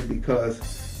information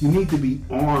because you need to be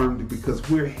armed, because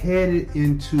we're headed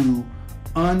into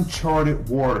uncharted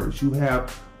waters. You have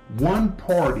one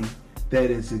party that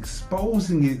is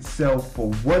exposing itself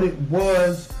for what it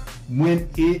was when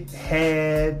it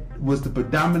was the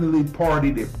predominantly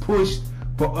party that pushed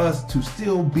for us to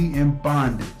still be in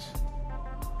bondage.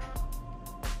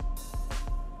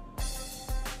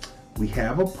 We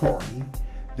have a party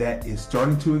that is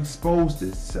starting to expose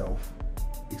itself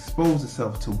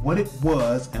to what it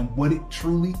was and what it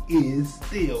truly is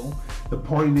still, the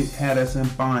party that had us in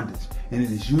bondage. And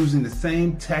it is using the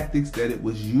same tactics that it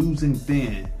was using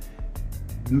then.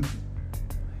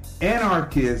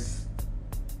 Anarchists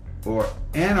or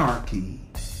anarchy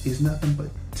is nothing but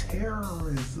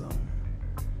terrorism.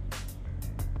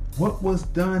 What was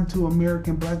done to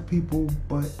American black people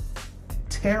but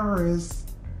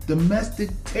domestic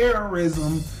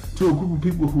terrorism to a group of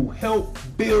people who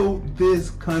helped build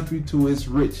this country to its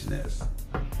richness.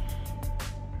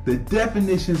 The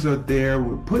definitions are there.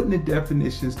 We're putting the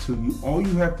definitions to you. All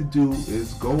you have to do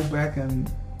is go back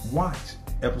and watch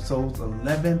episodes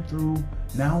 11 through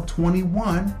now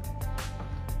 21.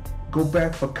 Go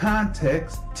back for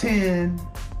context, 10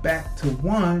 back to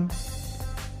 1,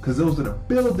 because those are the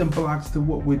building blocks to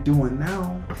what we're doing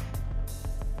now.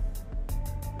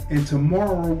 And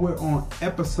tomorrow we're on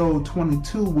episode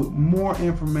 22 with more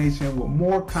information, with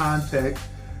more context.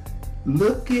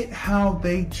 Look at how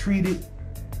they treated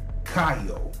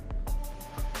Kyle.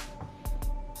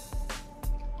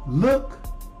 Look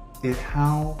at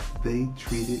how they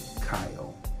treated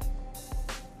Kyle.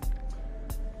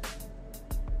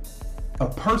 A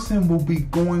person will be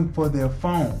going for their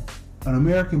phone, an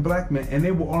American black man, and they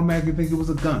will automatically think it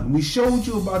was a gun. We showed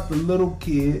you about the little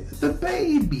kid, the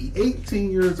baby,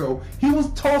 18 years old. He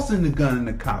was tossing the gun and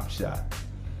the cop shot.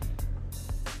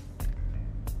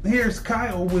 Here's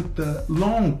Kyle with the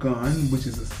long gun, which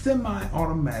is a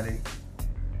semi-automatic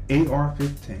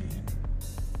AR-15.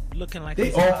 Looking like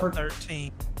he's about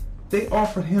 13. They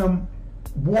offered him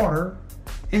water,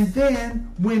 and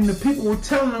then when the people were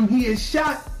telling him he had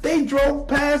shot, they drove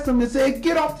past him and said,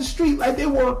 "Get off the street," like they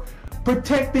were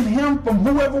protecting him from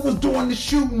whoever was doing the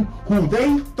shooting, who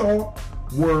they thought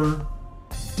were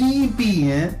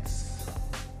deviants.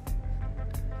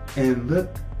 And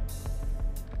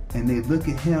they look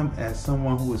at him as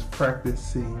someone who is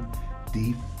practicing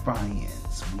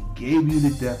defiance. We gave you the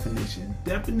definition.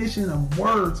 Definition of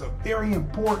words are very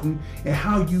important, and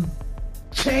how you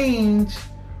change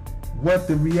what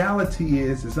the reality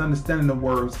is understanding the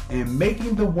words and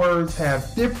making the words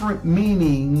have different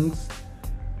meanings.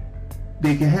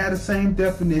 They can have the same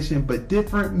definition, but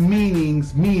different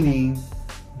meanings, meaning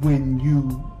when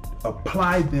you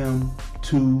apply them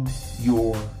to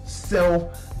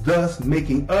yourself, thus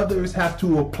making others have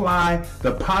to apply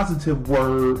the positive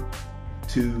word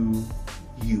to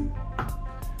you.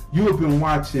 You have been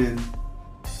watching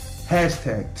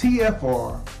hashtag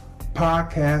TFR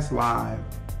Podcast Live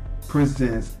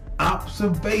presents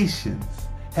Observations.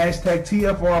 Hashtag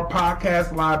TFR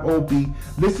Podcast Live OB.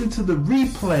 Listen to the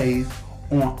replays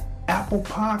on Apple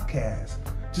Podcasts.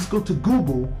 Just go to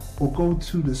Google or go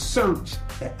to the search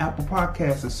at Apple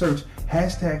Podcasts and search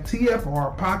hashtag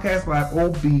TFR Podcast Live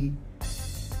OB.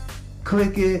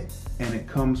 Click it and it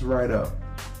comes right up.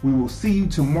 We will see you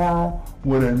tomorrow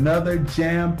with another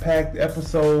jam-packed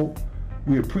episode.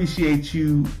 We appreciate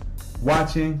you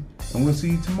watching, and we'll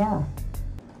see you tomorrow.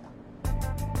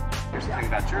 Here's the thing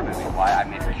about Germany, why I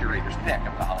made the curator's pick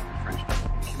of the Hollywood Fringe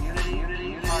community,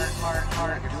 heart.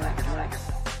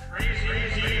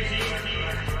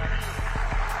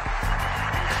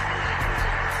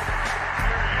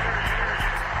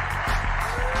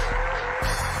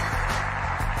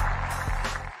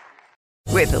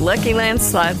 With the Lucky Land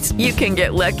Slots, you can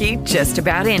get lucky just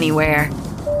about anywhere.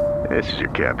 This is your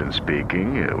captain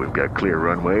speaking. We've got clear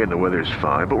runway and the weather's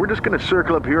fine, but we're just going to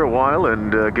circle up here a while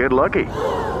and get lucky.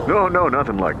 No,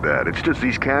 nothing like that. It's just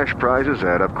these cash prizes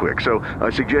add up quick. So I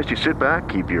suggest you sit back,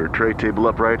 keep your tray table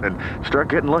upright, and start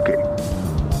getting lucky.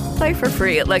 Play for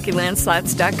free at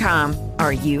LuckyLandSlots.com.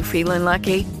 Are you feeling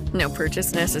lucky? No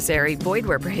purchase necessary. Void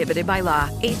where prohibited by law.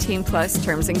 18+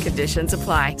 terms and conditions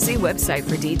apply. See website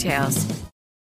for details.